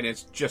that, and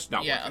it's just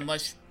not worth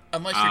it.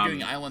 Unless you're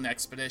doing island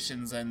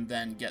expeditions and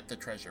then get the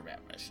treasure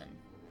map mission.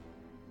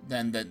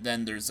 Then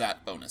there's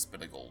that bonus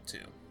bit of gold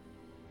too.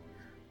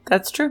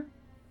 That's true.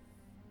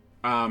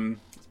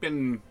 It's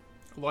been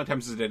a long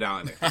time since I did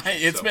island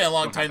expedition. It's been a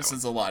long time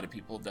since a lot of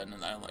people have done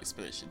an island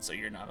expedition, so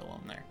you're not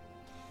alone there.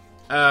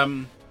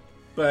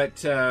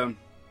 But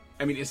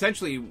I mean,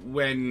 essentially,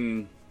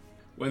 when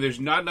there's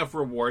not enough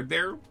reward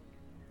there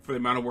for the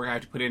amount of work I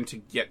have to put in to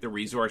get the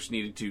resource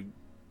needed to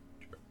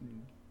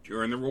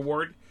earn the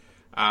reward,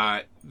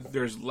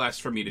 there's less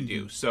for me to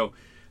do. So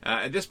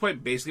at this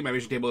point, basically, my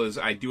mission table is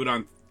I do it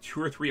on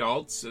 2 or 3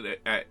 alts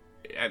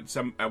at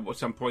some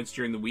points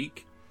during the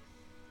week,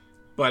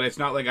 but it's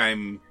not like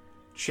I'm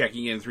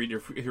checking in 3 or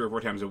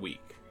 4 times a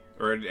week,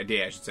 or a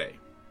day, I should say,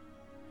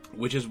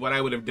 which is what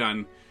I would have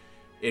done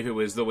if it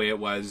was the way it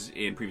was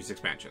in previous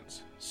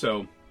expansions.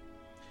 So,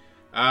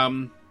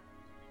 I'm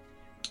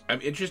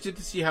interested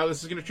to see how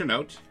this is going to turn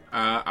out.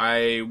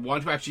 I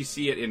want to actually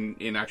see it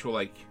in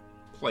actual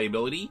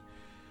playability,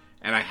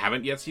 and I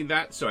haven't yet seen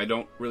that, so I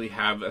don't really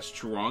have a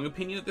strong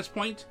opinion at this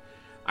point.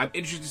 I'm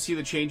interested to see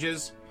the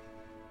changes.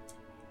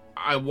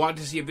 I want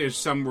to see if there's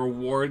some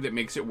reward that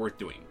makes it worth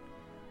doing,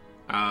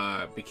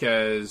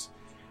 because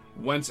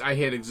once I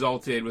hit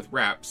Exalted with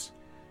reps,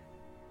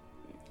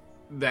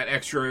 that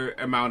extra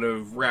amount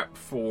of rep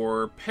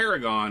for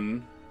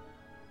Paragon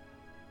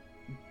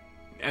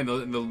and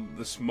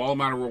the small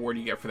amount of reward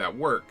you get for that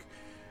work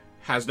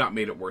has not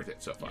made it worth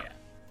it so far. Yeah.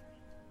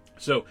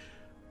 So,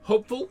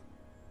 hopeful,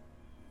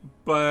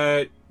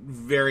 but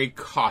very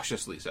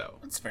cautiously so.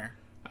 That's fair.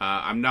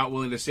 I'm not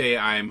willing to say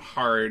I'm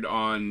hard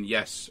on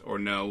yes or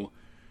no,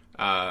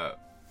 but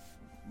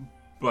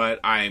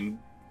I'm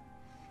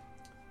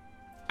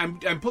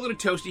pulling a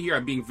Toasty here.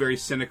 I'm being very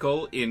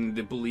cynical in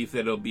the belief that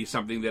it'll be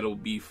something that'll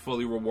be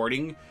fully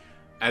rewarding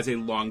as a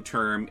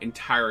long-term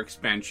entire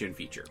expansion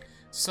feature.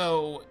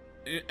 So,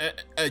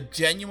 a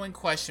genuine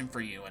question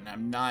for you, and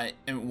I'm not.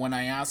 And when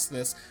I ask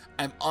this,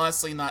 I'm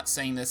honestly not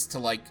saying this to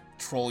like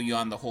troll you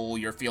on the whole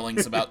your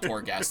feelings about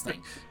Torghast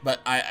thing, but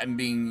I'm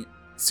being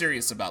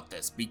serious about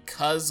this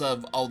because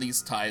of all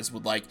these ties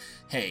with like,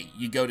 hey,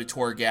 you go to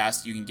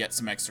Torghast, you can get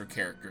some extra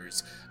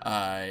characters.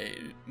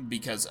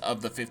 Because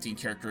of the 15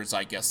 characters,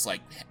 I guess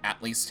like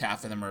at least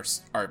half of them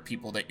are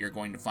people that you're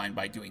going to find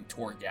by doing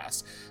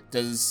Torghast.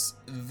 Does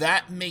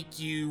that make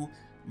you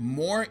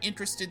more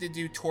interested to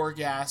do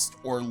Torghast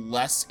or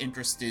less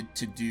interested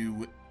to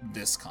do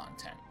this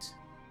content?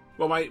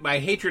 Well, my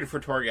hatred for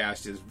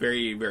Torghast is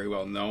very, very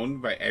well known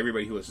by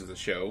everybody who listens to the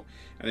show,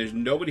 and there's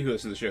nobody who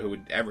listens to the show who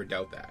would ever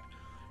doubt that.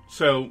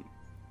 So,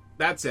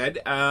 that said,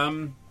 I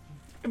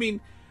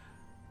mean,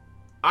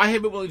 I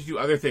have been willing to do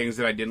other things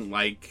that I didn't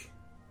like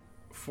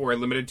for a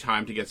limited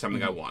time to get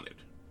something I wanted.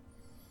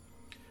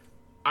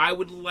 I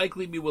would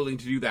likely be willing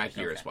to do that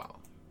here as well.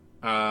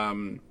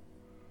 I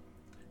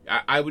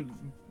would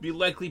be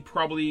likely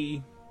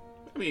probably,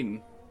 I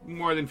mean,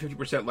 more than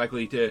 50%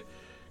 likely to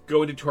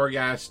go into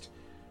Torghast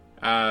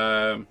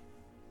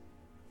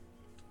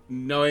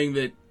knowing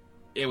that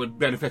it would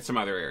benefit some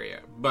other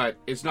area. But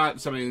it's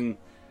not something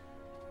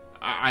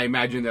I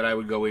imagine that I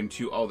would go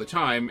into all the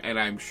time, and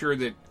I'm sure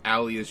that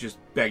Allie is just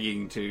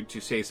begging to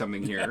say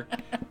something here.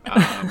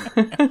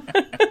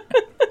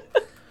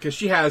 Because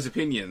she has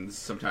opinions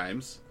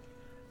sometimes.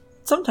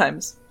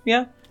 Sometimes,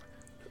 yeah.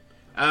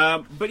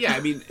 But yeah, I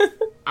mean,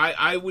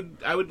 I would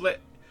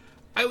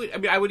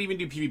even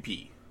do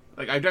PvP.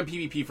 Like, I've done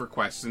PvP for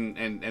quests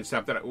and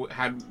stuff that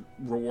had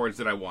rewards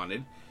that I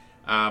wanted.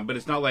 But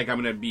it's not like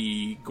I'm going to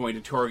be going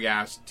to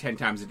Torghast 10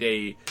 times a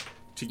day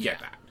to get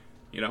that.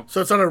 You know?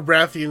 So it's not a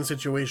Rathian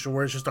situation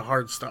where it's just a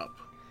hard stop.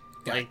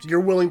 Got Like it. you're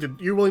willing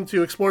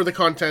to explore the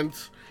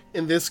content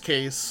in this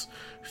case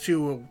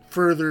to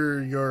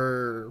further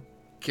your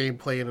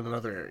gameplay in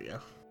another area.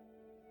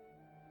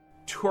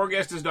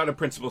 Torghast is not a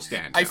principal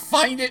stand. I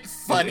find it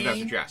funny That's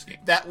what you're asking.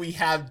 that we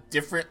have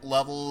different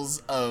levels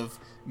of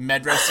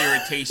Medros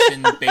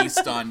irritation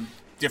based on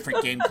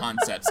different game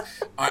concepts.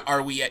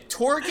 Are we at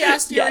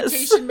Torghast Yes.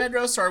 irritation,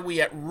 Medros? Are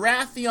we at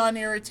Rathion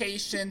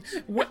irritation?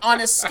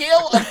 On a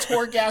scale of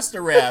Torghast to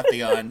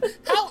Rathion,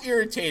 how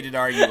irritated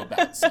are you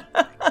about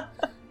something?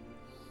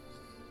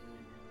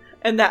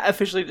 And that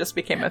officially just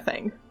became a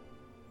thing.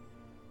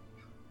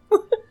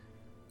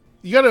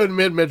 You got to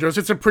admit, Medros,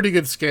 it's a pretty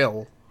good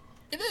scale.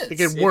 It is.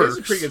 It It works. is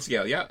a pretty good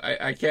scale, yeah.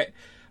 I can't...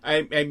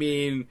 I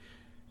mean,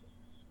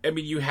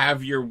 you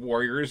have your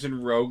warriors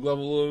and rogue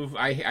level of...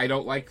 I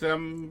don't like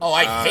them. Oh,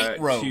 I hate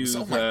rogues.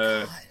 to Oh my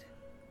the- god.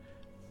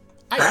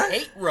 I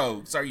hate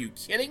rogues. Are you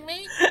kidding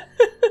me?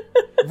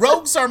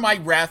 Rogues are my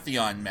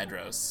Rathion,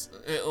 Medros.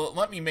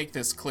 Let me make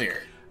this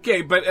clear.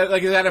 Okay, but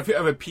like, is that of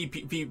a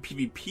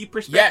PvP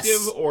perspective,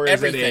 Yes, or is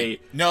everything.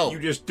 it a No, you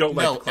just don't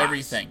like no, the class?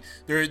 everything.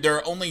 There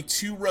are only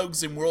 2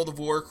 rogues in World of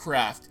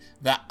Warcraft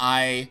that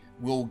I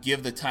will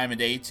give the time of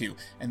day to,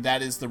 and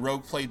that is the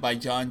rogue played by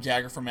John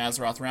Jagger from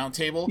Azeroth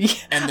Roundtable,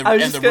 and the I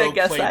was just gonna rogue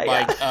guess played that, by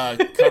yeah.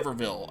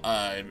 Coverville.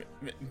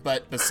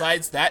 But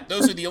besides that,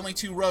 those are the only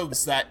 2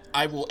 rogues that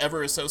I will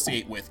ever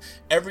associate with.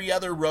 Every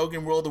other rogue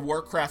in World of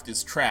Warcraft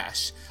is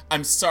trash.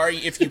 I'm sorry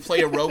if you play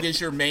a rogue as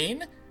your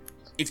main.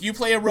 If you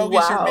play a rogue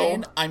as your Wow.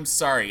 main, I'm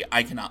sorry,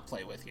 I cannot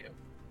play with you.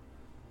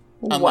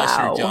 Unless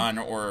Wow. you're John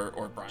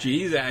or Brian.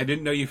 Jeez, I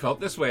didn't know you felt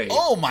this way.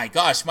 Oh my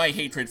gosh, my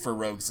hatred for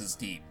rogues is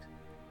deep.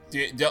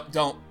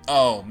 Don't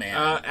oh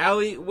man.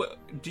 Allie,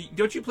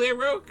 don't you play a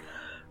rogue?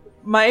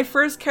 My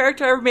first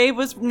character I ever made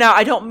was... Now,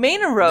 I don't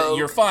main a rogue,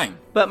 You're fine.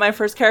 but my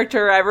first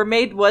character I ever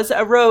made was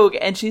a rogue,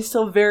 and she's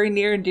still very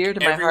near and dear to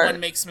my Everyone heart.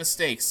 makes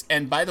mistakes.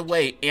 And by the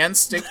way, Ann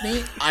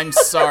Stickney, I'm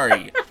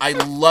sorry. I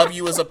love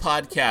you as a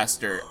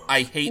podcaster.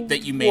 I hate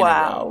that you made a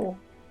rogue.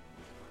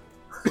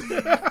 Wow.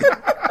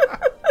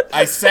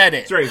 I said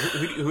it. Sorry,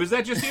 who's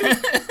that just here?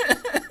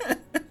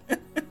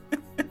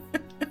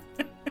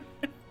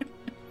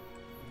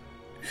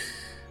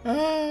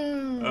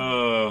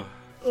 Oh.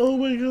 Oh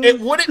my god. It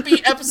wouldn't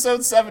be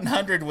episode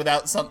 700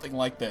 without something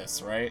like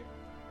this, right?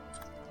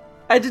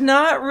 I did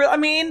not I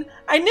mean,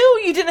 I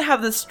knew you didn't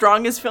have the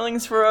strongest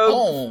feelings for rogue,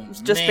 Oh,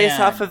 just based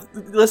man. off of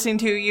listening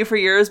to you for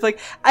years, but like,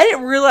 I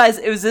didn't realize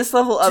it was this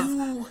level of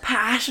Do-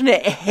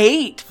 passionate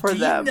hate for Do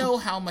them. you know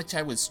how much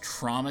I was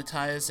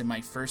traumatized in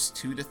my first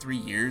 2 to 3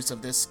 years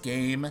of this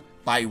game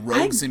by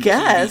rogues I in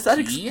guess PvP? that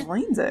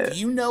explains it. Do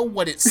you know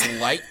what it's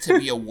like to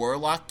be a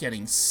warlock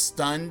getting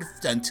stunned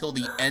until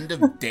the end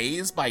of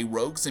days by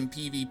rogues in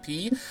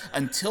PvP?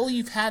 Until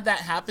you've had that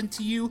happen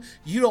to you,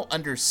 you don't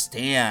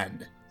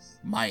understand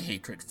my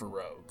hatred for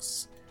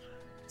rogues.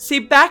 See,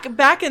 back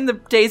in the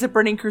days of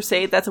Burning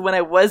Crusade, that's when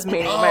I was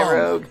maining my Oh,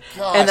 rogue,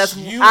 gosh, and that's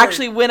you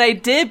actually when I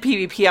did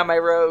PvP on my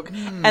rogue,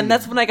 and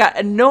that's when I got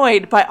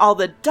annoyed by all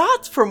the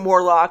dots from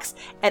warlocks,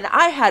 and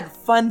I had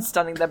fun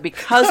stunning them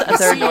because of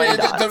their See, annoying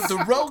dots. the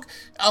rogue,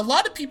 a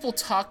lot of people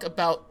talk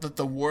about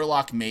the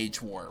warlock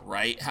mage war,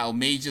 right? How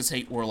mages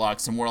hate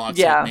warlocks and warlocks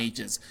Yeah. hate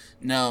mages.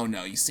 No,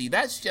 you see,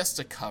 that's just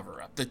a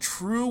cover-up. The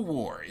true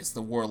war is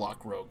the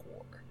warlock rogue war.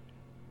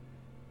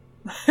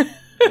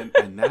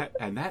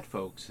 and that,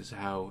 folks, is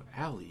how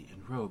Allie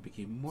and Ro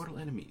became mortal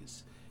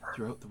enemies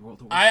throughout the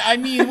world of Warcraft. I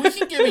mean, we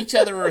can give each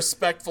other a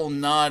respectful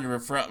nod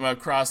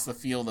across the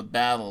field of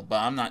battle,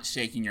 but I'm not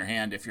shaking your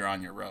hand if you're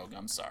on your rogue.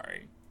 I'm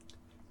sorry.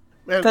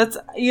 Man, That's,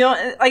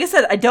 like I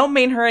said, I don't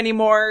main her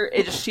anymore.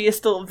 She is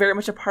still very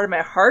much a part of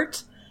my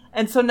heart.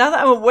 And so now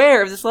that I'm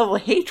aware of this level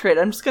of hatred,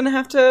 I'm just going to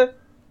have to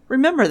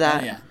remember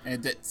that. Yeah,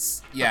 and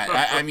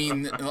I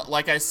mean,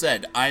 like I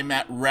said, I'm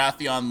at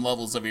Wrathion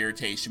levels of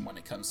irritation when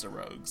it comes to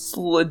rogues.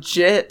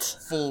 Legit.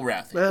 Full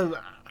Wrathion.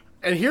 man,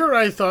 and here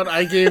I thought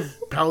I gave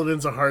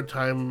paladins a hard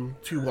time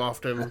too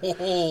often.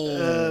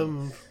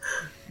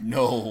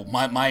 No,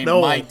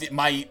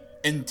 my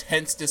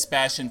intense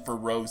dispassion for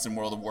rogues in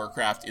World of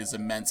Warcraft is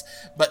immense.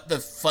 But the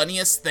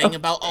funniest thing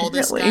about all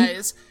this,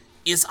 guys,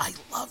 is I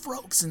love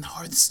rogues in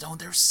Hearthstone.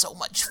 They're so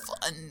much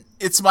fun.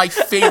 It's my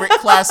favorite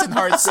class in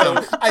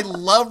Hearthstone. I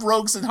love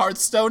rogues in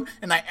Hearthstone,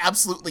 and I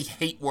absolutely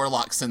hate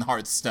warlocks in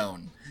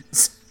Hearthstone.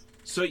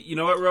 So, you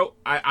know what, Ro?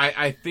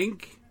 I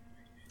think,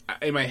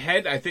 in my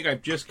head, I think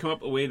I've just come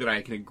up with a way that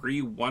I can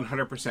agree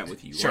 100%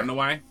 with you. Sure. Want to know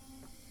why?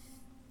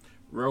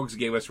 Rogues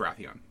gave us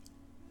Wrathion.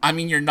 I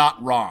mean, you're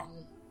not wrong.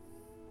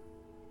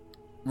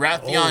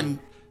 Wrathion,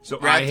 So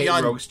I hate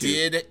Wrathion rogues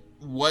too.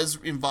 was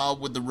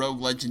involved with the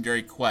Rogue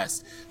Legendary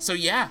quest. So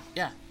yeah,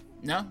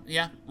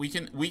 we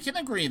can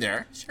agree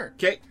there. Sure.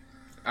 Okay,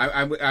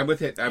 I'm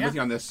with it. I'm with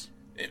you on this.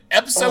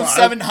 Episode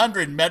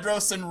 700,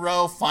 Medros and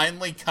Ro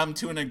finally come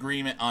to an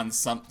agreement on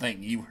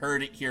something. You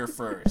heard it here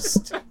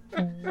first.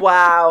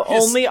 Wow.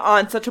 Only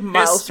on such a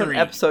milestone history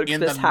episode could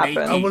in this the happen.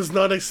 making. I was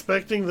not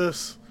expecting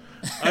this.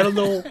 I don't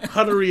know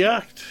how to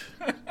react.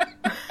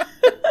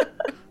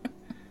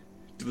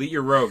 Delete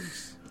your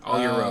rogues.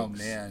 All your Oh rogues.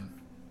 man.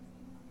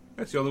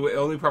 That's the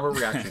only proper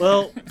reaction.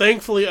 Well,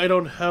 thankfully I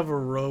don't have a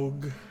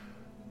rogue.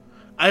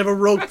 I have a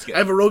rogue. That's good. I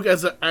have a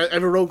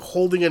rogue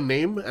holding a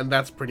name, and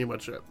that's pretty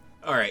much it.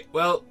 All right.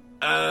 Well,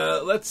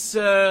 let's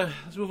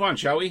move on,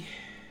 shall we?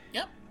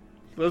 Yep.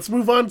 Let's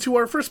move on to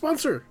our first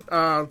sponsor.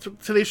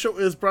 Today's show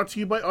is brought to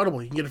you by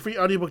Audible. You can get a free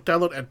audiobook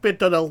download at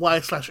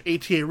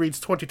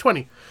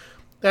bit.ly/ATAReads2020.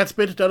 That's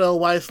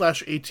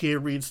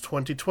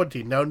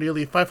bit.ly/ATAReads2020. Now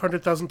nearly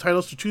 500,000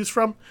 titles to choose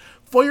from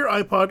for your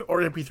iPod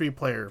or MP3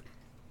 player.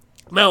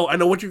 Now, I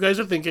know what you guys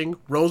are thinking.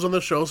 Ro's on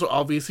the show, so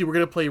obviously we're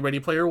going to play Ready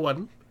Player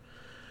One.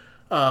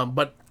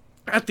 But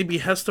at the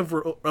behest of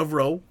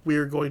Ro,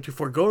 we're going to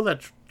forego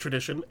that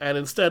tradition and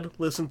instead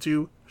listen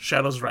to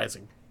Shadows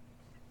Rising.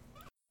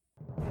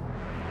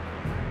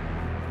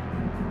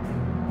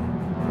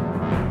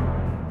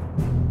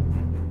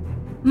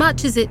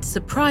 Much as it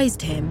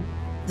surprised him,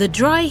 the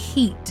dry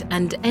heat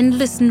and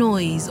endless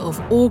noise of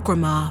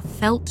Orgrimmar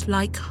felt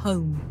like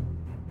home.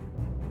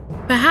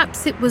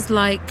 Perhaps it was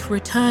like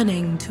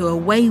returning to a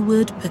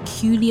wayward,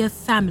 peculiar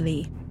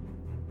family.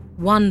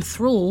 One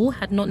Thrall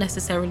had not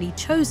necessarily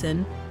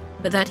chosen,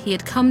 but that he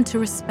had come to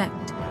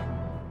respect.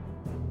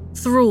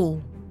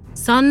 Thrall,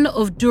 son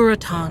of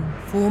Duratan,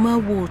 former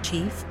war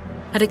chief,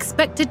 had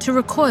expected to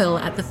recoil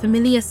at the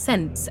familiar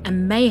scents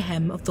and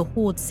mayhem of the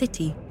Horde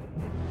city.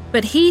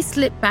 But he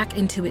slipped back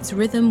into its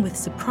rhythm with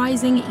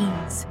surprising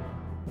ease.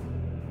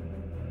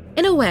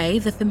 In a way,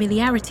 the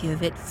familiarity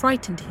of it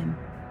frightened him.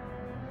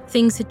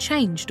 Things had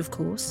changed, of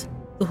course.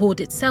 The Horde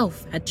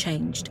itself had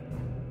changed.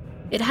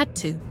 It had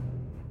to.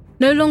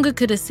 No longer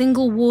could a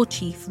single war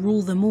chief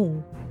rule them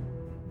all.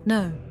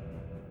 No.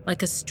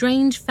 Like a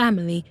strange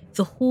family,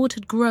 the Horde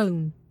had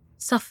grown,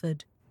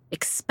 suffered,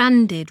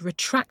 expanded,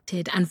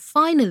 retracted, and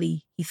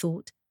finally, he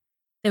thought,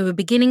 they were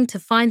beginning to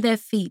find their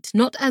feet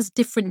not as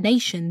different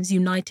nations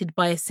united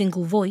by a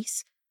single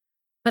voice,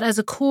 but as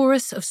a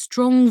chorus of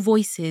strong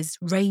voices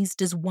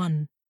raised as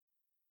one.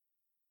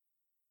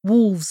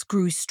 Wolves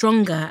grew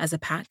stronger as a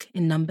pack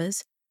in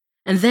numbers,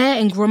 and there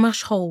in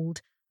Grommash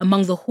Hold,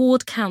 among the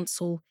Horde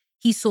Council,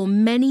 he saw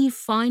many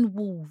fine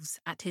wolves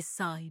at his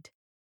side.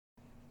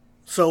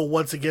 So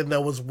once again,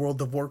 that was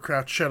World of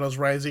Warcraft Shadows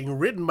Rising,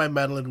 written by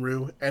Madeline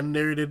Rue and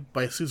narrated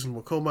by Susan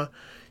Wokoma.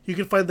 You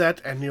can find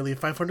that and nearly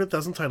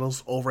 500,000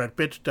 titles over at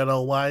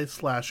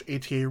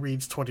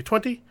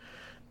bit.ly/ATAReads2020.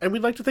 And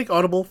we'd like to thank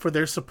Audible for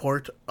their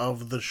support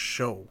of the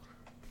show.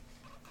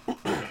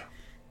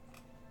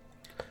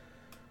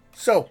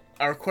 So,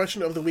 our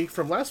question of the week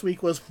from last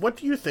week was, what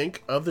do you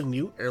think of the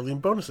new heirloom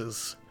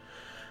bonuses?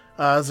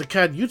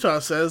 Zakad Utah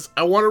says,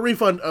 I want a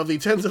refund of the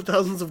tens of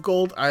thousands of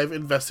gold I've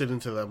invested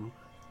into them.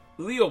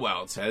 Leo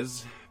Wild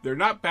says, they're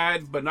not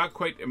bad, but not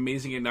quite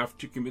amazing enough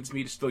to convince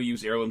me to still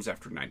use heirlooms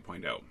after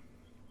 9.0.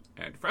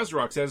 And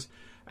Frezrock says,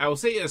 I will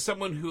say as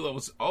someone who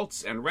loves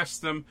alts and rests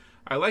them,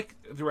 I like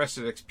the rest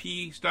of the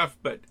XP stuff,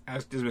 but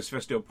as Dismas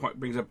Festo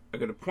brings up a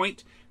good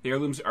point, the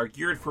heirlooms are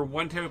geared for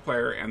one type of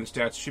player, and the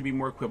stats should be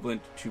more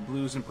equivalent to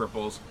blues and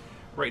purples.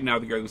 Right now,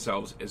 the gear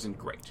themselves isn't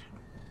great.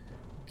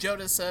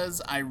 Joda says,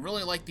 I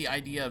really like the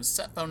idea of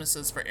set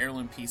bonuses for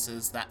heirloom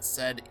pieces. That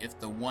said, if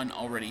the one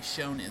already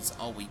shown is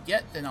all we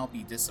get, then I'll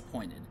be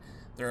disappointed.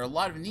 There are a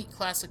lot of neat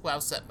classic WoW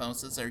set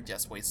bonuses that are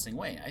just wasting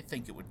away. I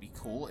think it would be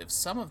cool if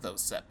some of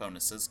those set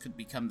bonuses could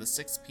become the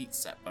 6 Pete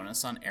set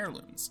bonus on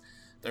heirlooms.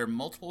 There are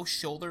multiple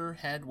shoulder,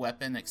 head,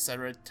 weapon,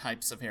 etc.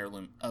 types of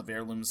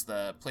heirlooms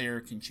the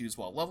player can choose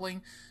while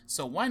leveling,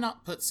 so why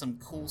not put some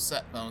cool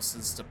set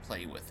bonuses to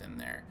play with in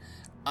there?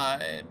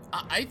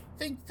 I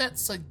think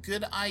that's a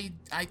good I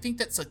think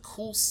that's a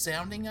cool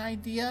sounding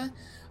idea.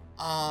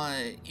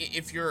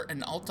 If you're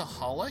an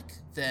altaholic,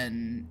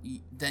 then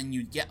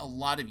you'd get a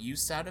lot of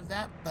use out of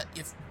that, but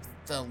if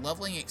the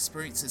leveling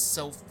experience is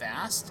so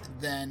fast,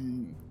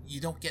 then you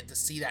don't get to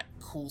see that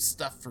cool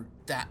stuff for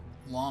that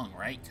long,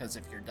 right? Because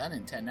if you're done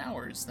in 10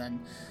 hours, then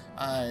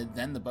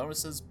the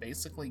bonuses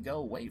basically go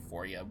away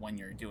for you when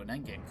you're doing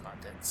endgame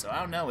content. So I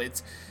don't know.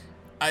 It's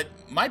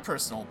my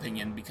personal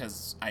opinion,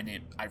 because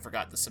I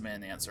forgot to submit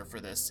an answer for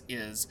this,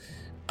 is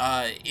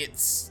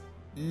it's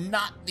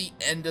not the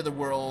end of the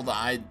world.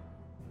 I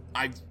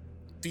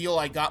feel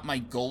I got my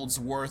gold's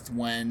worth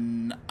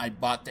when I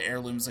bought the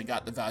heirlooms. I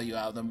got the value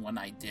out of them when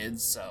I did,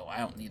 so I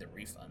don't need a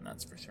refund,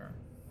 that's for sure.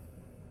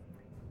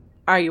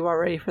 Are you all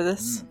ready for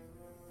this?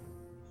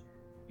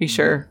 You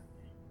sure?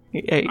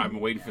 I'm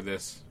waiting for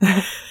this.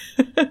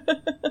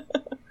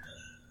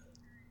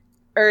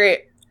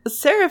 Alright,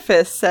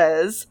 Seraphis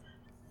says,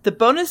 the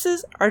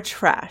bonuses are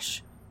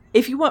trash.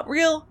 If you want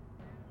real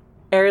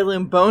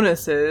heirloom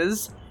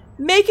bonuses,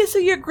 make it so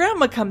your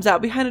grandma comes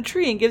out behind a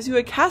tree and gives you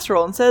a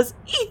casserole and says,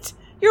 eat!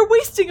 You're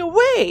wasting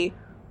away!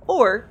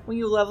 Or, when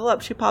you level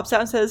up, she pops out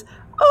and says,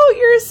 oh,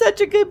 you're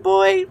such a good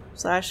boy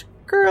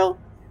 / girl,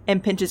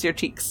 and pinches your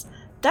cheeks.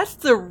 That's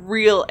the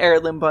real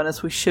heirloom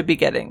bonus we should be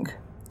getting.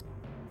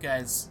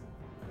 Guys,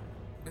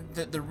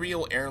 the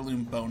real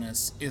heirloom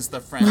bonus is the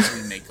friends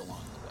we make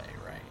along the way,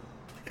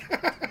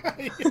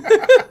 right?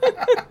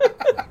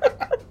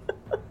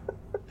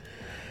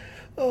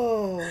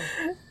 Oh.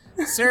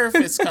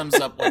 Seraphis comes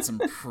up with some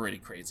pretty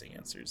crazy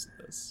answers to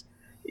this.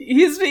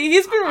 He's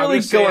been really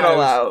going all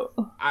out.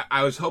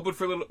 I was hoping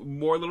for a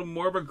little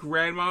more of a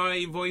grandma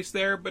voice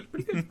there, but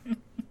pretty good.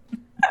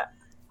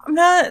 I'm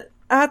not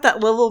at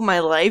that level of my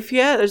life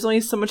yet. There's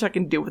only so much I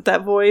can do with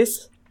that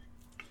voice.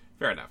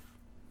 Fair enough.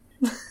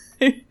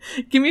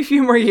 Give me a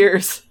few more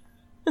years.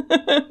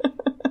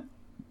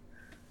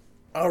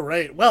 All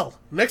right. Well,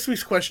 next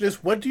week's question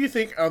is, what do you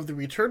think of the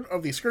return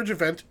of the Scourge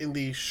event in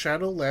the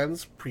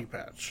Shadowlands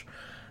pre-patch?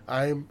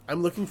 I'm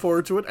looking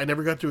forward to it. I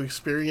never got to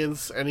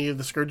experience any of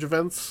the Scourge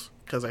events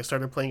because I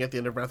started playing at the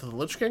end of Wrath of the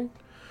Lich King.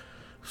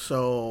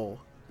 So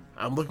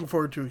I'm looking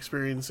forward to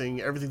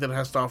experiencing everything that it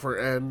has to offer,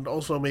 and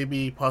also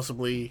maybe,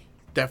 possibly,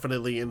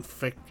 definitely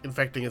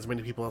infecting as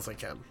many people as I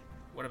can.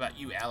 What about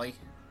you, Allie?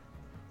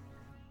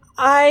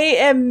 I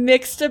am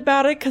mixed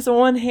about it because on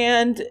one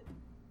hand,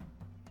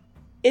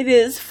 it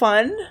is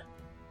fun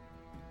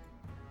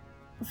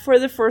for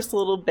the first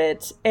little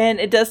bit, and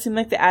it does seem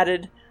like they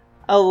added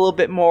a little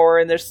bit more,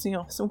 and there's, you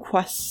know, some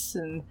quests,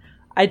 and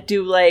I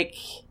do like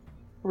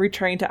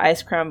returning to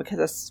Icecrown because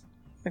that's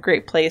a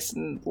great place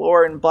and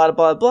lore and blah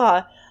blah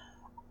blah.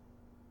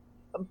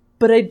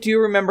 But I do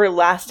remember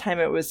last time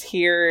it was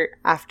here,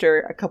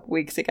 after a couple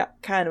weeks it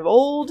got kind of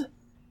old,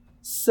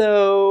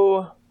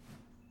 so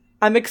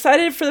I'm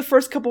excited for the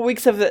first couple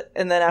weeks of it,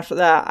 and then after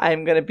that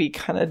I'm gonna be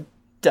kind of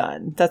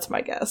done. That's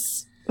my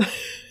guess.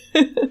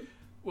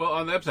 Well,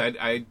 on the upside,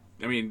 I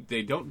mean,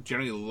 they don't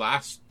generally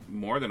last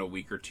more than a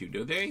week or two,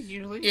 do they,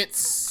 usually?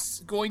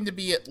 It's going to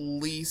be at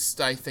least,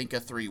 I think, a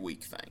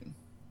 3-week thing.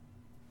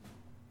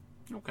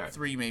 Okay.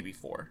 3, maybe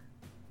 4.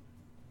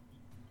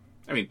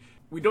 I mean,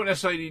 we don't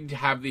necessarily need to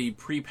have the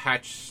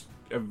pre-patch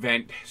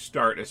event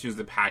start as soon as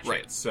the patch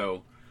hits,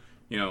 so,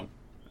 you know,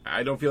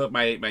 I don't feel that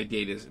my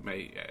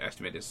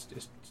estimate is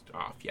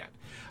off yet.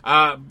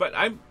 But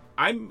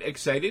I'm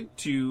excited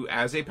to,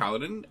 as a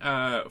paladin,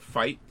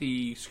 fight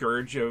the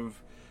Scourge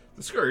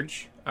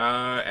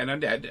and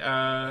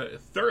Undead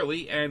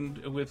thoroughly and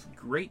with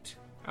great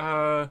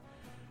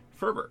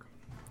fervor.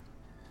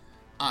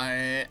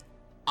 I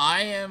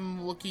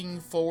am looking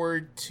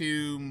forward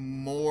to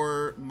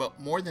more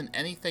than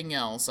anything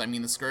else. I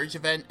mean, the Scourge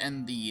event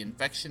and the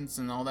infections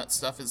and all that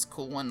stuff is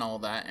cool and all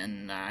that,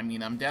 and I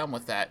mean, I'm down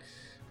with that.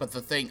 But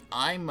the thing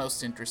I'm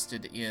most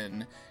interested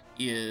in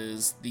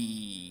is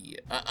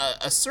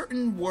a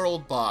certain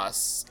world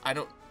boss.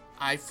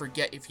 I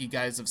forget if you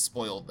guys have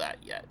spoiled that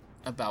yet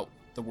about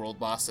the world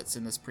boss that's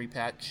in this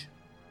pre-patch.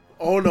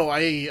 Oh no,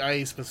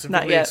 I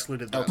specifically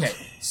excluded that. Okay,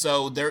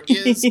 so there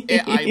is,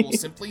 I will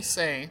simply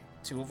say,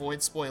 to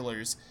avoid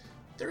spoilers,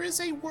 there is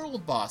a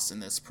world boss in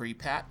this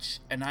pre-patch,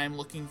 and I'm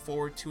looking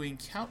forward to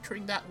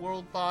encountering that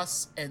world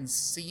boss and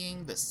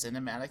seeing the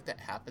cinematic that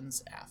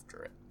happens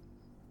after it.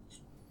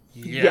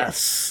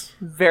 Yes.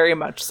 Very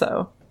much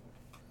so.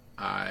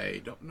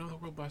 I don't know the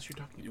world boss you're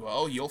talking about.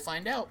 Well, you'll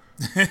find out.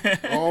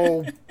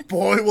 Oh,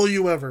 boy, will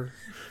you ever.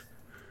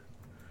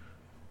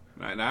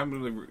 Now I'm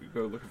going to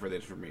go looking for the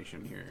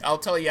information here. I'll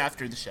tell you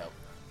after the show.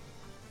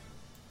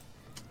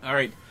 All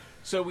right.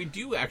 So we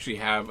do actually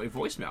have a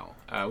voicemail.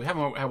 We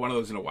haven't had one of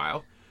those in a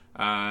while.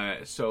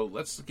 So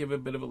let's give a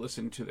bit of a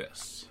listen to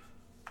this.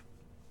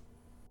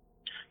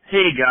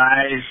 Hey,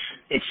 guys.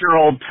 It's your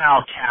old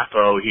pal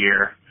Capo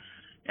here.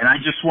 And I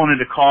just wanted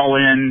to call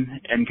in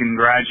and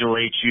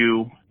congratulate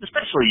you,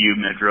 especially you,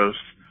 Medros,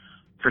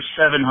 for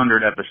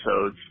 700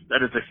 episodes.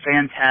 That is a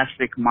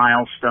fantastic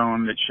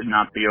milestone that should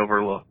not be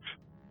overlooked.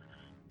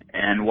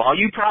 And while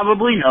you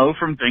probably know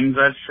from things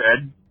I've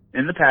said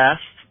in the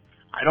past,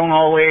 I don't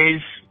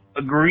always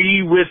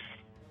agree with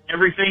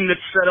everything that's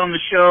said on the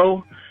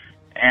show,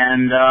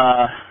 and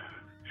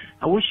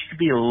I wish you could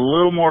be a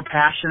little more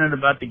passionate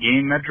about the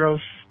game,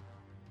 Medros.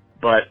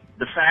 But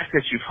the fact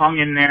that you've hung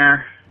in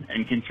there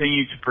and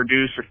continue to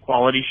produce a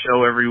quality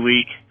show every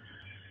week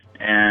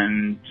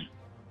and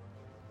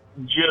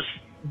just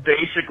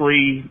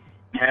basically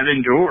have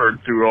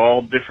endured through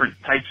all different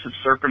types of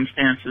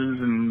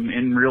circumstances and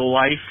in real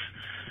life,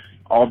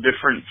 all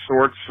different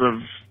sorts of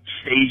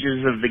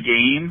stages of the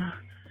game,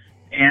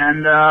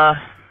 and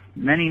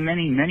many,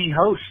 many, many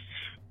hosts.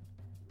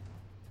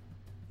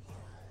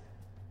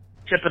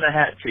 Tip of the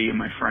hat to you,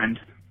 my friend.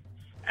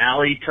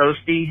 Allie,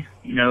 Toasty,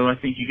 I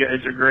think you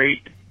guys are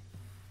great.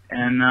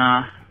 And,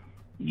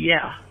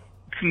 yeah,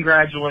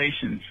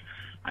 congratulations.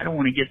 I don't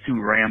want to get too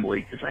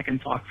rambly because I can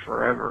talk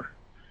forever.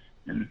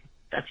 And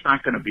that's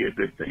not going to be a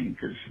good thing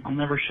because I'll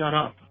never shut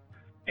up.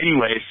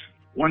 Anyways,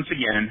 once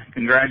again,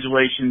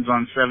 congratulations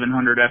on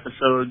 700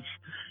 episodes.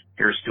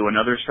 Here's to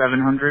another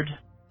 700.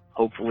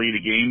 Hopefully the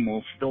game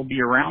will still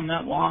be around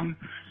that long.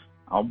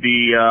 I'll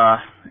be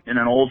in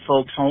an old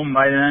folks home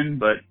by then,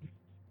 but,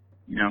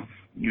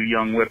 you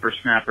young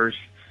whippersnappers,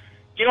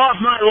 get off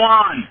my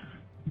lawn!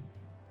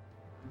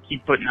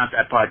 Keep putting out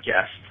that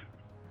podcast.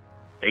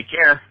 Take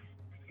care.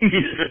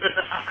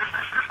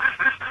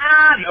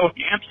 No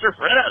hamster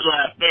for that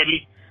laugh,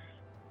 baby.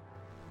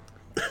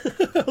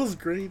 That was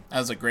great. That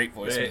was a great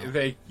voice.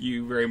 Thank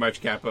you very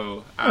much,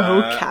 Capo.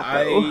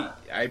 Capo.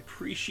 I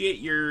appreciate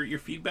your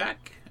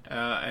feedback,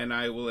 and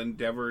I will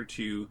endeavor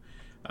to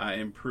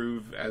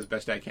improve as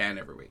best I can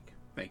every week.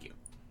 Thank you.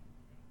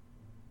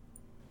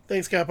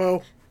 Thanks,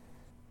 Capo.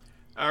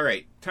 All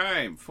right,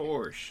 time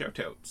for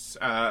shoutouts.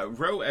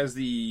 Ro, as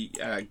the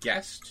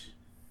guest,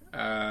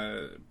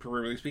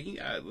 proverbially speaking,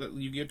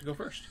 you get to go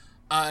first.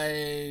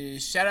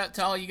 Shout out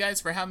to all you guys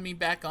for having me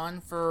back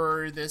on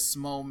for this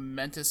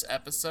momentous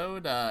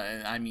episode.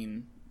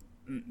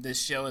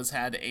 This show has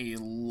had a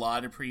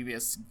lot of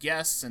previous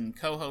guests and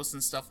co-hosts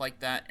and stuff like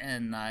that,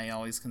 and I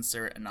always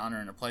consider it an honor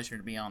and a pleasure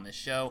to be on this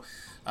show.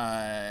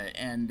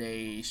 And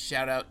a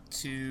shout out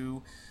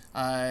to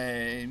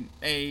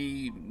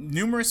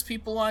numerous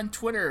people on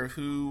Twitter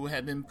who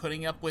have been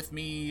putting up with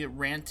me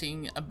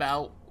ranting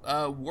about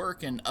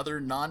work and other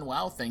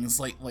non-WoW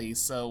things lately.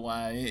 So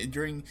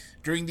during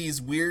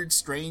these weird,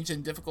 strange,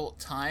 and difficult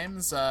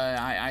times,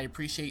 I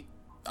appreciate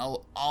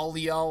all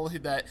y'all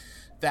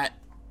that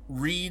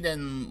read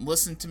and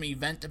listen to me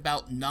vent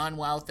about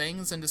non-WoW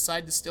things and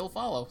decide to still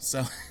follow.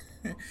 So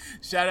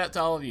shout out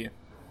to all of you.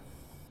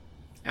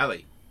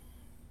 Allie.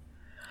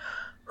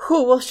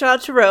 Cool. Well, shout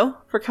out to Ro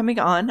for coming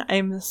on.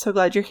 I'm so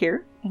glad you're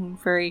here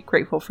and very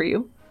grateful for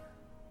you.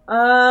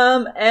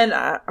 And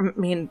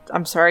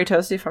I'm sorry,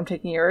 Toasty, if I'm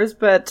taking yours,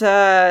 but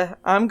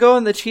I'm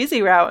going the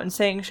cheesy route and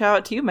saying shout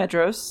out to you,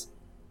 Medros.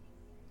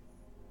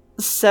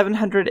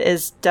 700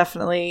 is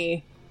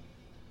definitely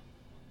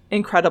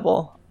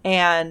incredible,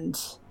 and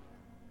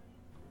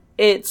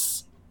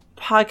it's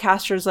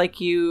podcasters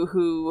like you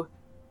who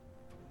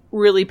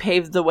really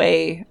paved the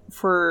way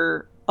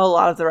for a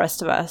lot of the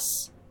rest of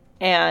us.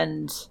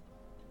 And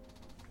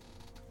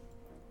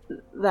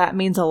that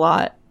means a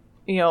lot.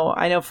 I know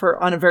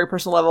on a very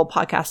personal level,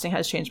 podcasting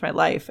has changed my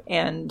life.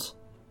 And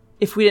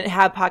if we didn't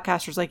have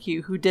podcasters like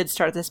you who did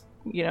start this,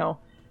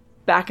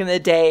 back in the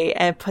day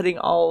and putting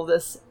all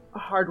this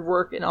hard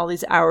work and all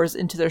these hours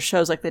into their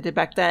shows like they did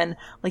back then,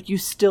 like you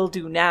still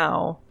do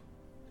now,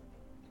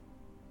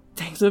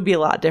 things would be a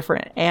lot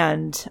different.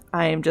 And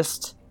I'm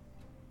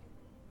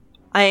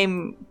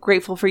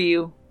grateful for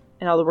you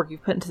and all the work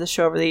you've put into the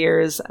show over the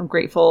years. I'm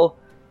grateful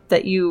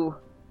that you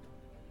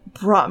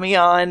brought me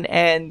on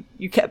and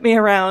you kept me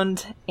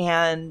around,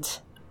 and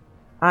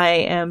I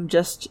am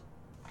just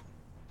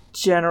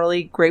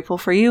generally grateful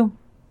for you.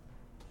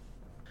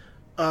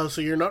 So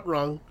you're not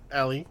wrong,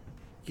 Allie.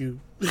 You.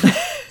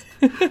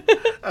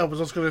 I was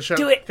just going to shout.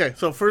 Do it. Okay,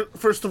 so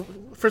first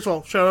of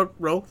all, shout out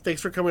Ro.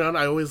 Thanks for coming on.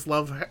 I always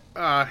love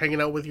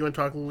hanging out with you and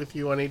talking with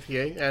you on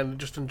ATA and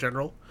just in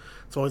general.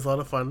 It's always a lot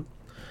of fun.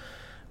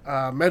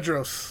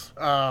 Medros,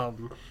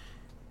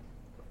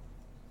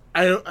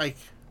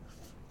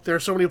 there are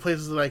so many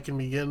places that I can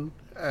begin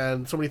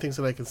and so many things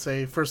that I can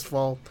say. First of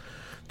all,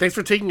 thanks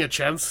for taking a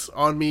chance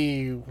on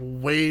me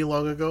way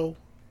long ago.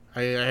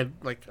 I had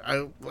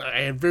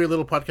very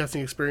little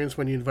podcasting experience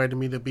when you invited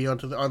me to be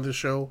on this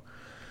show,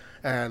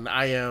 and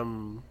I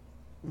am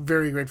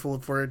very grateful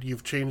for it.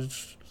 You've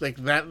changed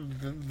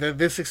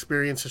this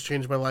experience has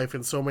changed my life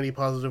in so many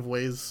positive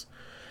ways,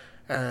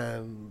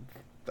 and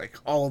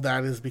all of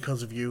that is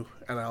because of you,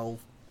 and I'll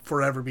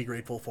forever be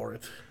grateful for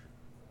it.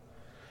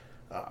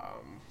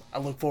 I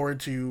look forward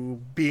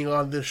to being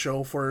on this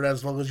show for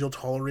as long as you'll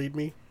tolerate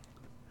me,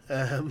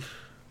 and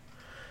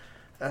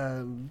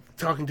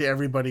talking to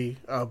everybody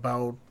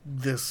about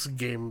this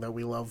game that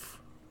we love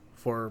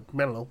for,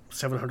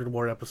 700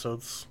 more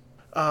episodes.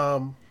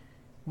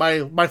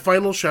 My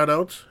final shout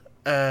out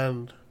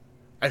And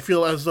I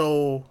feel as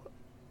though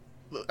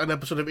an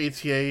episode of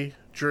ATA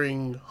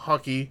during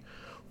hockey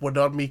would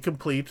not be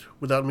complete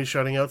without me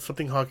shouting out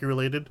something hockey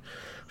related.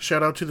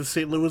 Shout out to the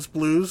St. Louis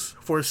Blues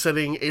for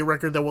setting a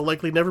record that will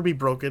likely never be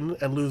broken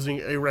and losing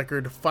a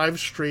record 5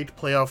 straight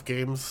playoff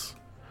games,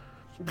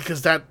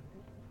 because that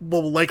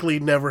will likely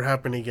never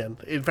happen again.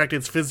 In fact,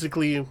 it's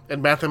physically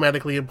and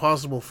mathematically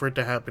impossible for it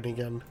to happen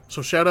again.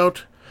 So shout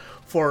out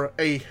for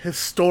a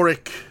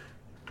historic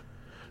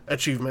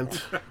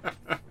achievement.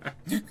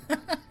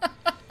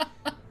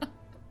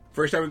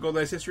 First time in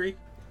Golden Knights history?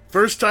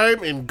 First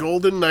time in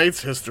Golden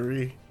Knights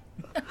history.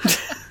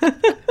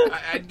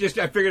 I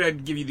figured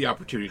I'd give you the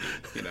opportunity,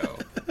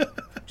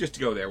 just to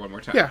go there one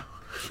more time. Yeah,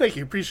 thank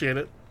you, appreciate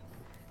it.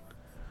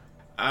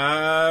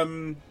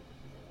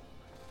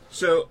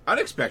 So,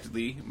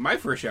 unexpectedly, my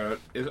first shout-out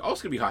is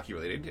also going to be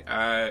hockey-related.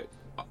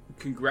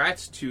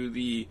 Congrats to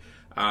the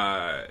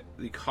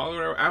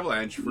Colorado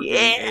Avalanche for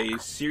giving a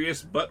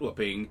serious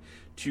butt-whooping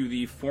to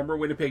the former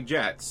Winnipeg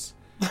Jets,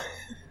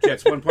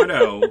 Jets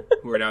 1.0,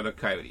 who are now the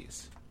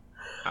Coyotes.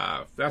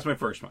 That's my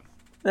first one.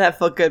 That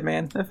felt good,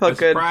 man. That felt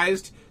good.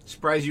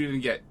 Surprised you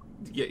didn't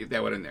get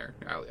that one in there.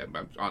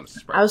 I'm honestly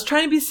surprised. I was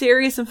trying to be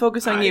serious and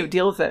focus on you.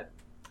 Deal with it.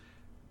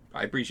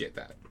 I appreciate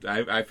that.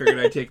 I figured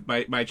I'd take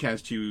my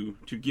chance to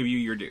give you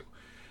your due.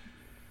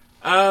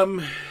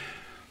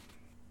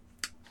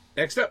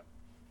 Next up,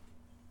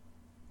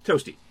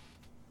 Toasty.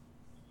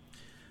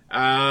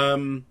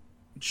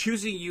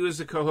 Choosing you as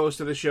the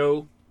co-host of the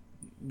show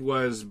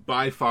was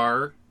by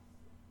far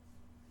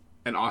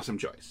an awesome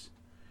choice.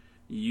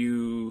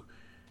 You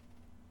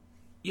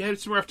had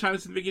some rough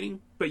times in the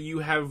beginning, but you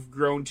have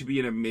grown to be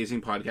an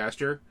amazing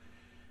podcaster.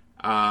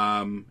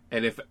 And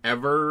if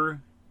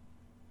ever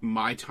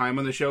my time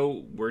on the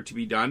show were to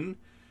be done,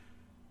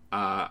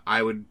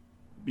 I would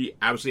be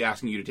absolutely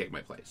asking you to take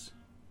my place.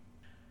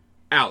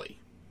 Allie,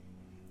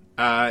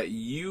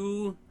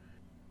 you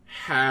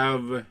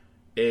have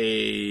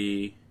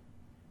a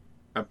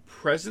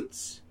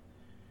presence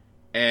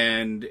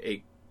and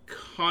a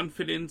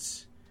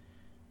confidence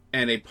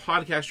and a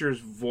podcaster's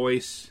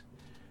voice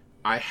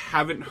I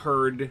haven't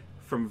heard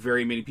from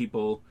very many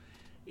people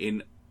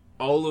in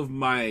all of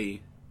my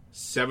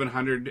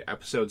 700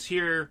 episodes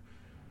here,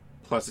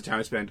 plus the time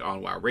I spent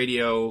on WoW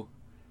Radio,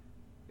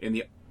 in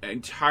the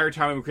entire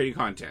time I'm creating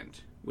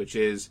content, which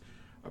is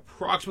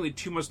approximately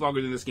 2 months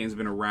longer than this game's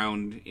been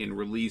around in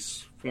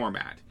release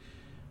format.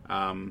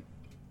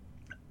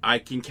 I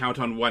can count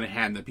on one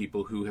hand the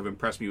people who have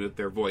impressed me with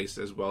their voice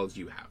as well as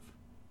you have.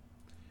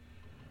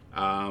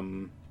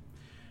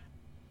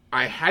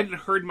 I hadn't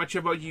heard much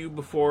about you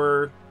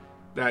before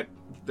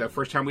the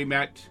first time we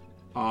met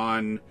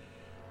on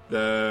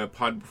the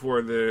pod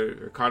before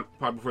the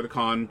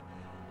con.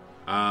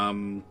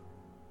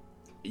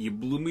 You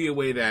blew me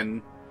away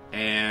then,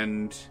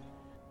 and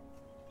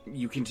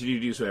you continue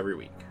to do so every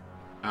week.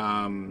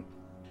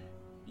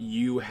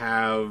 You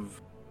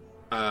have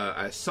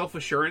a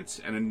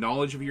self-assurance and a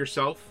knowledge of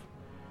yourself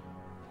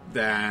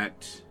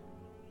that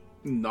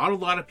not a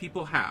lot of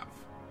people have,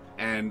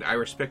 and I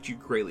respect you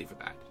greatly for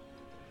that.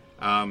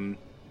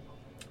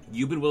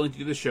 You've been willing to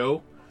do the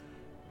show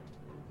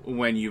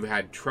when you've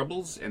had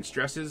troubles and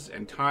stresses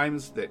and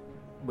times that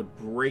would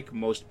break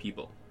most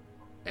people,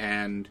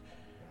 and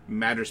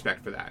mad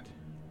respect for that.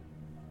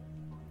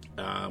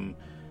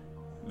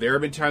 There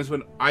have been times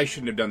when I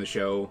shouldn't have done the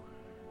show,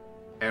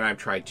 and I've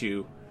tried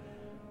to,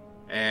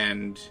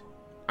 and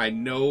I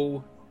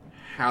know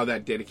how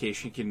that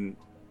dedication can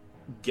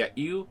get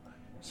you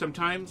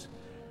sometimes,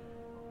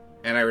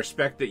 and I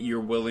respect that you're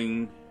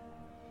willing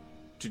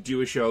to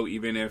do a show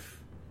even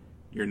if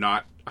you're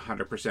not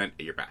 100% at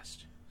your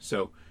best.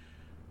 So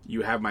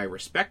you have my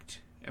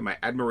respect and my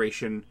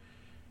admiration,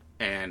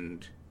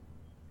 and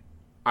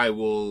I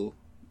will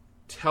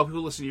tell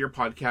people listen to your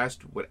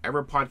podcast,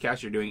 whatever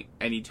podcast you're doing,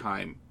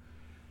 anytime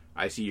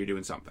I see you're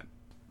doing something.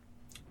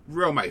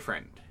 Ro, my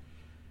friend.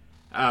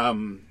 I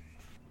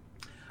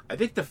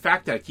think the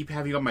fact that I keep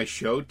having you on my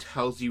show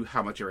tells you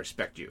how much I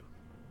respect you.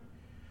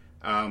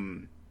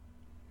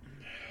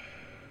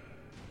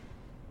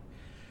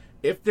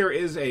 If there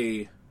is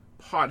a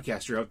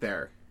podcaster out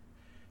there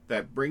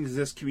that brings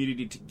this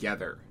community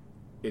together,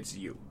 it's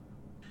you.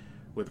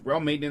 With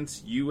Realm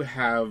Maintenance, you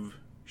have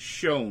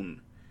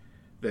shown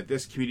that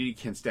this community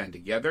can stand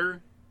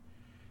together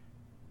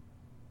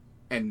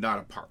and not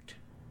apart.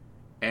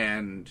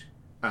 And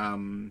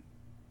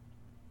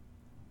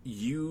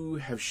you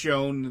have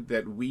shown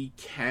that we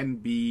can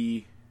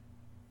be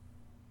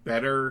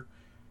better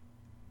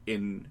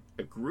in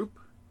a group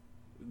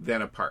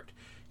than apart.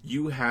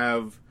 You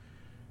have,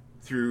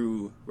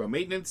 through Realm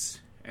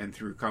Maintenance and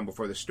through Calm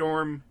Before the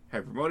Storm,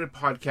 have promoted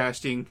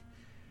podcasting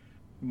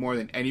more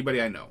than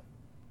anybody I know.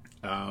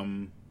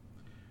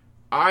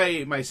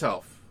 I,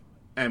 myself,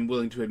 am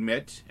willing to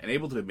admit, and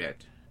able to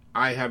admit,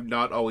 I have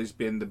not always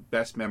been the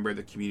best member of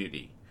the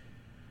community.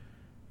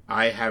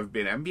 I have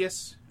been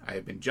envious, I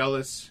have been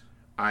jealous,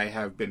 I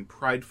have been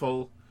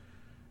prideful.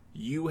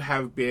 You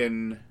have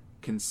been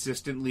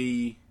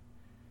consistently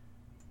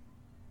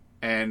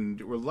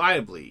and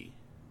reliably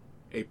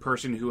a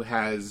person who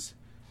has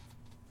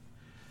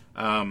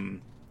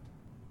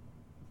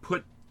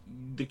put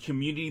the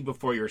community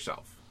before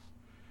yourself.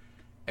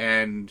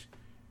 And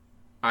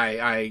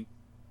I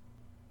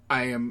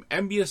am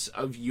envious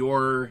of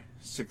your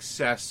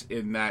success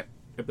in that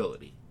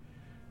ability.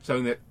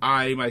 Something that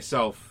I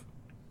myself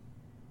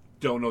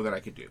don't know that I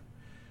could do.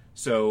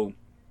 So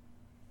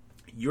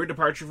your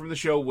departure from the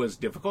show was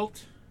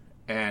difficult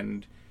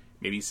and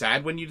maybe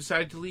sad when you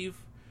decided to leave.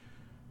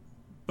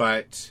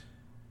 But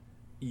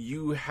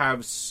you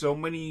have so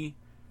many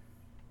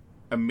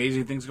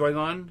amazing things going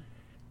on,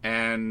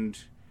 and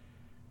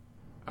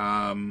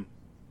I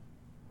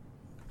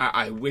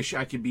wish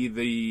I could be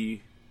the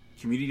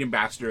community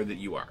ambassador that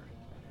you are.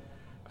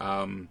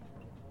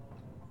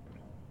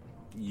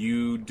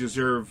 You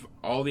deserve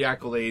all the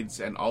accolades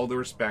and all the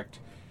respect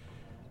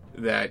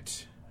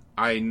that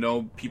I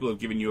know people have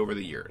given you over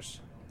the years,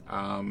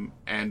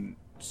 and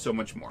so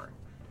much more.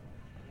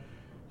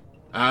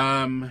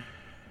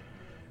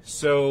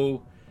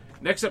 So,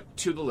 next up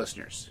to the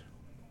listeners.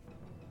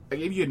 I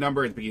gave you a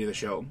number at the beginning of the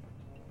show.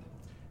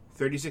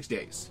 36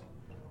 days.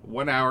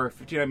 1 hour,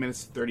 59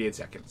 minutes, 38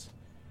 seconds.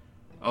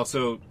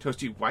 Also,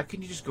 Toasty, why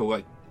couldn't you just go,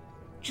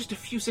 just a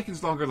few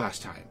seconds longer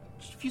last time?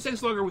 Just a few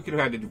seconds longer, we could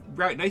have had a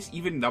nice,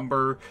 even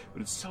number,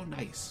 but it's so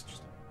nice.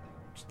 Just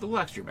a little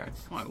extra, man.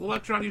 Come on, a little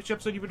extra on each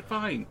episode, you've been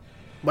fine.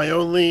 My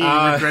only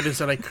regret is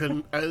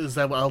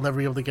that I'll never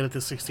be able to get it to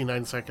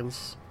 69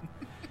 seconds.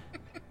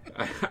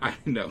 I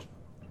know.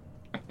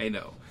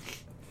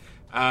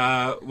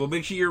 We'll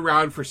make sure you're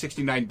around for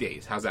 69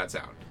 days. How's that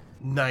sound?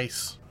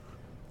 Nice.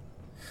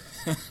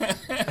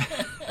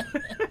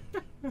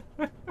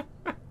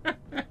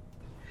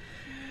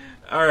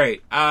 All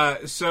right.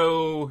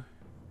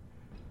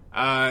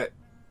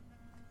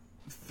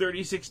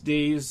 36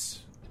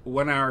 days,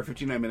 1 hour,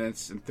 59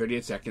 minutes, and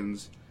 38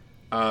 seconds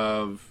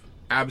of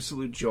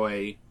absolute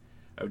joy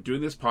of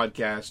doing this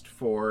podcast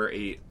for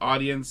a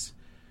audience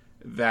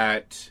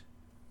that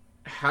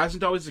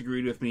hasn't always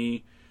agreed with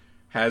me,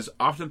 has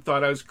often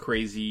thought I was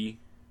crazy,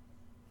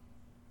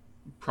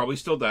 probably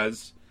still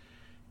does,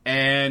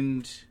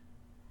 and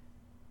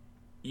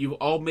you've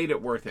all made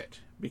it worth it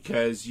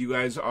because you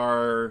guys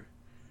are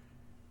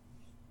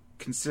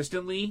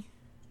consistently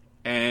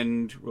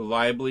and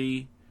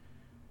reliably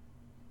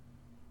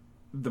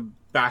the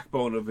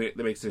backbone of it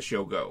that makes this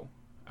show go.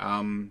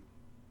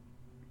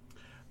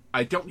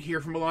 I don't hear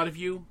from a lot of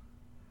you,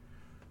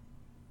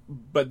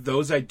 but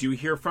those I do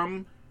hear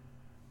from,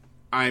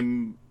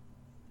 I'm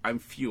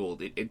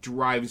fueled. It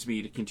drives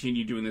me to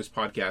continue doing this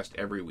podcast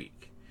every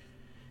week.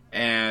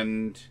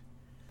 And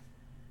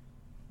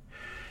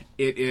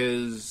it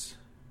is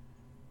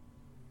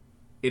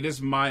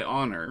my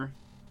honor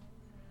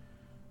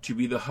to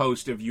be the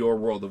host of your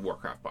World of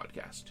Warcraft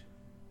podcast.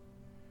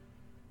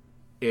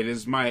 It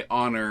is my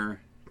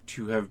honor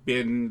to have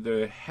been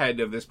the head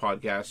of this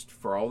podcast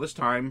for all this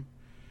time,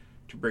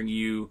 to bring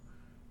you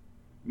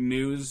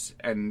news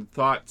and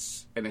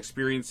thoughts and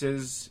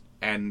experiences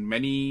and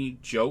many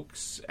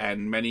jokes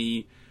and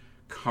many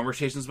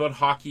conversations about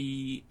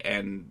hockey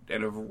and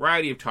a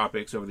variety of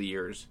topics over the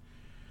years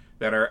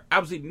that are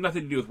absolutely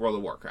nothing to do with World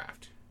of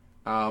Warcraft.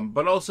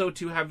 But also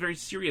to have very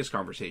serious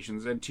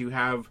conversations and to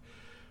have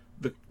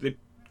the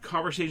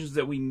conversations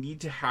that we need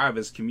to have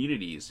as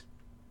communities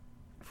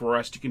for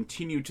us to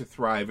continue to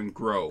thrive and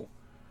grow.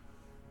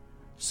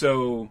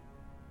 So,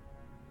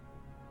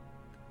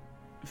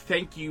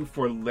 thank you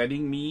for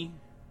letting me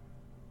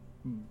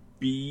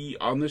be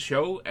on the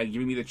show and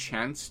giving me the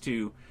chance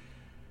to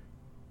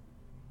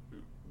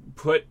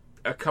put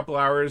a couple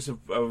hours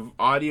of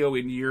audio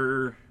in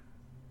your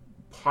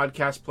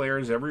podcast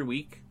players every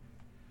week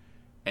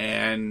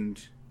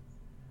and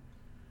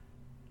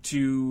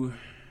to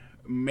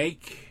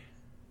make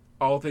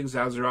All Things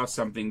Azeroth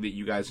something that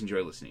you guys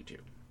enjoy listening to.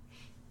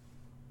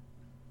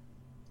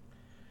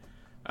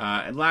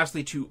 And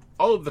lastly, to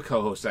all of the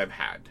co-hosts I've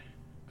had,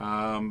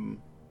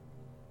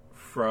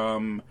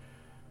 from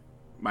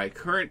my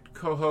current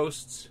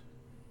co-hosts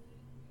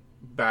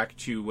back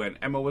to when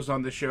Emma was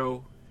on the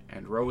show,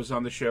 and Ro was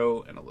on the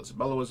show, and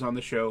Elizabella was on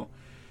the show,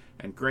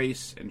 and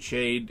Grace, and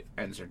Shade,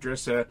 and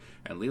Zardrissa,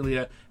 and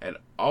Lilia, and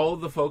all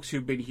of the folks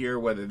who've been here,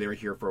 whether they were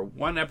here for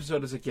one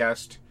episode as a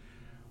guest,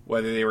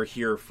 whether they were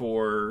here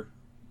for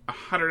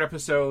 100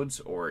 episodes,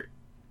 or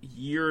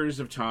years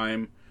of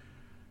time.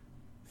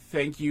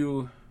 Thank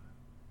you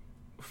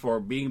for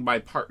being my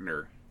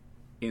partner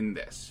in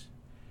this,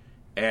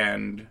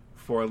 and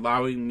for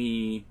allowing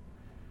me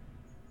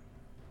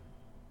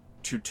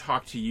to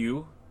talk to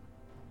you,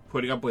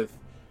 putting up with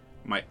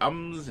my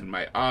ums and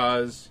my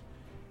ahs,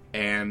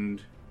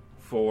 and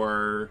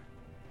for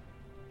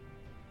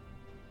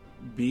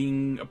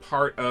being a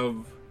part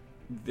of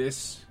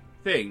this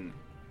thing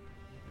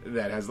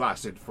that has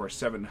lasted for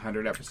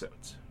 700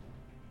 episodes.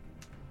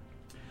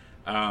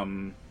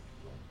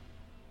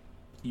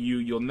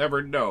 You'll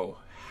never know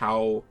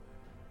how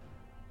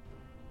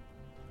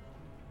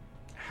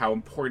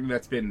important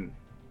that's been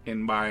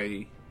in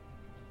my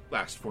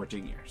last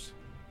 14 years.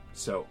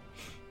 So,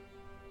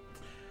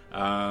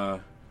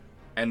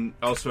 And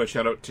also a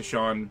shout out to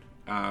Sean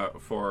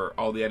for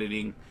all the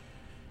editing.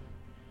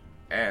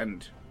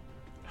 And...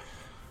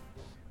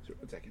 So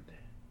 1 second.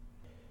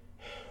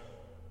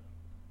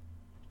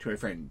 To my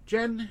friend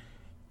Jen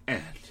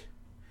and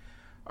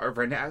our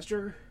friend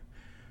Astor,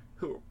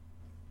 who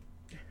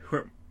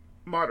were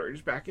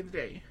moderators back in the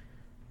day,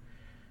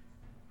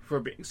 for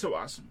being so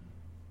awesome.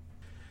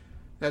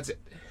 That's it.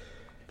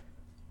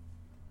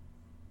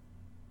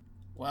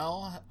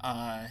 Well,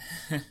 I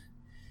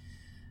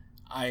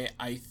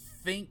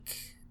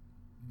think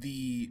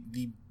the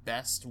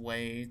best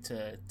way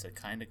to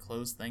kind of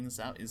close things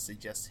out is to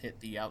just hit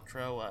the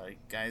outro.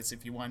 Guys,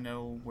 if you want to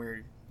know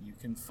where you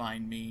can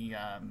find me,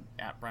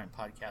 at Brian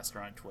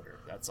Podcaster on Twitter.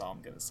 That's all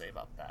I'm going to say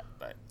about that.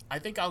 But I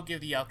think I'll give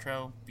the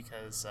outro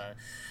because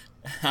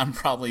I'm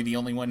probably the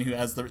only one who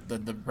has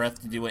the breath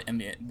to do it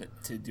and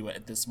to do it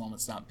at this moment.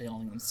 It's not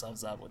bailing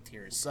themselves out with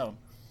tears. So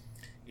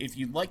if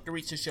you'd like to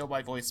reach the show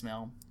by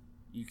voicemail,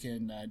 you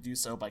can do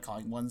so by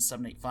calling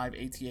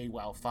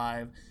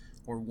 1-785-ATA-WOW5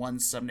 or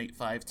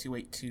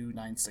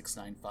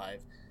 1-785-282-9695. You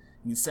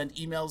can send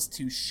emails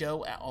to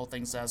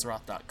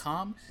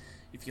show@allthingsazeroth.com.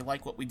 If you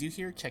like what we do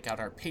here, check out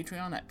our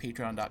Patreon at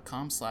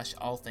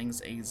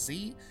patreon.com/allthingsaz.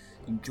 You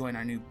can join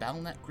our new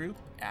Battle.net group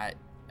at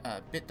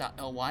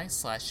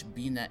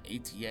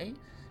bit.ly/bnetata. You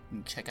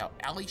can check out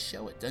Ali's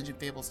show at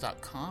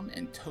dungeonfables.com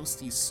and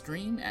Toasty's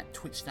stream at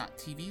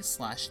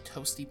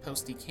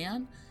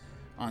twitch.tv/toastypostycan.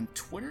 On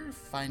Twitter,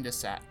 find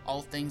us at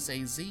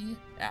allthingsaz,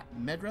 at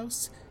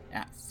Medros,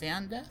 at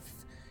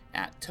Fandeth,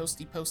 at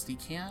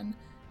toastypostycan,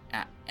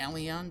 at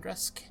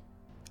Aliandrusk,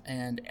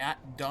 and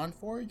at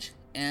Dawnforge.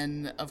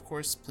 And, of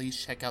course, please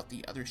check out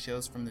the other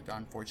shows from the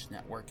Dawnforge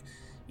Network,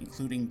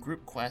 including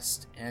Group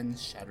Quest and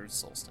Shattered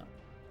Soulstone.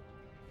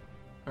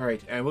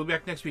 Alright, and we'll be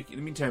back next week. In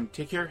the meantime,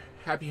 take care,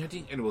 happy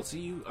hunting, and we'll see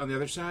you on the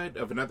other side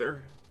of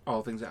another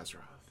All Things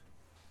Azeroth.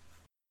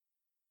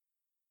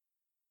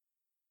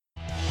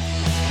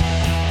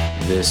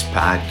 This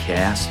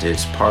podcast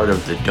is part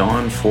of the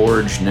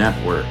Dawnforge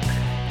Network.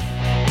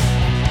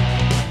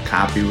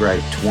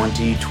 Copyright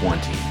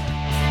 2020.